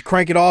 Did you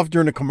crank it off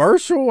during the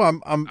commercial?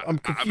 I'm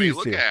confused. I mean,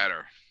 look here. at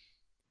her.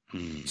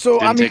 So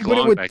Didn't take but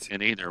long it would. back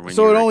then either, when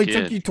So you it were a only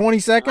kid. took you 20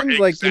 seconds,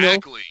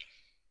 Exactly.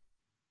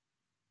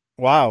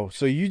 Wow.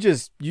 So you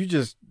just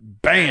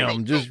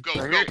bam, Go.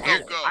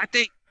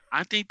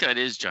 I think that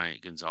is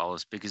Giant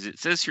Gonzalez, because it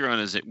says here on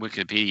his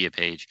Wikipedia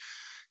page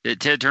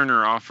that Ted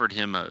Turner offered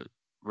him a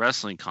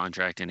wrestling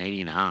contract in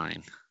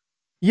 '89.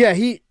 Yeah, I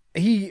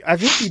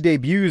think he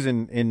debuts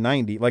in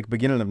 90, like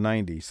beginning of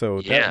 90. So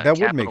Yeah, that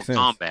would make Capital sense.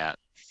 Combat.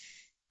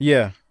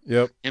 Yeah.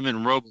 Yep. Him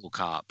and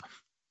RoboCop.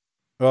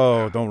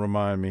 Oh, don't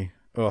remind me.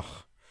 Ugh.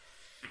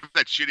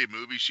 That shitty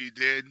movie she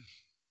did.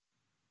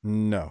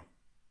 No.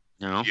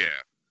 No.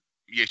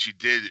 Yeah, she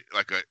did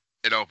like an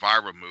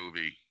Elvira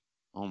movie.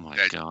 Oh my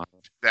god.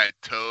 That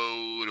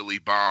totally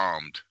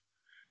bombed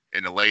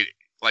in the late,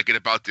 like at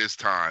about this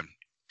time,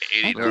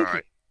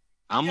 '89.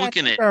 I'm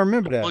looking at. I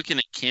remember that. I'm looking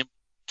at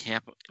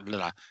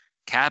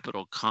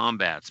Capital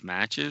Combat's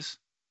matches.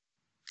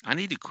 I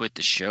need to quit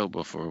the show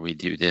before we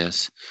do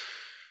this.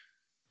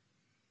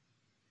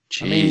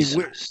 Jesus. I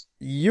mean,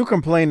 you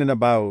complaining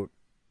about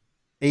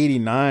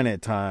 89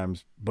 at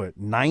times, but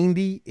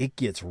 90, it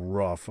gets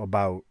rough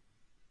about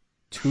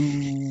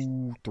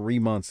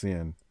 2-3 months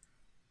in.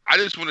 I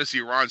just want to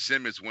see Ron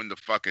Simmons win the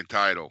fucking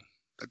title.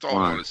 That's all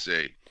I want to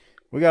see.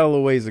 We got a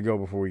little ways to go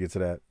before we get to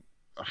that.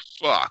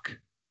 Fuck.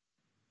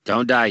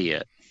 Don't die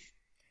yet.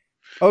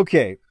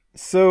 Okay,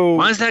 so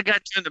why's that guy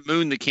trying to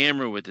moon the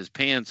camera with his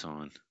pants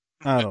on?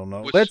 I don't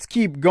know. Let's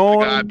keep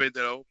going. The guy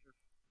bending over?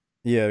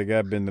 Yeah, the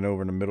guy bending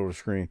over in the middle of the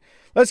screen.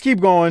 Let's keep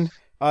going.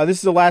 This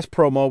is the last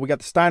promo. We got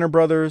the Steiner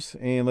brothers,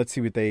 and let's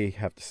see what they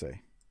have to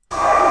say.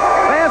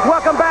 Fans,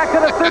 welcome back to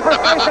the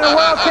Superstation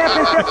World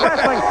Championship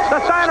Wrestling.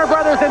 The Steiner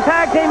brothers in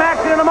tag team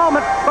action in a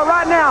moment. But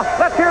right now,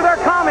 let's hear their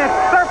comments,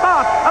 their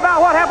thoughts about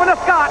what happened to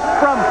Scott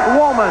from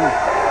Woman.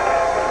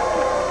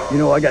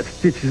 I got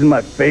stitches in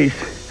my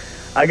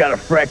face. I got a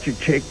fractured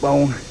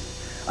cheekbone.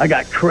 I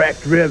got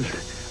cracked ribs.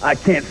 I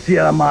can't see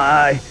out of my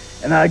eye.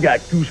 And I got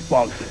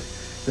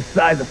goosebumps the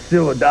size of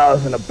silver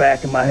dollars in the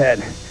back of my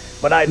head.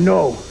 But I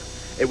know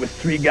it was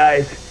three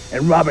guys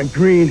and Robin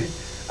Green.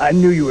 I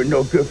knew you were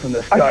no good from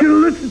the start. I should have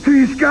listened to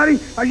you, Scotty.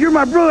 You're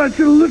my brother. I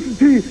should have listened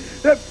to you.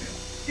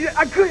 You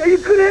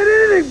couldn't have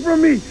anything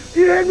from me.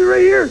 You had me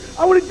right here.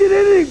 I would have did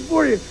anything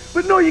for you.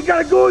 But no, you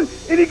gotta go and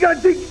you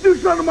gotta do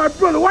something to my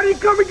brother. Why didn't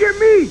you come and get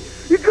me?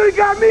 You could have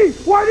got me.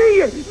 Why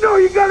didn't you? No,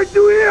 you gotta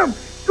do him.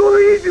 Go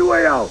the easy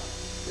way out.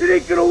 It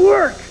ain't gonna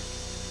work.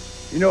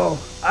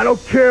 I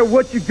don't care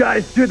what you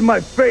guys did to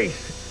my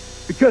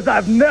face, because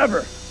I've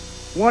never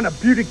won a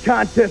beauty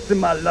contest in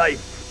my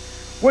life.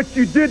 What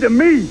you did to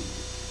me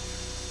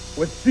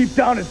was deep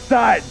down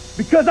inside,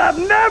 because I've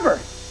never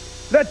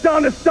let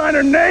down the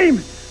Steiner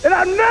name, and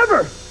I've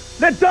never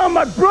let down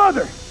my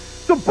brother.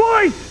 So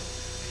boys,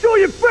 show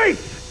your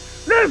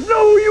face. Let us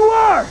know who you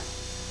are,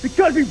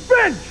 because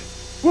revenge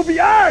will be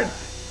ours.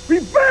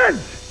 Revenge!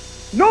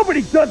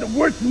 Nobody does it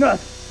worse than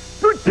us.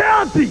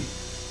 Brutality!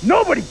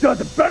 Nobody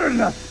does it better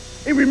than us.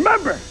 And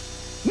remember,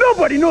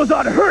 nobody knows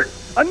how to hurt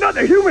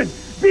another human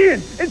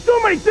being in so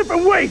many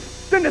different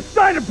ways than the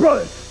Steiner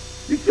brothers.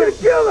 You should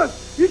have killed him.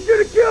 You should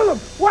have killed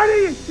him. Why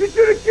didn't you? You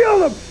should have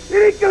killed him.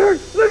 It ain't gonna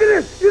hurt. Look at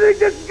this. You think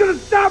this is gonna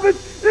stop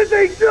us? This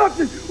ain't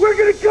nothing. We're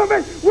gonna come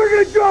in. We're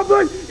gonna draw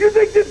blood. You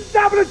think this is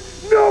stopping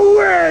us? No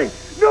way.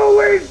 No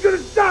way it's gonna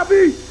stop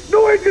me.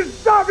 No way it's gonna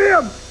stop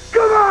him.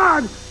 Come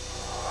on.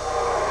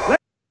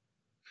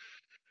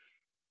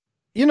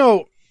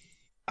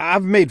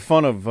 I've made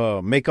fun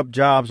of makeup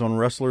jobs on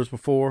wrestlers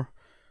before,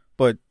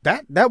 but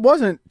that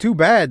wasn't too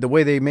bad the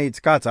way they made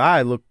Scott's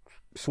eye look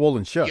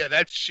swollen shut. Yeah,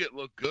 that shit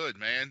looked good,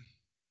 man.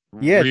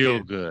 Yeah,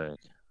 real good.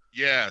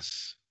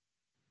 Yes.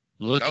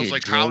 Look that was at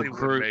like Joe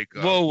Hollywood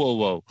makeup.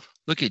 Whoa.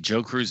 Look at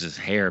Joe Cruz's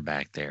hair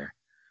back there.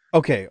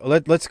 Okay,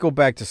 let's go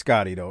back to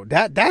Scotty, though.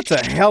 That's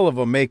a hell of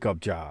a makeup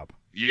job.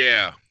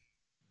 Yeah.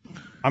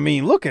 I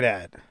mean, look at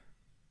that.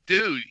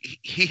 Dude,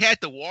 he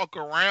had to walk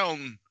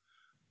around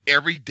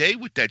every day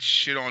with that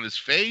shit on his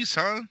face,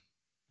 huh?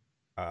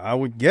 I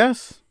would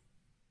guess.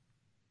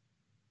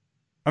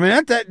 I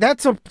mean,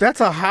 that's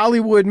a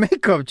Hollywood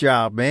makeup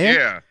job, man.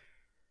 Yeah.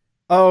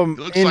 It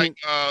looks like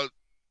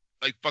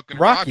fucking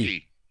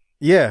Rocky.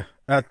 Yeah,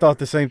 I thought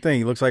the same thing.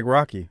 He looks like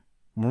Rocky,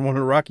 one of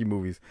the Rocky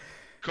movies.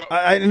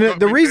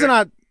 The reason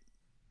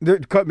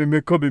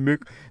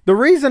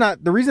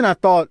I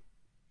thought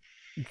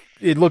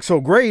it looked so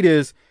great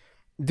is,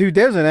 dude,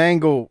 there's an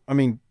angle. I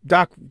mean,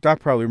 Doc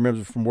probably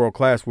remembers from World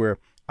Class where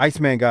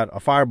Iceman got a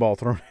fireball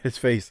thrown at his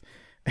face,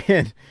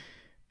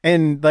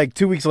 and like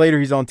 2 weeks later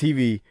he's on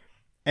TV,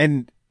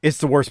 and it's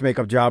the worst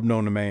makeup job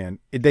known to man.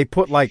 They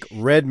put like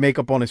red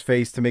makeup on his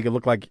face to make it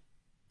look like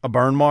a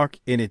burn mark,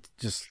 and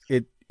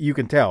you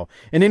can tell.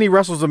 And then he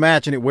wrestles a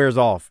match and it wears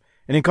off.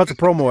 and then cuts a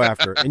promo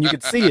after, and you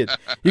can see it.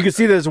 You can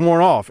see that it's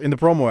worn off in the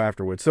promo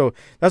afterwards. So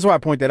that's why I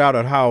point that out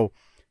at how,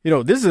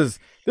 this is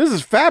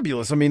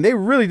fabulous. I mean, they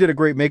really did a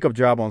great makeup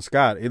job on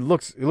Scott. It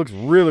looks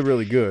really,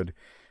 really good.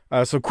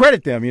 So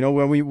credit them.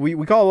 When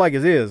we call it like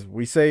it is.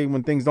 We say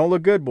when things don't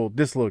look good, well,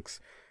 this looks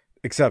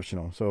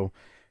exceptional. So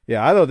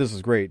yeah, I thought this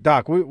was great.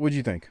 Doc, what'd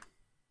you think?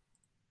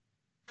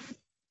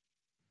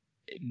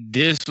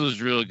 This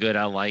was real good.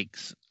 I like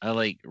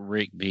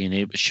Rick being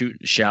able to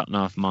shouting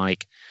off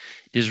Mike.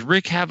 Does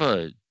Rick have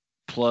a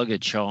plug of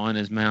chaw in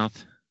his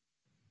mouth?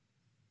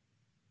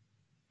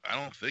 I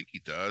don't think he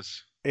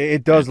does.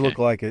 It does look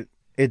like it.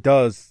 It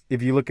does.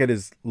 If you look at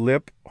his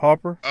lip,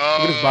 Harper. Look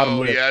at his bottom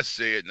lip. Yeah, I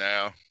see it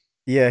now.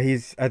 Yeah,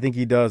 I think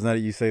he does now that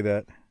you say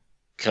that.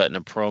 Cutting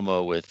a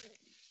promo with.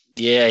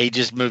 Yeah, he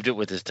just moved it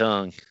with his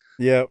tongue.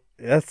 Yep,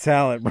 that's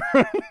talent,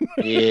 bro.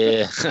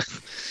 Yeah.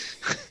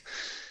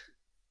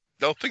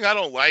 The thing I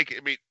don't like,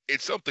 I mean,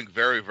 it's something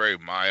very, very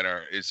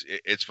minor. It's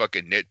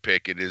fucking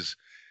nitpicking. Is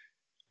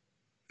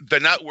they're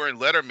not wearing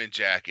Letterman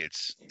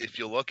jackets. If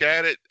you look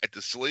at it at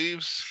the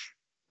sleeves,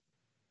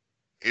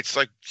 it's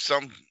like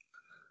some.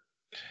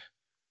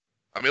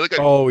 I mean, look at.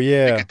 Oh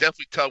yeah. You can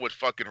definitely tell with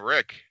fucking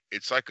Rick.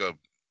 It's like a.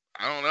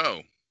 I don't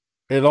know.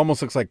 It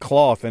almost looks like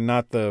cloth and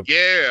not the.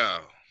 Yeah.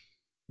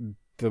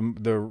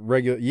 The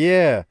regular.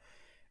 Yeah.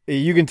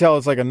 You can tell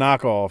it's like a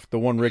knockoff. The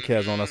one Rick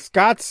has on.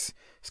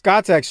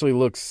 Scott's actually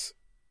looks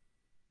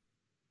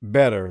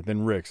better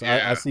than Rick's.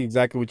 Yeah. I see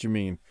exactly what you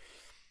mean.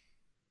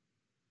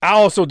 I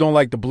also don't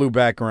like the blue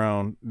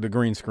background, the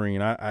green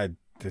screen. I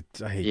hate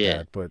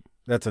that, but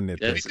that's a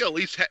nitpick. At least at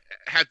least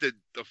had the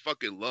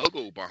fucking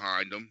logo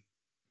behind them.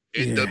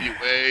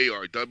 NWA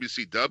or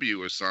WCW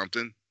or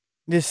something.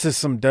 This is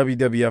some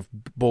WWF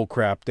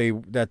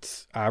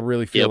bullcrap. I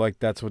really feel like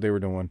that's what they were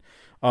doing.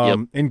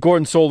 And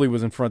Gordon Soley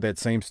was in front of that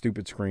same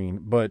stupid screen,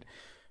 but.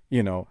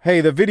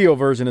 Hey, the video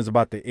version is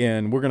about to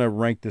end. We're gonna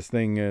rank this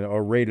thing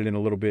or rate it in a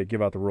little bit. Give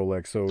out the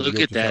Rolex. So look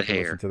at that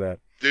hair. To that.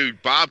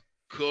 Dude, Bob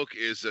Cook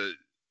is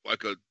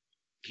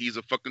he's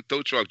a fucking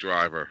tow truck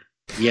driver.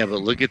 Yeah, but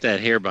look at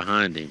that hair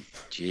behind him.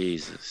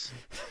 Jesus.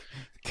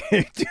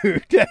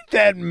 Dude,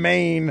 that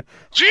mane.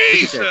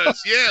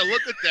 Jesus, yeah,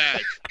 look at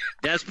that.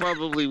 That's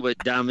probably what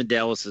Diamond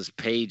Dallas's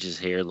Page's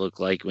hair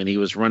looked like when he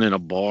was running a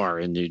bar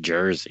in New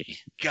Jersey.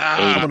 God,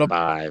 I'm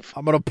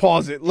gonna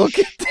pause it. Look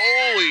at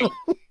holy.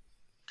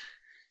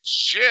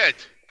 Shit!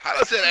 How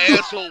does that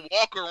asshole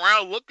walk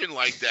around looking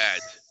like that?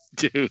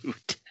 Dude.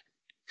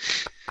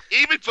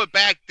 Even for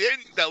back then,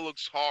 that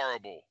looks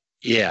horrible.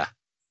 Yeah.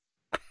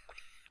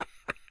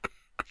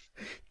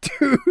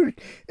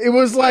 Dude, it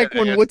was like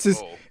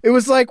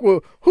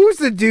who's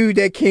the dude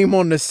that came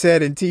on the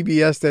set in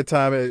TBS that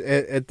time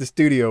at the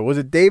studio? Was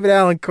it David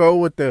Allen Coe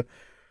with the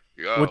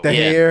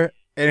hair?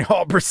 And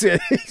Harper said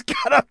he's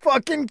got a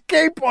fucking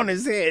cape on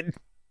his head.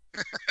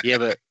 Yeah,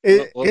 but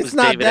it's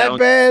not David that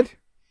bad.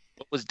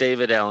 What was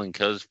David Allen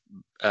Coe's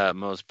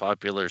most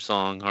popular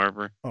song,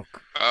 Harper?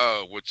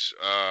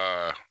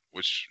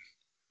 Which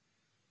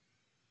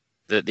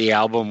the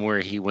album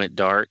where he went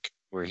dark,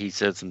 where he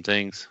said some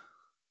things.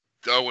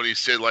 Oh, when he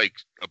said like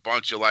a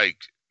bunch of like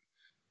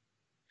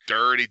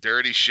dirty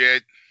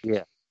shit.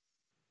 Yeah.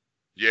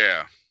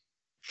 Yeah.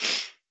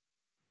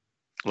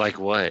 Like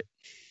what?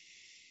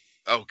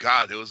 Oh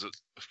God, it was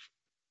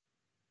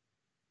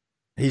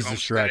He's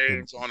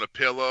distracted. On a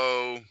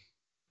pillow.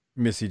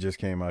 Missy just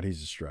came out.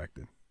 He's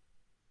distracted.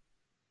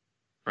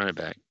 Run it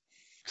back.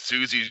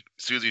 Susie's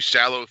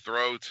shallow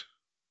throat.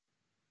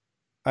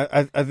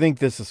 I think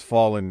this is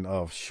falling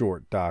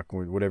short, Doc,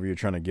 whatever you're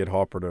trying to get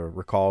Harper to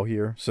recall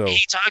here. So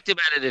he talked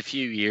about it a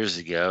few years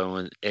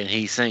ago, and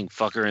he sang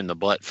 "fuck her in the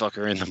butt, fuck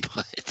her in the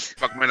butt."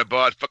 Fuck him in the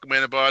butt, fuck him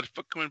in the butt,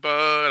 fuck him in the butt.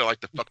 I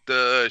like to fuck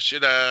the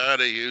shit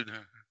out of you.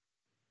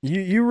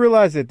 You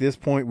realize at this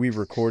point we've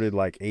recorded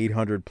like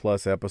 800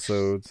 plus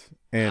episodes,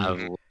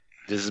 and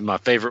this is my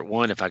favorite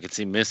one. If I could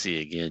see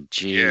Missy again,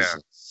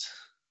 Jesus.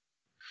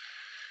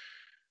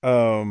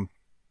 Yeah.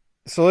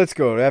 So let's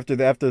go after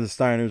the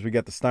Steiners. We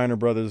got the Steiner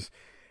brothers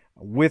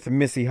with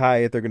Missy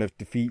Hyatt. They're going to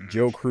defeat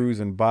Joe Cruz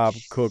and Bob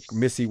Cook.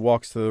 Missy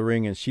walks to the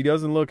ring and she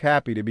doesn't look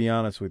happy, to be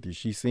honest with you.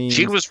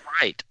 She was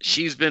right.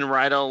 She's been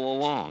right all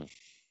along.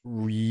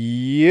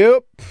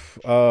 Yep.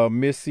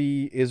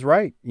 Missy is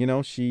right.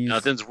 She's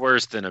nothing's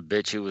worse than a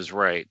bitch who was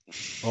right.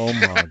 Oh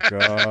my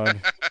God.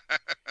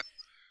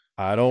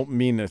 I don't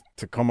mean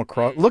to come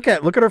across. Look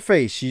at her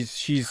face.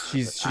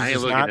 She's I ain't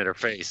looking at her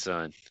face,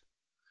 son.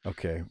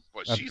 Okay.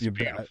 Well, she's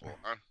beautiful,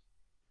 huh?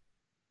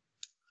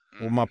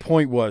 Well, my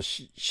point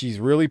was she's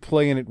really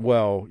playing it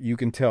well. You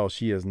can tell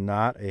she is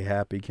not a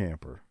happy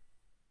camper.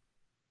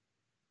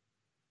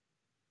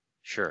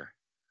 Sure.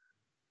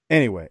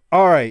 Anyway,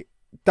 all right.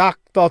 Doc,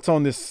 thoughts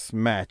on this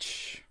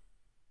match?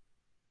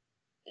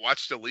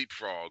 Watch the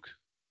leapfrog.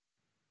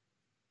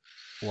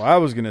 Well, I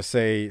was going to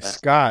say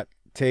Scott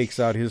takes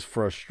out his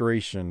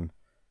frustration.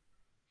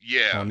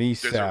 Yeah, on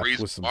these there's a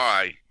reason with some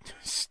why.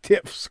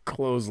 Stiff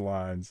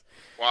clotheslines.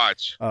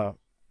 Watch. But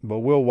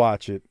we'll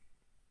watch it.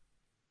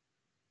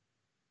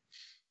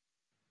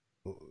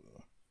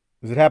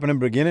 Does it happen in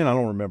the beginning? I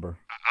don't remember.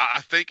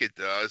 I think it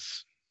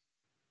does.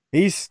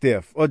 He's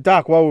stiff.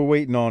 Doc, while we're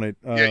waiting on it,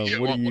 Yeah,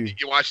 what do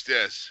you watch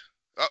this?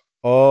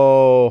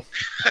 Oh.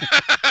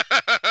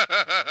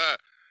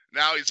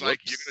 Now he's like,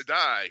 you're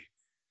gonna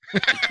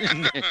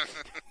die.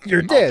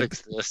 You're dead.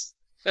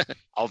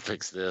 I'll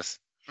fix this.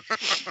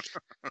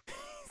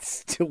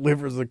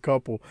 Delivers a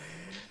couple.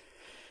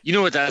 You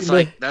know what that's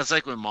like? That's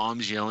like when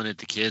mom's yelling at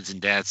the kids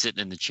and dad's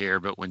sitting in the chair,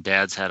 but when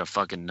dad's had a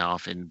fucking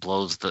enough and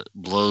blows the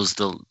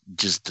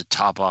just the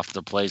top off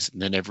the place,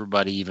 and then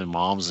everybody, even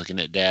mom's, looking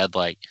at dad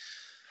like,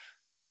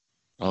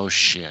 oh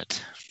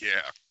shit. Yeah.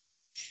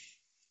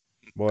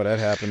 Boy, that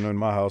happened in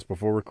my house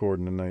before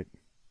recording tonight.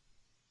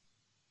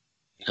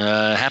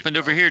 Happened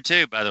over here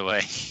too, by the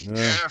way.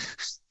 Yeah.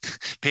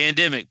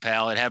 Pandemic,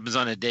 pal. It happens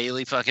on a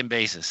daily fucking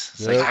basis.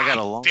 It's Yep. like I got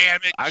a long.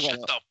 Damn it!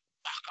 Shut the fuck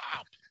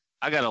up.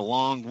 I got a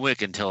long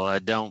wick until I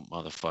don't,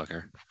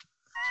 motherfucker.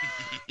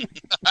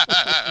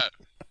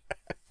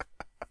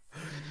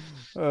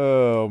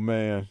 Oh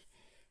man.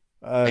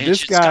 Man, This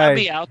should guy Scott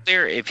be out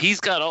there? If he's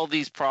got all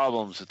these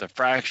problems with a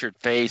fractured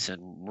face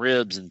and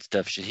ribs and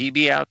stuff, should he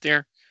be out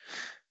there?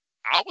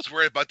 I was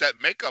worried about that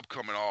makeup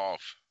coming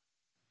off.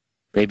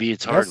 Maybe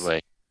it's hard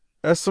way.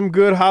 That's some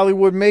good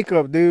Hollywood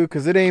makeup, dude,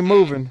 because it ain't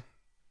moving.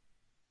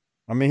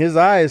 I mean, his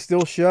eye is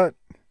still shut.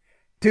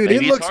 Dude, Maybe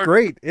it it's looks hard-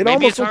 great. It maybe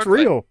almost it's looks hard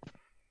way. real.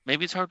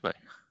 Maybe it's hard way.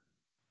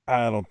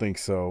 I don't think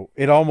so.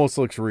 It almost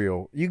looks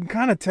real. You can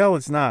kind of tell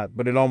it's not,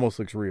 but it almost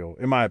looks real,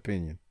 in my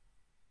opinion.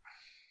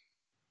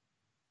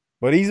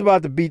 But he's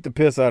about to beat the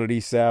piss out of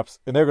these saps,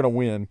 and they're going to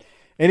win.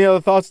 Any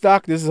other thoughts,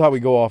 Doc? This is how we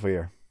go off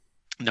air.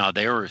 No,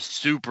 they were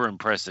super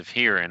impressive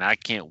here, and I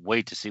can't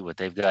wait to see what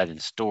they've got in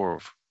store.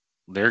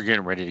 They're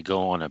getting ready to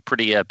go on a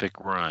pretty epic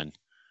run.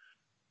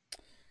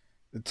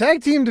 The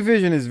tag team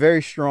division is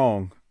very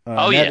strong.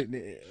 Yeah.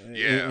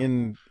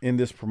 In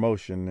this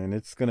promotion, and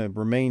it's going to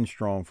remain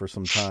strong for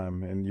some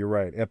time. And you're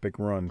right, epic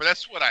run. But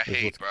that's what I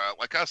hate, bro.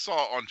 Like I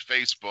saw on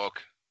Facebook,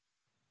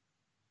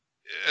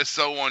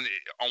 someone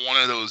on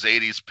one of those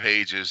 80s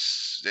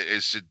pages,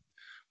 it said,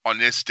 on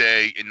this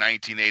day in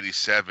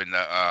 1987, the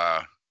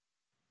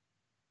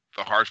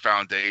Hart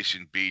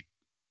Foundation beat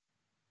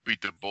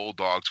the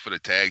Bulldogs for the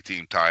tag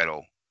team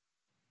title.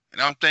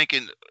 And I'm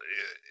thinking,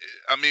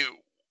 I mean,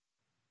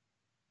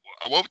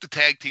 what if the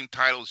tag team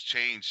titles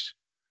changed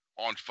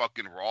on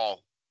fucking Raw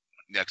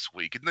next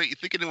week? You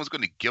think anyone's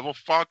going to give a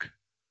fuck?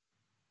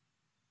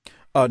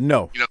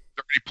 No. 30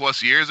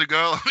 plus years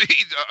ago?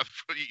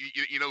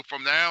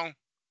 From now?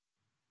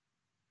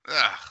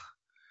 Ugh.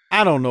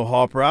 I don't know,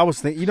 Harper. I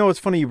was thinking, it's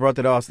funny you brought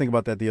that up. I was thinking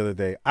about that the other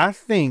day. I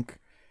think,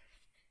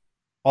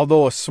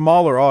 although a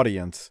smaller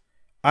audience,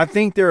 I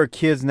think there are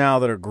kids now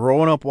that are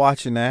growing up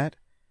watching that,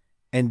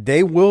 and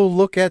they will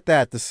look at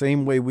that the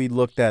same way we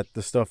looked at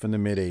the stuff in the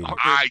mid-'80s.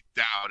 I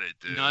doubt it,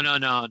 dude. No. They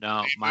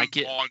My move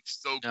kid on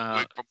so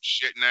quick from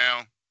shit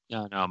now.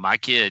 No. My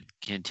kid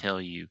can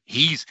tell you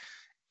he's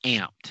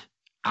amped.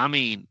 I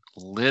mean,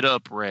 lit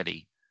up,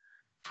 ready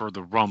for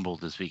the Rumble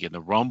this weekend.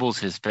 The Rumble's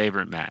his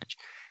favorite match,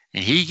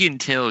 and he can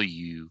tell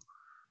you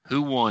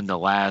who won the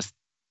last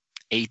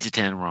 8 to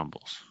 10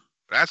 Rumbles.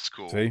 That's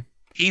cool. See,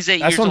 he's 8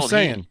 That's years what I'm old.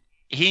 saying.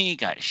 He ain't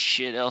got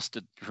shit else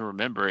to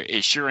remember.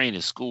 It sure ain't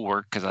his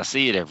schoolwork because I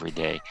see it every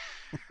day.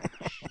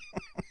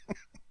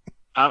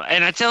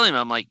 And I tell him,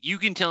 I'm like, you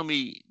can tell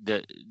me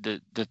the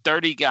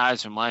 30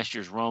 guys from last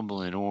year's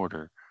Rumble in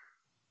order,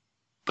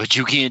 but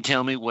you can't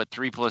tell me what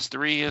 3 plus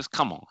 3 is?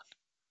 Come on.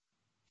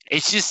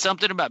 It's just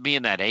something about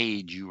being that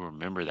age, you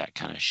remember that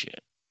kind of shit.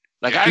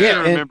 Like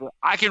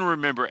I can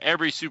remember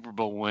every Super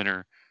Bowl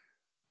winner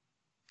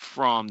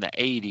from the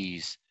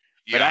 80s,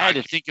 but I had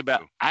to think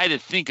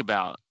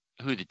about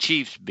who the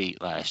Chiefs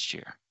beat last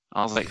year.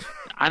 I was like,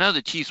 I know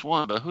the Chiefs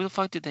won, but who the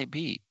fuck did they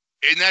beat?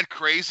 Isn't that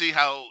crazy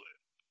how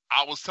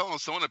I was telling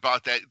someone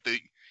about that?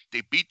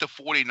 They beat the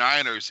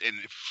 49ers, and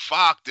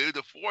fuck, dude,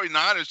 the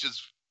 49ers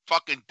just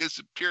fucking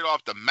disappeared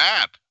off the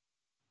map.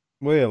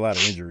 Well, a lot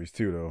of injuries,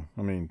 too, though.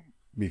 I mean,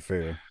 be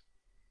fair.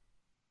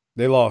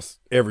 They lost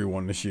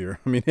everyone this year.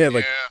 I mean, they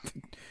had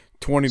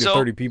 20 to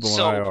 30 people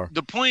on IR.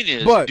 The point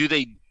is, do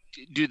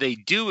they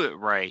do it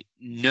right?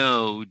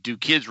 No. Do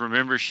kids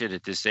remember shit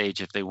at this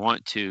age if they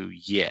want to?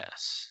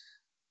 Yes.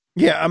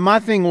 Yeah, my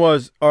thing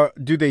was,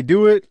 do they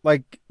do it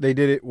like they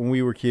did it when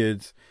we were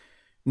kids?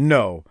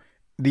 No.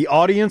 The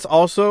audience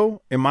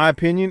also, in my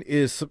opinion,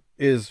 is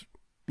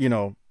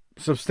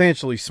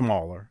substantially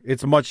smaller.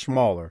 It's much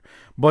smaller.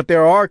 But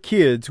there are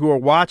kids who are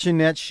watching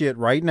that shit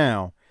right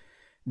now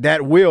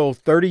that will,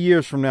 30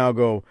 years from now,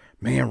 go,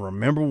 man,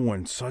 remember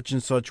when such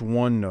and such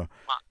won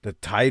the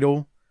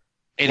title?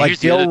 And like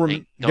they'll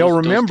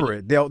remember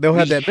it. They'll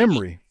have that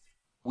memory.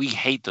 We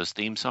hate those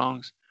theme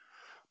songs.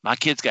 My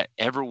kid's got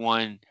every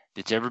one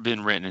that's ever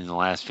been written in the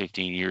last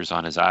 15 years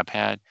on his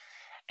iPad,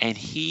 and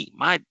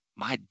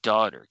my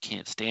daughter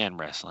can't stand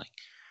wrestling,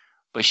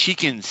 but she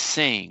can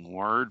sing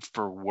word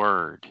for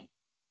word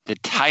the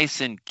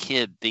Tyson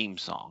Kidd theme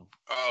song.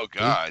 Oh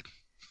God.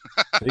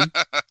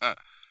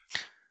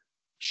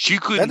 She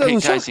couldn't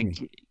take Tyson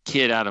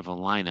Kidd out of a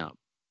lineup,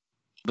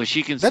 but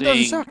she can sing. That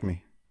doesn't shock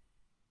me.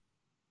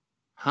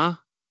 Huh?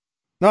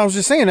 No, I was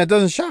just saying that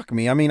doesn't shock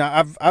me. I mean,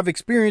 I've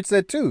experienced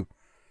that too.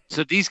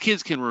 So these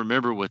kids can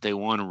remember what they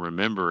want to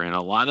remember, and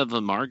a lot of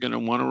them are going to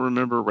want to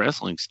remember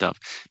wrestling stuff.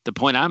 The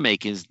point I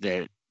make is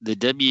that the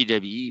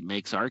WWE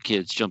makes our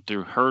kids jump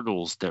through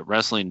hurdles that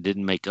wrestling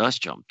didn't make us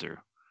jump through.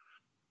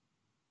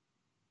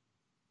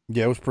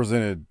 Yeah, it was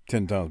presented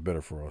 10 times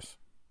better for us.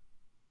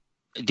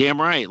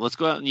 Damn right. Let's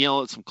go out and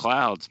yell at some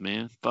clouds,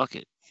 man. Fuck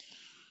it.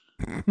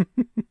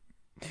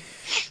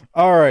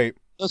 All right.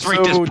 Let's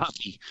rate this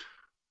puppy.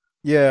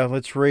 Yeah,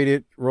 let's rate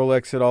it, roll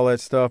exit, all that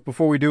stuff.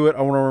 Before we do it,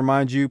 I want to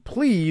remind you,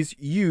 please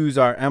use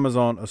our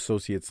Amazon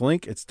Associates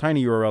link. It's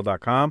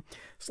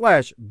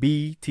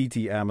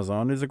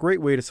tinyurl.com/BTTAmazon. It's a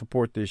great way to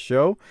support this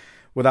show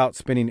without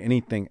spending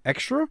anything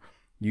extra.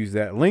 Use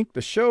that link.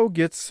 The show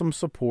gets some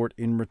support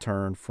in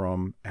return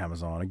from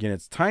Amazon. Again,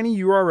 it's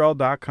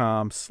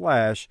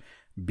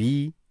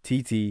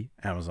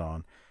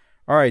tinyurl.com/BTTAmazon.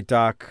 All right,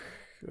 Doc.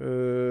 What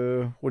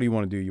do you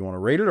want to do? You want to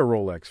rate it or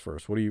roll X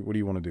first? What do you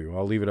want to do?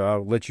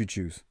 I'll let you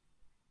choose.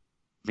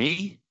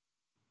 Me?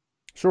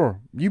 Sure.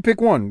 You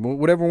pick one.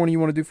 Whatever one you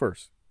want to do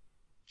first.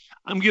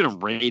 I'm going to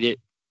rate it.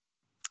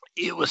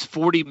 It was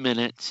 40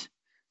 minutes.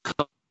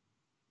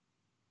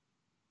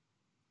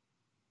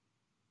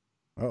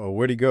 Uh-oh,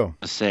 where'd he go?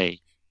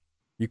 Say.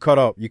 You cut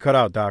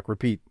out, Doc.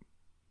 Repeat.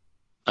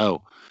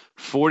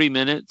 40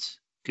 minutes.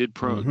 Good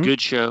good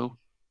show.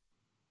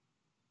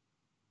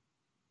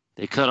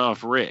 They cut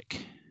off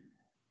Rick.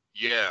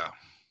 Yeah.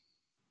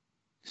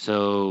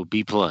 So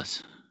B+.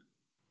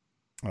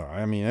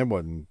 I mean, it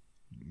wasn't.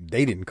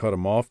 They didn't cut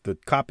him off. The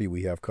copy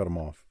we have cut him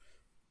off.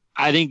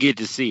 I didn't get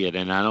to see it,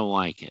 and I don't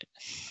like it.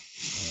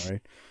 All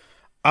right.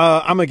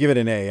 I'm gonna give it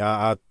an A.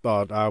 I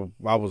thought I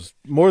was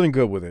more than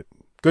good with it.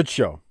 Good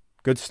show.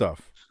 Good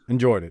stuff.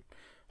 Enjoyed it.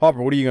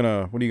 Harper, what are you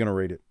gonna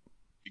rate it?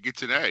 It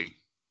gets an A.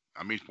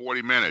 I mean,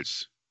 40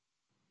 minutes.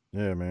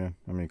 Yeah, man.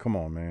 I mean, come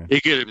on, man.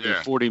 It could have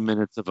been 40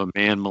 minutes of a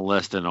man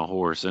molesting a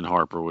horse, and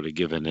Harper would have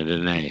given it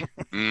an A.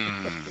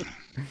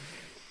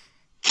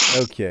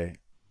 Okay.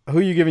 Who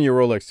are you giving your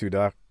Rolex to,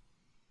 Doc?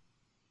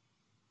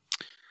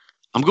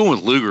 I'm going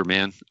with Luger,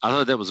 man. I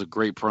thought that was a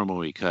great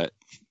promo he cut.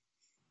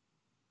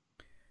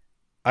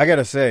 I got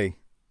to say,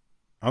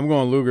 I'm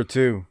going Luger,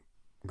 too.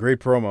 Great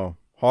promo.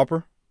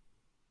 Harper?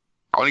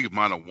 I want to give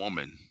mine a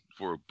woman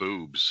for her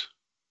boobs.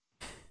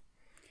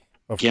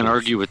 Can't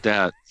argue with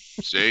that.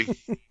 See?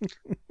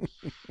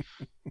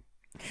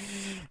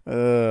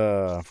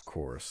 Of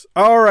course.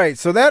 All right.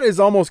 So that is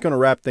almost going to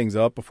wrap things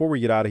up. Before we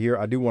get out of here,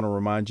 I do want to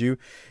remind you,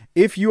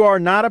 if you are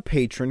not a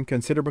patron,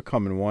 consider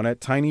becoming one at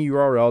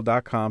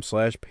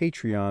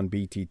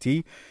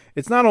tinyurl.com/PatreonBTT.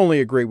 It's not only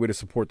a great way to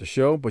support the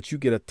show, but you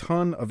get a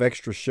ton of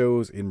extra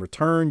shows in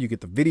return. You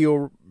get the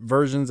video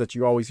versions that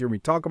you always hear me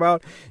talk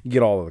about. You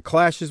get all of the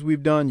clashes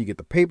we've done. You get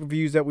the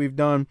pay-per-views that we've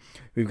done.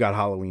 We've got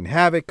Halloween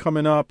Havoc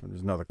coming up.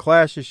 There's another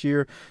clash this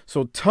year.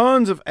 So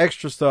tons of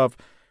extra stuff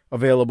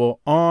available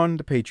on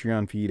the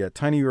Patreon feed at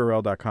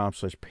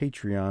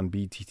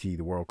tinyurl.com/PatreonBTT.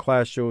 The World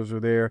Class shows are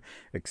there,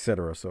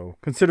 etc. So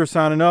consider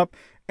signing up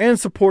and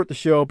support the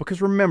show,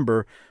 because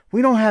remember,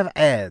 we don't have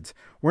ads.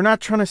 We're not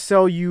trying to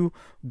sell you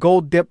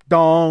gold dip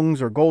dongs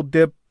or gold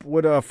dip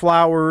with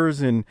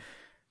flowers and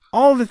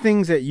all the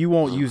things that you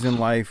won't use in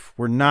life.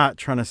 We're not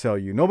trying to sell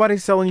you.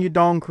 Nobody's selling you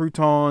dong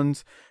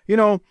croutons. You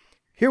know,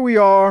 here we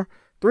are.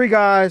 3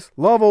 guys,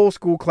 love old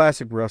school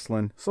classic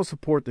wrestling, so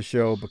support the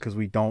show, because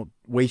we don't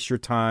waste your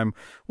time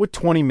with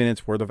 20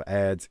 minutes worth of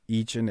ads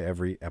each and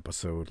every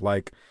episode,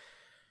 like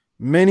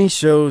many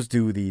shows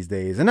do these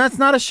days. And that's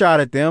not a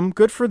shot at them.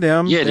 Good for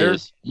them. Yeah, they're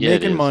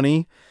making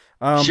money.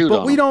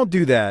 But we don't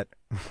do that.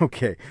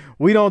 Okay,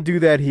 we don't do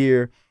that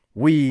here.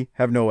 We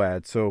have no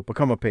ads, so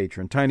become a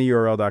patron.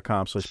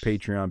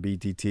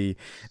 tinyurl.com/PatreonBTT.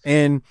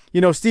 And,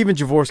 you know, Steven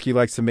Jaworski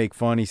likes to make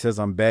fun. He says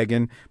I'm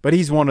begging, but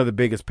he's one of the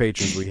biggest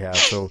patrons we have.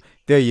 So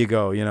there you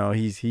go. You know,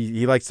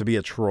 he likes to be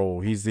a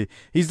troll. He's the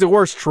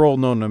worst troll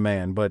known to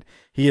man, but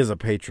he is a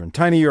patron.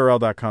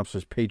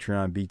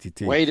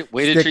 tinyurl.com/PatreonBTT. Way to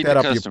treat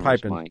the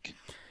customers, Mike.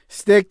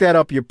 Stick that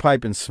up your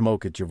pipe and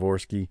smoke it,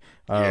 Jaworski.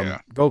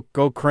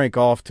 Go crank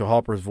off to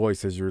Harper's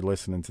voice as you're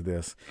listening to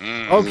this.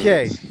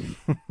 Okay.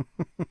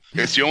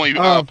 It's the only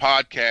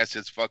podcast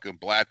that's fucking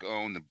black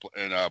owned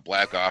and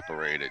black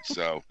operated.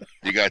 So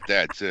you got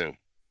that too.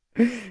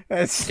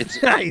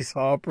 It's nice,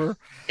 Harper.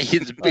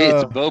 It's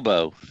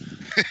Bobo.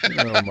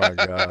 Oh my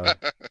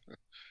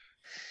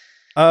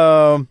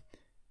God.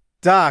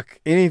 Doc,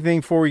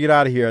 anything before we get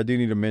out of here? I do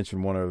need to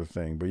mention one other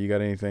thing, but you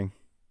got anything?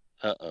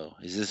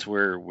 Is this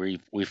where we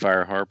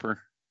fire Harper?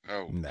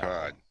 Oh, no.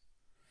 God.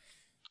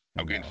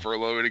 I'm getting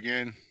furloughed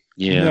again?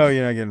 Yeah. No,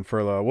 you're not getting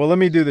furloughed. Well, let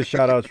me do the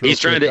shout-outs real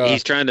quick.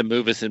 He's trying to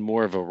move us in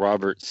more of a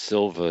Robert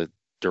Silva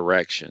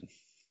direction.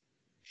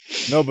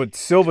 No, but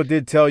Silva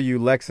did tell you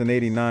Lex in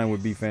 89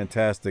 would be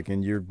fantastic,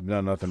 and you're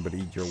done nothing but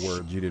eat your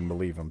words. You didn't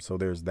believe him, so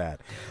there's that.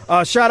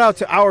 Shout out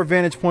to Our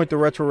Vantage Point, the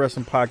Retro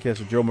Wrestling Podcast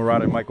with Joe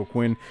Murata and Michael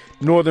Quinn.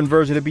 Northern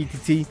version of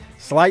BTT,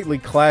 slightly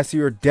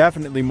classier,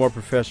 definitely more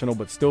professional,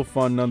 but still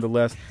fun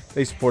nonetheless.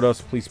 They support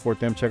us. Please support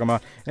them. Check them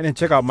out. And then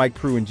check out Mike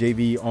Prue and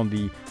JV on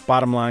the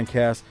Bottom Line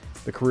Cast.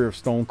 the career of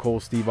Stone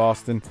Cold Steve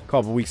Austin. A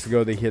couple of weeks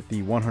ago, they hit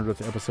the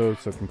 100th episode,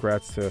 so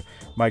congrats to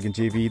Mike and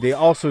JV. They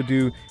also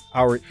do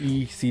our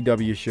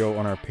ECW show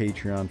on our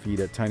Patreon feed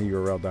at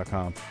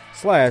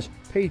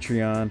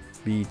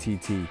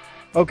tinyurl.com/PatreonBTT.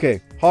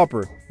 Okay,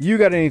 Harper, you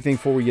got anything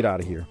before we get out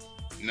of here?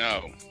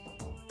 No.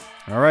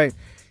 All right,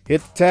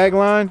 hit the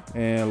tagline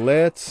and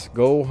let's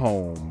go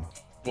home.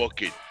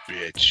 Book it,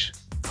 bitch.